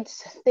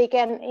 kids, they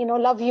can,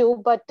 love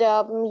you, but,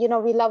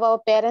 we love our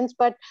parents,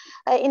 but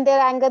in their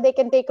anger, they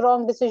can take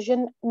wrong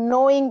decision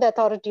knowing the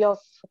authority of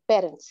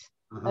parents.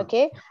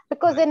 Okay,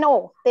 because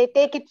they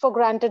take it for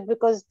granted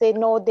because they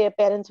know their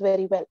parents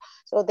very well.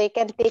 So they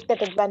can take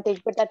that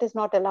advantage, but that is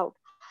not allowed.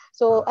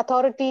 So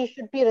authority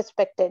should be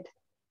respected,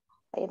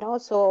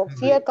 so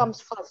fear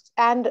comes first.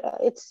 And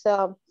it's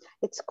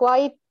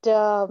quite,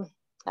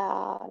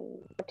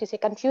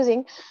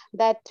 confusing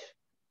that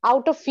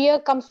out of fear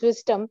comes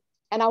wisdom,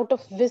 and out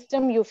of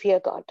wisdom you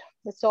fear God.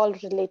 It's all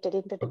related,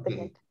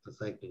 interdependent. Okay, the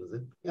cycle, is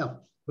it? Yeah,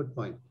 good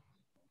point.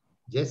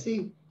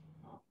 Jesse,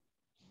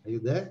 are you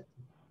there?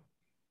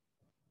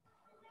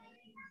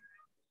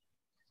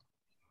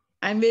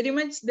 I'm very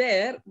much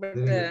there, but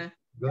Go I ahead.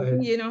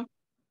 think,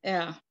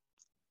 yeah,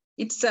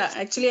 it's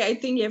actually, I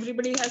think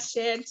everybody has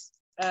shared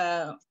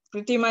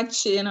pretty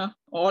much,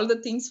 all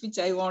the things which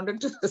I wanted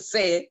to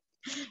say.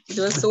 It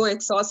was so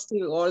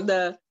exhaustive, all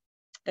the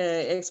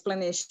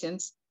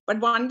explanations. But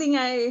one thing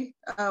I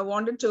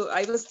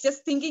was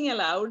just thinking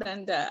aloud,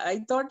 and I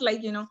thought,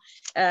 like,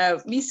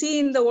 we see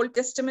in the Old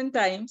Testament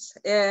times,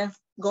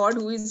 God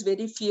who is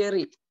very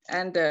fiery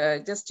and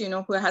just,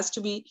 who has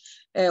to be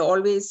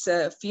always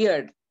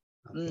feared.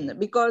 Okay.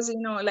 Because,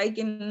 like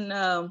in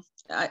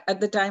at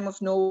the time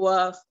of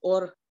Noah,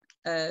 or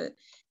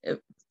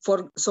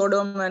for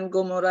Sodom and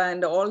Gomorrah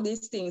and all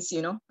these things,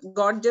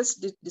 God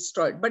just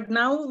destroyed. But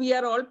now we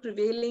are all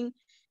prevailing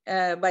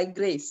by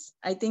grace.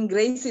 I think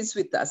grace is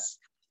with us.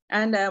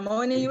 And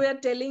Mohan, you were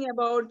telling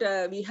about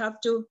we have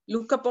to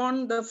look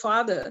upon the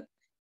Father.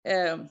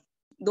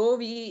 Though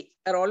we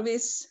are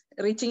always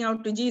reaching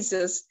out to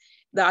Jesus,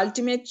 the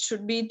ultimate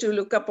should be to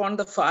look upon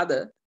the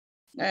Father.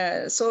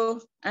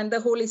 And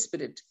the Holy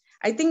Spirit.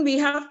 I think we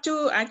have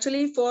to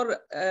actually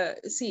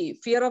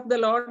fear of the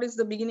Lord is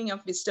the beginning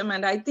of wisdom.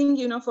 And I think,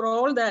 for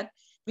all that,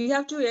 we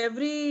have to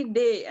every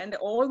day and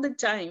all the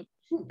time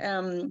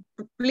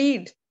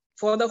plead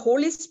for the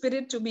Holy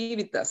Spirit to be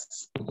with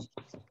us.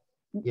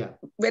 Yeah.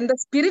 When the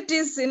Spirit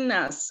is in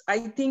us, I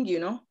think,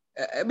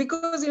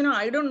 because,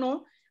 I don't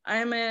know, I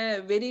am a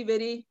very,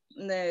 very,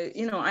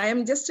 I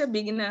am just a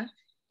beginner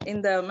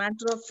in the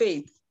matter of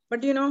faith.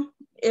 But,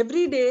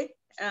 every day,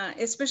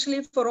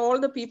 especially for all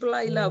the people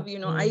I love,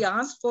 I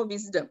ask for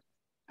wisdom.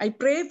 I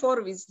pray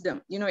for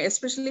wisdom,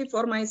 especially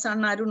for my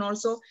son Arun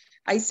also.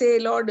 I say,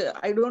 Lord,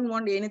 I don't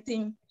want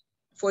anything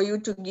for you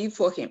to give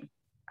for him.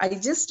 I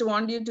just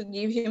want you to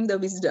give him the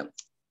wisdom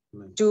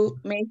to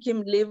make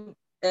him live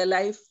a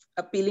life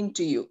appealing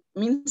to you.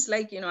 Means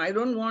like, I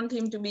don't want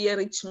him to be a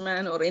rich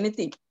man or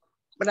anything,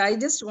 but I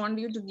just want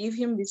you to give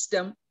him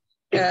wisdom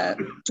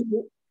to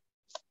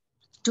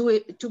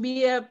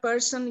be a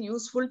person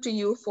useful to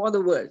you for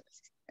the world.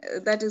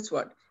 That is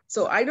what.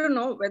 So I don't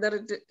know whether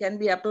it can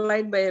be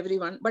applied by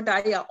everyone, but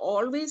I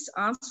always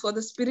ask for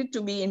the Spirit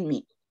to be in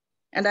me.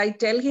 And I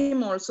tell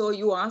him also,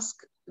 you ask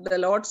the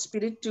Lord's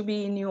Spirit to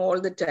be in you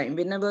all the time,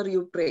 whenever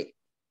you pray.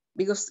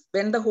 Because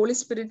when the Holy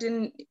Spirit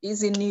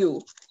is in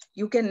you,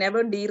 you can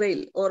never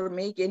derail or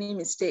make any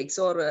mistakes,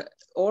 or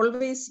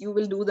always you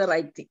will do the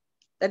right thing.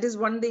 That is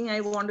one thing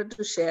I wanted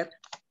to share.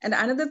 And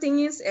another thing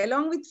is,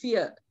 along with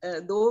fear,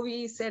 though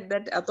we said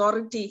that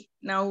authority,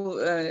 now,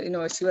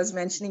 she was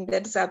mentioning,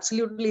 that is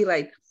absolutely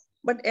right.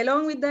 But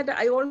along with that,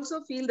 I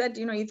also feel that,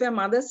 if a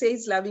mother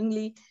says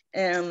lovingly,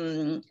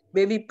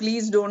 baby,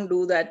 please don't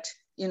do that,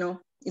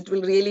 it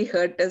will really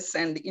hurt us.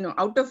 And,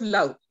 out of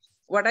love,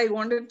 what I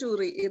wanted to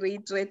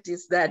reiterate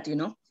is that,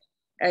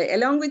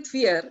 along with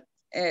fear,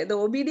 the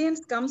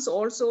obedience comes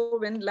also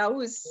when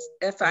love is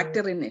a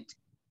factor in it.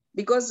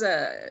 Because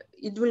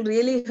it will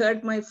really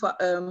hurt my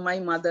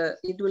mother.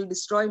 It will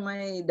destroy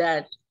my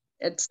dad.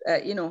 It's,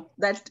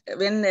 that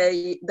when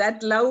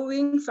that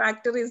loving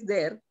factor is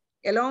there,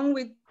 along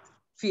with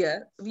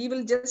fear, we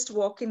will just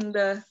walk in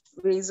the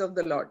ways of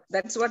the Lord.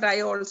 That's what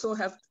I also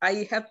have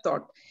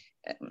thought.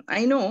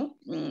 I know,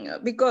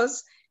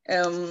 because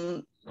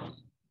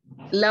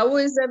love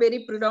is a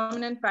very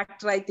predominant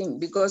factor, I think,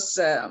 because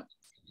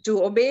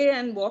to obey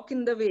and walk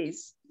in the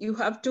ways, you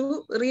have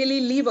to really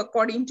live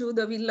according to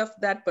the will of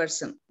that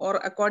person or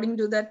according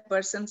to that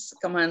person's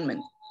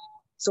commandment.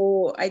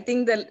 So I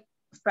think the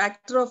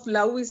factor of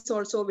love is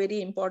also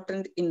very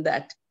important in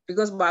that,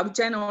 because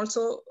Babuchan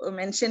also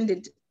mentioned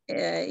it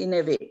in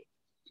a way.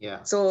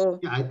 Yeah. So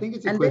yeah, I think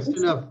it's a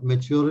question of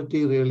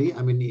maturity, really.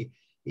 I mean,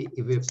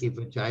 if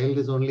a child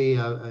is only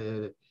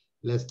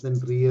less than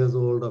 3 years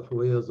old or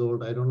 4 years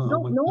old, I don't know how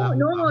much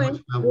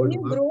love when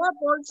you grow up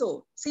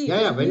also. See,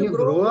 yeah, when you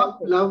grow up,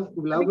 love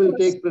will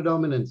take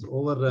predominance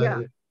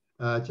over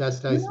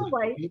chastisement. You know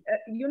why?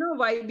 You know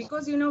why?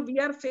 Because, we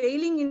are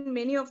failing in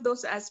many of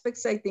those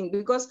aspects, I think,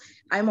 because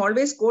I'm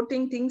always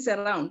quoting things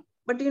around.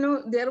 But,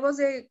 there was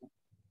a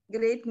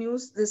great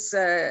news this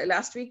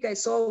last week. I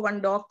saw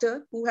one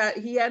doctor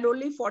he had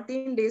only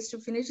 14 days to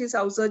finish his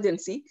house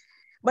urgency.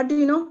 But,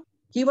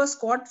 he was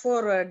caught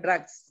for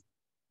drugs.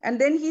 And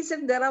then he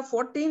said there are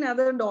 14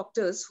 other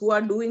doctors who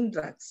are doing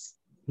drugs.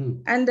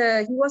 And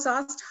he was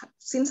asked,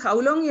 since how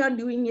long you are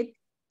doing it?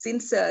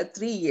 Since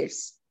 3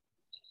 years.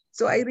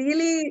 So I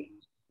really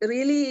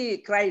really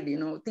cried,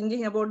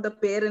 thinking about the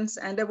parents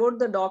and about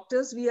the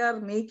doctors we are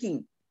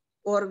making,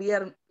 or we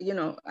are,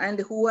 and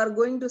who are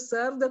going to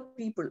serve the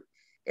people.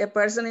 A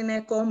person in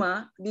a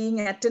coma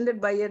being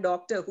attended by a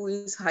doctor who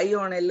is high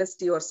on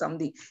LSD or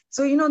something.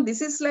 So,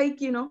 this is like,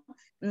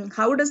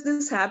 how does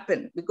this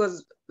happen?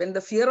 Because when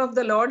the fear of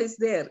the Lord is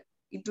there,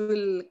 it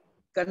will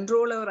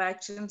control our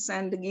actions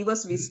and give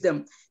us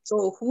wisdom.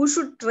 So who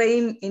should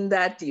train in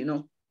that,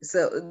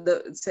 So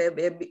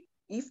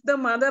if the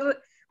mother,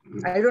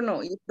 I don't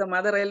know, if the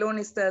mother alone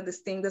is this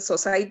thing, the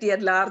society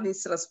at large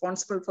is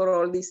responsible for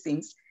all these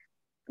things.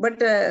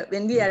 But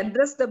when we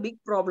address the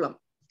big problem,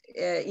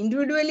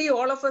 individually,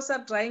 all of us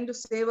are trying to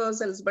save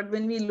ourselves. But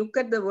when we look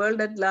at the world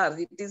at large,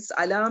 it is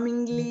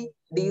alarmingly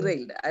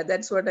derailed.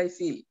 That's what I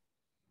feel.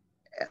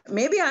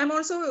 Maybe I'm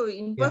also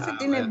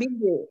imperfect in a big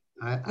way.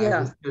 I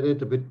just said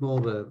it a bit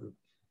more,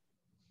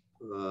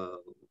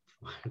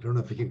 I don't know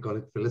if you can call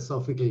it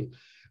philosophical,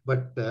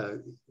 but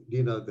the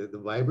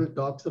Bible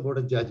talks about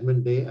a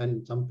judgment day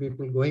and some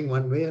people going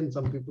one way and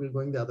some people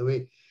going the other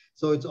way.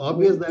 So it's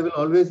obvious there will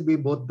always be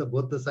both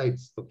the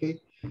sides. Okay.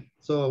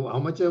 So how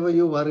much ever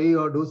you worry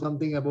or do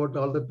something about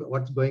all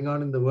what's going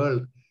on in the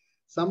world,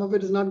 some of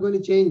it is not going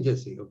to change,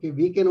 Jesse. Okay.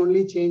 We can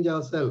only change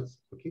ourselves.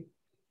 Okay.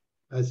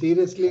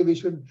 Seriously, we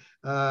should,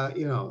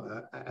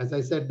 as I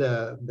said,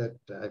 that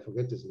I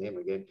forget his name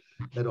again,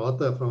 that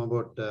author from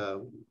about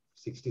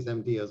 60,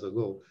 70 years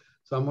ago,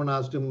 someone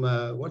asked him,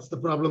 what's the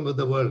problem with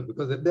the world?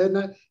 Because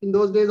in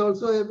those days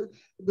also,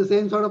 the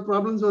same sort of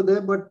problems were there,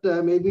 but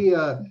maybe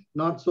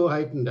not so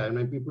heightened. I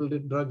mean, people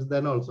did drugs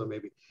then also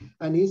maybe.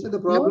 And he said the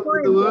problem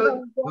with the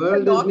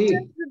world is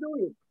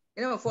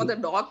me. For the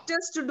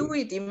doctors to do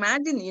it,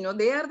 imagine,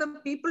 they are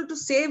the people to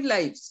save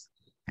lives.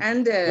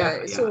 And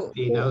so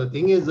now the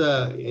thing is,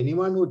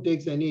 anyone who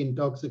takes any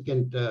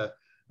intoxicant,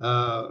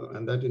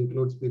 and that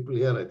includes people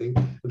here, I think.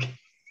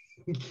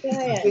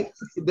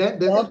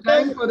 There's a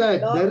time for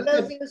that.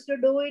 Doctors used to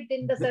do it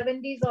in the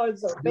 70s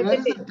also. There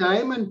is a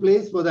time and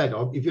place for that.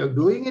 If you're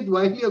doing it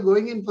while you're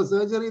going in for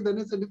surgery, then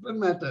it's a different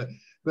matter,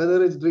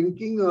 whether it's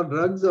drinking or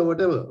drugs or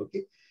whatever.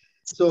 Okay.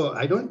 So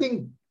I don't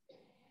think,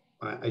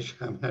 I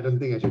don't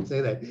think I should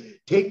say that.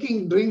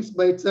 Taking drinks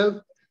by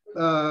itself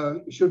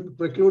should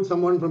preclude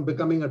someone from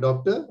becoming a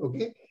doctor.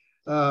 Okay.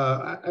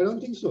 I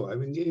don't think so. I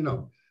mean,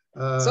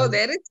 so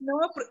there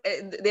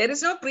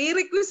is no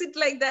prerequisite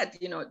like that,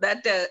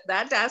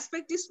 that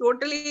aspect is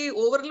totally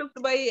overlooked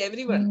by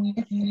everyone.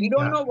 We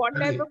don't know what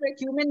type of a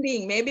human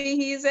being. Maybe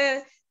he is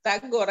a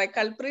thug or a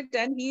culprit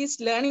and he is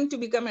learning to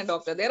become a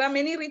doctor. There are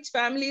many rich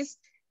families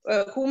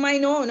whom I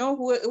know,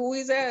 who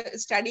is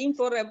studying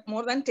for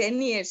more than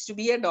 10 years to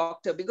be a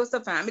doctor because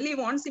the family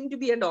wants him to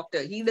be a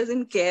doctor. He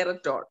doesn't care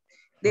at all.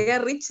 They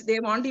are rich. They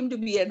want him to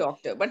be a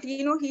doctor, but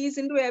he is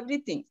into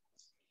everything.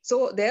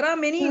 So there are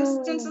many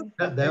instances.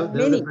 There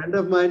was a friend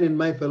of mine in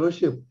my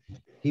fellowship.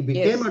 He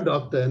became a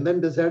doctor and then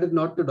decided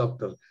not to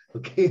doctor.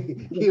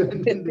 Okay, he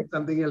went and did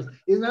something else.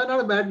 He's not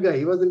a bad guy.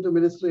 He was into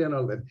ministry and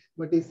all that,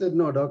 but he said,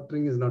 no,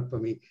 doctoring is not for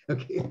me.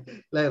 Okay,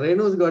 like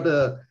Renu's got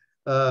a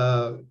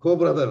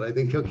co-brother, I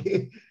think.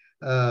 Okay,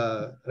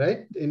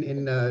 right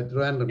in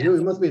Trivandrum.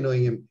 You must be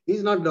knowing him.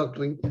 He's not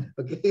doctoring.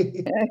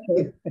 Okay,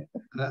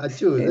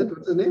 Achu, is it?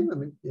 What's his name? I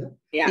mean,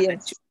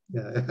 Achu.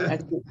 Yeah.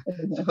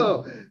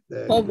 So,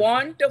 for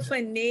want of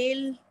a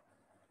nail,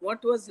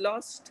 what was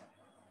lost?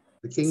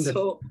 The kingdom.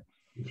 So,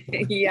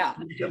 yeah.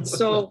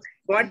 So,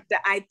 what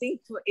I think,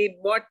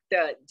 what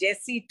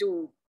Jessie,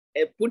 to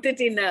put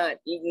it in a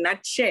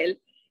nutshell,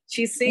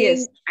 she's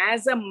saying,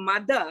 as a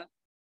mother,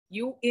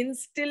 you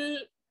instill,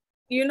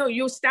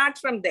 you start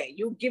from there.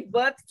 You give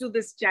birth to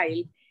this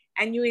child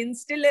and you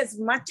instill as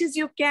much as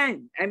you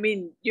can. I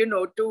mean,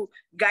 to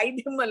guide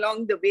him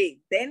along the way.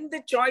 Then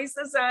the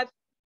choices are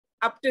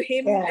up to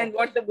him and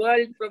what the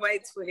world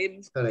provides for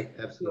him. Correct,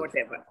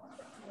 absolutely. Whatever.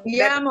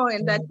 Yeah,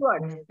 Mohan, that's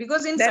what.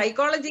 Because in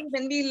psychology,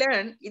 when we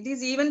learn, it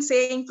is even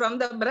saying from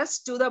the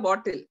breast to the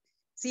bottle.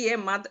 See, a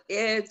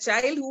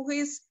child who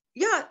is,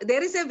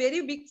 there is a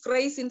very big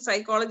phrase in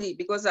psychology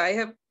because I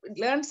have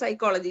learned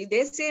psychology.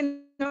 They say,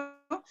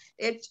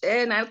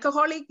 an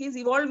alcoholic is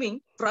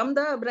evolving from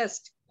the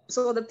breast.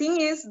 So the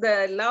thing is,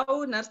 the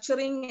love,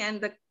 nurturing, and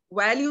the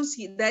values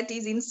that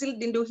is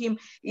instilled into him,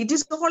 it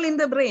is all in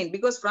the brain,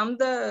 because from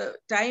the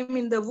time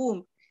in the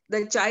womb,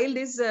 the child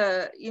is,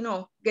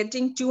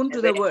 getting tuned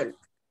to the world.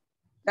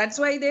 That's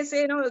why they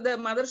say, the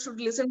mother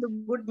should listen to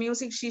good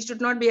music. She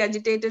should not be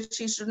agitated.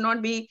 She should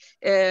not be,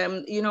 a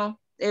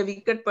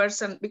wicked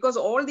person, because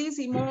all these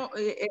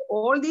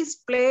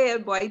play a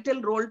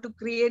vital role to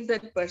create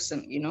that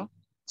person,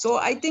 So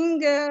I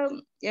think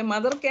a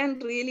mother can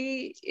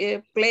really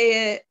play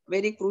a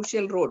very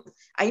crucial role.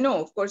 I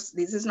know, of course,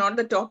 this is not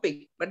the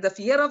topic, but the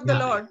fear of the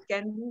Lord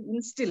can be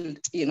instilled,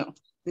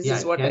 This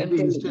is what I'm telling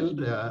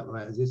instilled,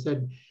 as you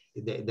said,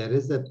 there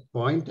is a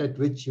point at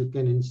which you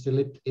can instill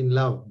it in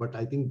love. But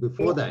I think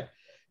before that,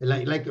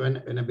 like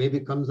when a baby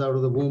comes out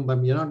of the womb,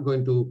 you're not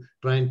going to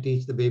try and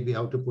teach the baby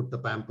how to put the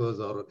Pampers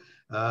or,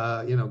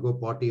 go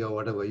potty or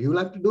whatever. You'll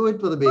have to do it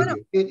for the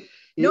baby.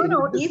 No,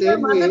 okay? If the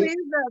mother is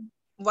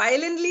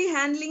violently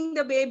handling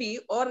the baby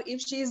or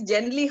if she is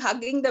gently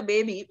hugging the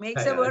baby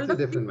makes a world of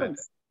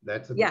difference.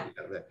 That's a yeah.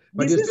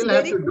 But you still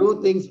have to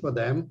do things for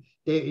them.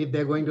 If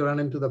they're going to run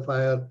into the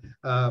fire,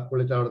 pull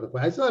it out of the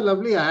fire. I saw a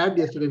lovely ad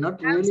yesterday,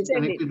 not really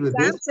connected with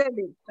this.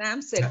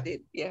 Sam said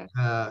it. Yeah.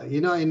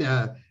 You know,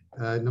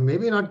 no,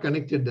 maybe not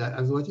connected. I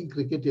was watching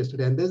cricket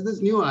yesterday, and there's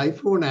this new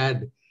iPhone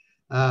ad.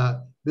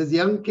 This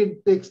young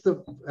kid takes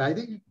I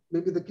think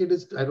maybe the kid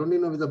is, I don't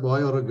even know if it's a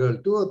boy or a girl,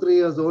 2 or 3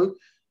 years old,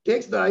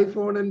 takes the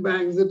iPhone and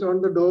bangs it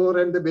on the door,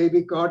 and the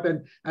baby caught,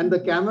 and the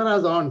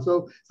camera's on.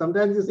 So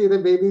sometimes you see the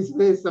baby's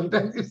face,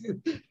 sometimes you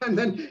see, and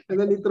then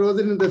he throws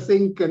it in the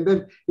sink, and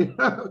then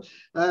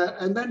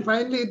and then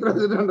finally he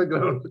throws it on the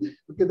ground.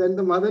 Okay, then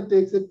the mother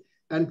takes it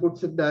and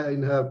puts it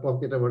in her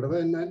pocket or whatever,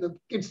 and the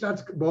kid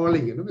starts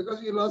bawling,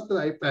 because you lost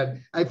the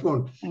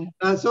iPhone.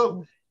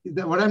 So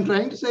what I'm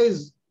trying to say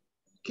is,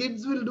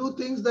 kids will do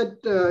things that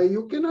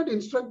you cannot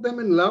instruct them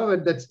in love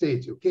at that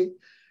stage. Okay,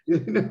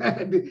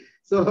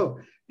 so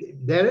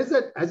there is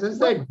as I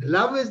said,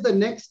 love is the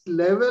next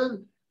level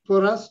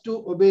for us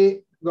to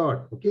obey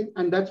God. Okay,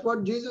 and that's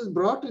what Jesus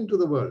brought into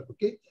the world.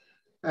 Okay,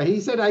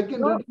 he said, I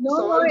can reduce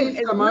all these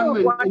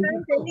commandments. What I'm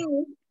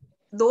telling is,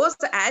 those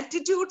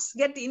attitudes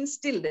get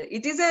instilled.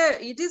 It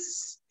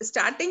is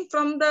starting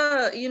from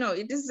the,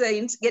 it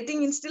is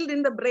getting instilled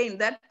in the brain.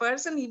 That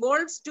person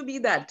evolves to be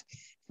that,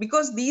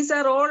 because these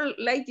are all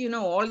like,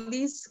 all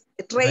these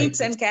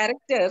traits and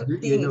character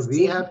things.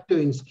 We have to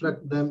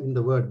instruct them in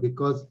the word,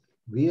 because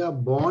we are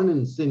born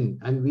in sin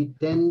and we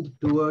tend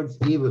towards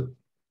evil.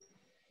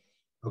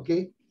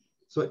 Okay.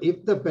 So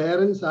if the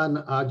parents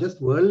are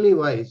just worldly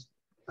wise,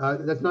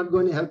 that's not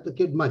going to help the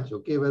kid much.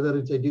 Okay. Whether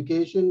it's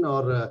education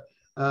or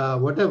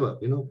whatever,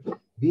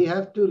 we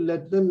have to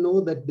let them know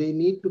that they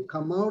need to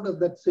come out of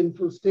that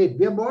sinful state.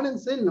 We are born in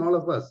sin, all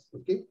of us.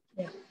 Okay.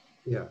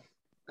 Yeah.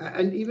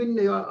 And even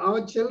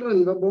our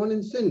children were born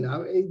in sin.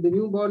 The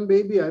newborn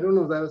baby, I don't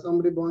know, there was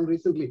somebody born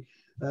recently.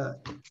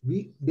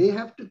 They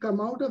have to come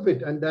out of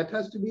it, and that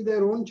has to be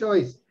their own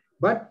choice.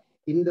 But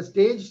in the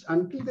stage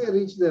until they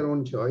reach their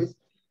own choice,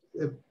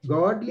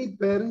 godly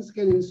parents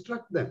can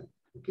instruct them,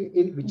 okay,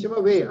 in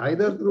whichever way,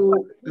 either through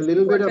a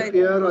little bit of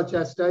fear or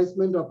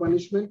chastisement or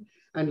punishment,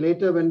 and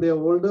later when they're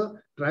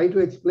older, try to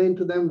explain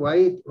to them why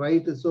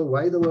it is so,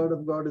 why the word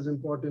of God is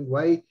important,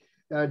 why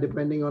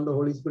depending on the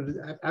Holy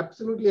Spirit.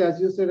 Absolutely, as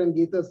you said and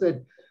Geeta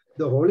said,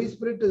 the Holy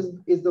Spirit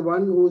is the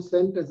one who is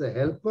sent as a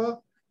helper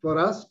for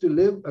us to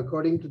live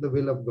according to the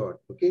will of God.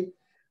 Okay,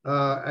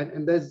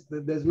 and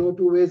there's no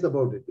two ways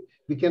about it.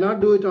 We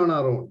cannot do it on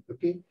our own.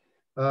 Okay,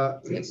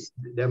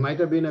 there might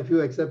have been a few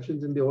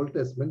exceptions in the Old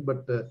Testament,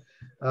 but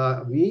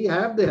we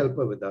have the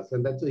helper with us,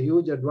 and that's a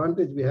huge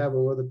advantage we have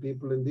over the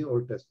people in the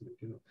Old Testament.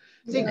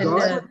 See, God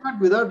was not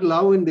without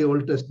love in the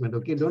Old Testament.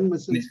 Okay, don't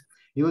miss it.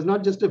 He was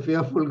not just a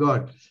fearful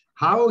God.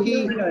 How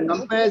he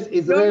compares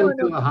Israel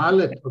to a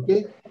harlot.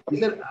 Okay,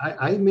 he said,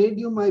 I made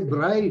you my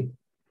bride.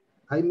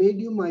 I made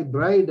you my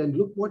bride, and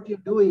look what you're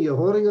doing. You're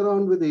whoring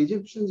around with the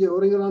Egyptians, you're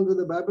whoring around with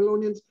the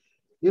Babylonians,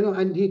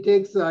 and he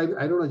takes, I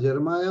don't know,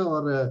 Jeremiah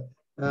or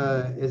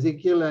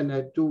Ezekiel,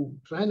 and to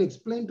try and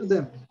explain to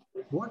them,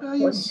 what are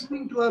you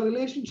doing to our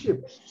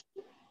relationship?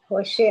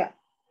 Hosea.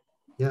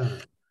 Yeah.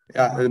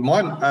 Yeah,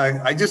 Mohan,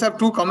 I just have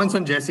 2 comments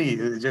on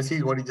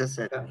Jesse, what he just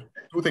said. Yeah.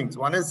 2 things.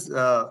 One is,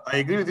 I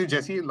agree with you,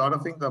 Jesse, a lot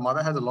of things, the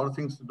mother has a lot of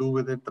things to do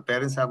with it. The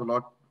parents have a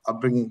lot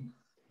upbringing.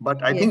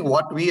 But I think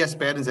what we as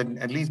parents, and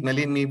at least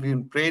Melly and me,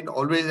 we've prayed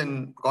always,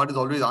 and God has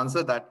always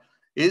answered that,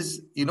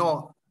 is,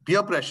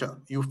 peer pressure.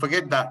 You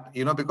forget that,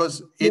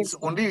 because it's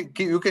only,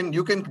 you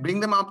can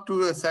bring them up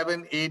to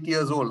 7, 8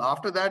 years old.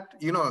 After that,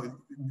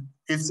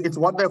 it's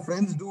what their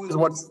friends do is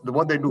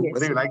what they do,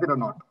 whether you like it or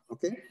not.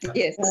 Okay.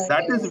 Yes.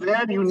 That is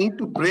where you need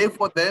to pray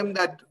for them,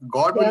 that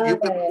God will give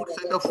them a good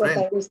set of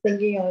friends. I was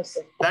thinking also.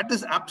 That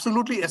is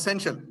absolutely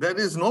essential. There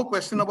is no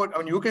question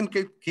about. You can't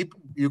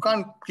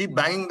keep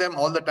banging them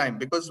all the time,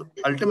 because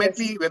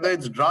ultimately, whether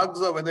it's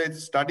drugs or whether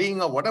it's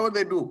studying or whatever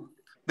they do,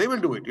 they will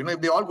do it.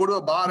 If they all go to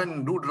a bar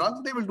and do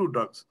drugs, they will do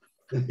drugs.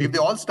 If they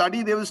all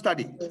study, they will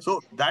study.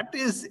 So that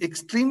is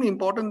extremely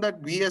important,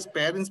 that we as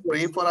parents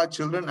pray for our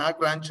children, our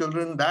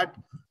grandchildren, that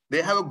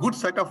they have a good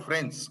set of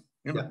friends.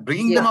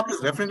 Bringing them up is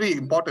definitely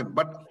important,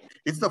 but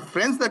it's the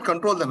friends that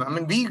control them. I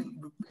mean,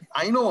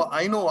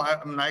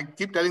 I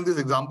keep telling this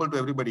example to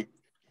everybody.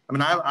 I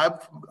mean,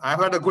 I've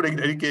had a good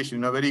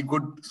education, very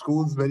good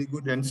schools, very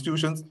good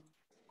institutions.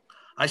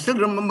 I still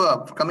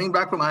remember coming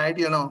back from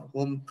IIT,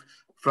 home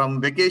from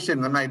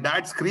vacation, when my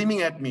dad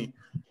screaming at me.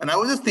 And I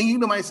was just thinking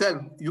to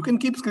myself, you can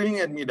keep screaming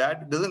at me,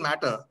 Dad. It doesn't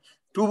matter.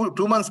 2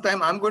 months'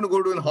 time, I'm going to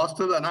go to a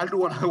hostel and I'll do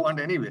what I want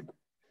anyway.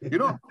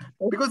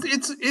 Because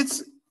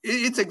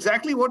it's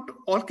exactly what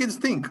all kids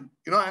think.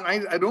 And I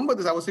remember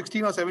this. I was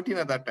 16 or 17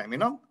 at that time.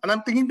 And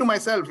I'm thinking to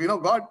myself,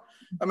 God,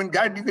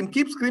 Dad, you can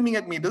keep screaming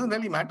at me. It doesn't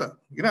really matter.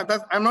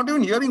 I'm not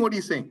even hearing what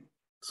he's saying.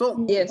 So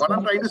what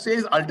I'm trying to say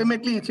is,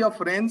 ultimately, it's your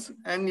friends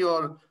and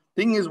your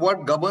thing is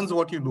what governs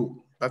what you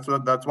do.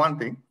 That's one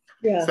thing.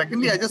 Yeah.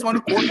 Secondly, I just want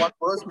to quote one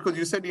verse, because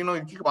you said,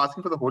 you keep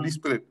asking for the Holy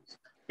Spirit.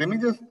 Let me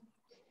just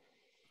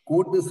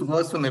quote this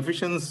verse from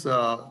Ephesians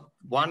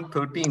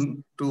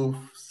 1:13 to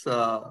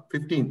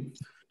 15.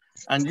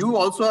 And you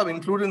also have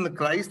included in the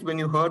Christ when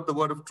you heard the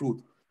word of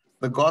truth,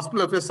 the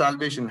gospel of your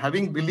salvation.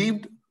 Having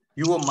believed,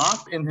 you were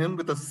marked in him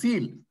with a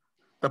seal,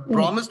 the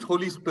promised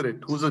Holy Spirit,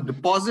 who's a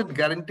deposit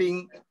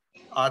guaranteeing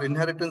our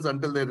inheritance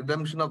until the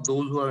redemption of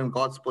those who are in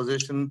God's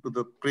possession to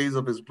the praise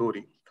of his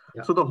glory.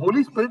 Yeah. So the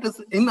Holy Spirit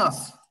is in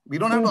us. We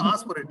don't have to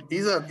ask for it.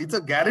 It's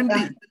a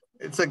guarantee.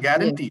 It's a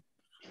guarantee.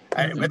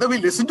 Whether we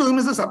listen to him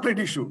is a separate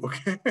issue.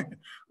 Okay,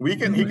 he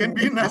can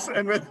be in us,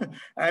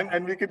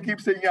 and we can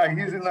keep saying, yeah,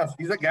 he's in us.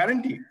 He's a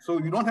guarantee. So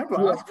you don't have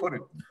to ask for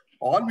it.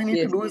 All we need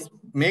to do is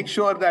make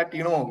sure that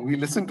we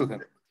listen to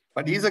him.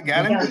 But he's a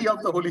guarantee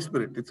of the Holy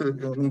Spirit.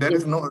 There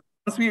is no,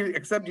 once we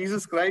accept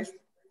Jesus Christ,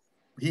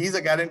 he is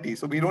a guarantee.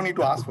 So we don't need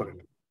to ask for it.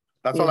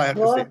 That's all I have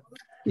to say.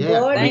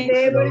 God is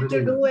able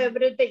to do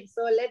everything.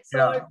 So let's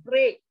all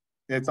pray.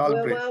 It's all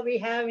whoever we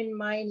have in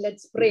mind,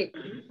 let's pray.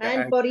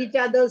 And for each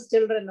other's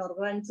children or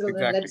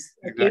grandchildren, let's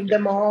keep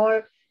them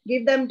all,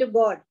 give them to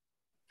God.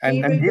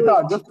 And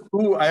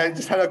Geeta, I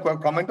just had a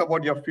comment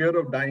about your fear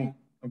of dying.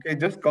 Okay,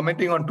 just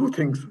commenting on two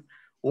things.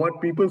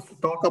 What people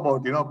talk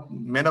about,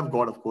 men of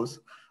God, of course.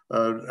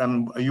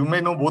 And you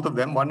may know both of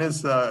them. One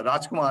is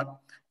Rajkumar.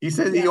 He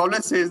says, he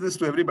always says this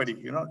to everybody,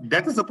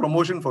 death is a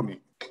promotion for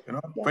me,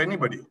 for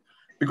anybody.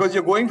 Because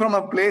you're going from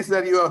a place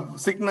that you have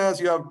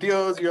sickness, you have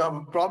tears, you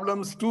have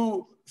problems,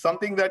 to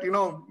something that,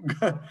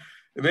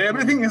 where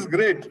everything is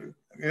great.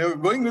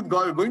 Going with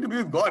God, going to be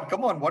with God.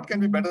 Come on, what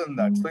can be better than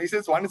that? So he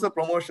says one is a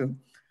promotion.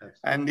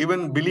 And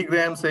even Billy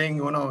Graham saying,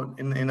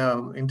 in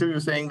an interview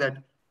saying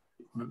that,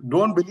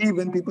 don't believe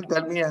when people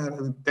tell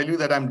you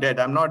that I'm dead.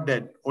 I'm not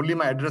dead. Only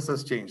my address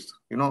has changed,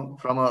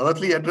 from an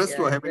earthly address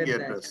to a heavenly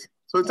address.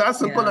 So it's as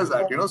simple as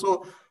that,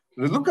 So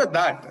look at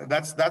that.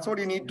 That's what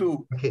you need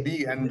to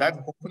be. And that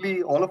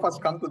hopefully all of us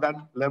come to that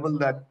level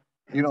that,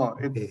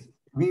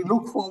 we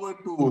look forward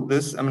to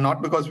this. I mean,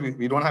 not because we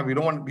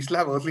still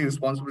have earthly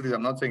responsibilities.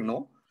 I'm not saying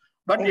no.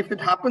 But if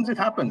it happens, it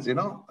happens,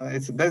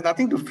 there's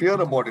nothing to fear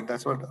about it.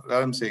 That's what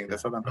I'm saying.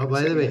 That's what I'm trying to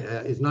say. By the way,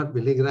 it's not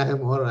Billy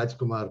Graham or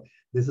Rajkumar.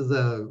 This is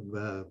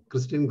a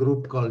Christian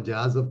group called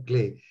Jars of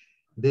Clay.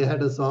 They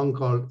had a song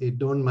called It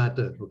Don't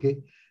Matter, okay?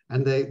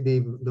 And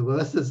the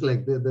verse is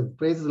like, the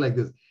phrase is like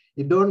this: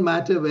 it don't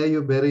matter where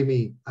you bury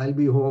me, I'll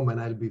be home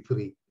and I'll be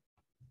free.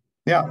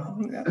 Yeah,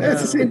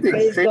 it's the same thing.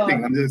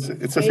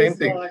 It's the same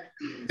thing.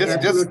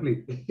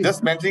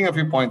 Just mentioning a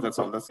few points. That's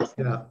all. That's it.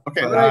 Yeah.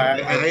 Okay.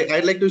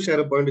 I'd like to share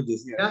a point with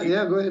this.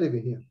 Yeah. Go ahead,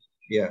 Abhi.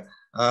 Yeah.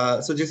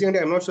 So Jesse,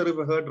 I'm not sure if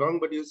I heard wrong,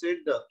 but you said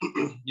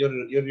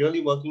you're really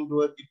working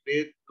towards the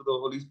prayer to the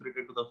Holy Spirit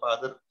and to the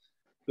Father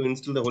to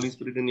instill the Holy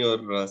Spirit in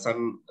your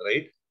son,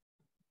 right?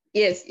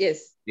 Yes.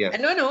 Yeah.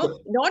 And no,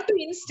 not to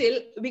instill,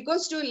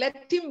 because to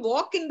let him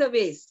walk in the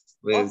ways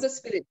of the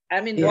Spirit. I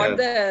mean, what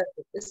the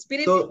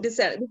Spirit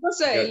discern.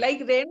 Because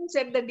like Renu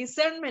said, the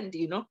discernment,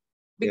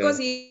 because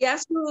he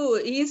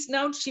is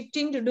now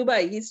shifting to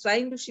Dubai. He's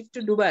trying to shift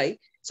to Dubai.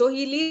 So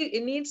he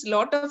needs a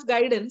lot of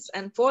guidance.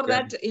 And for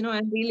that,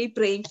 I'm really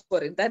praying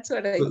for it. That's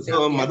what I say.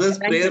 So mother's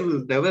prayer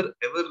will never,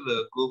 ever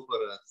go for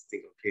a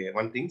thing. Okay,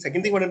 one thing.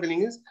 Second thing, what I'm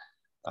telling is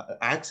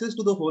access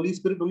to the Holy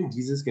Spirit only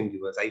Jesus can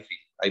give us,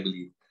 I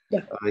believe.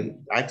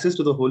 Access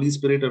to the Holy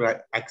Spirit,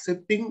 or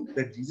accepting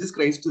that Jesus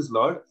Christ is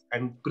Lord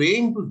and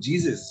praying to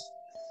Jesus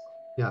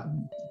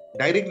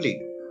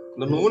directly.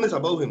 No one is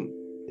above him.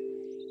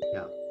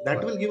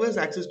 That will give us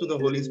access to the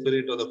Holy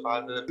Spirit or the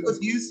Father, because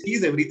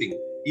he's everything.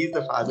 He's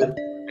the Father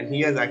and he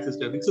has access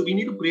to everything. So we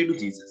need to pray to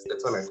Jesus.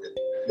 That's all I'm saying.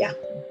 Yeah.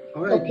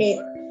 All right. Okay.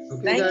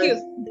 Thank guys.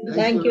 you.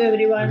 Thank you,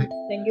 everyone.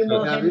 Thank you,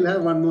 Mohan. Yeah, we'll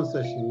have one more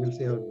session. We'll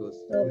see how it goes.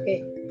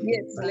 Okay.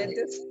 Yes, let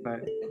us.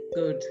 Bye.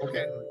 Good.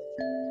 Okay.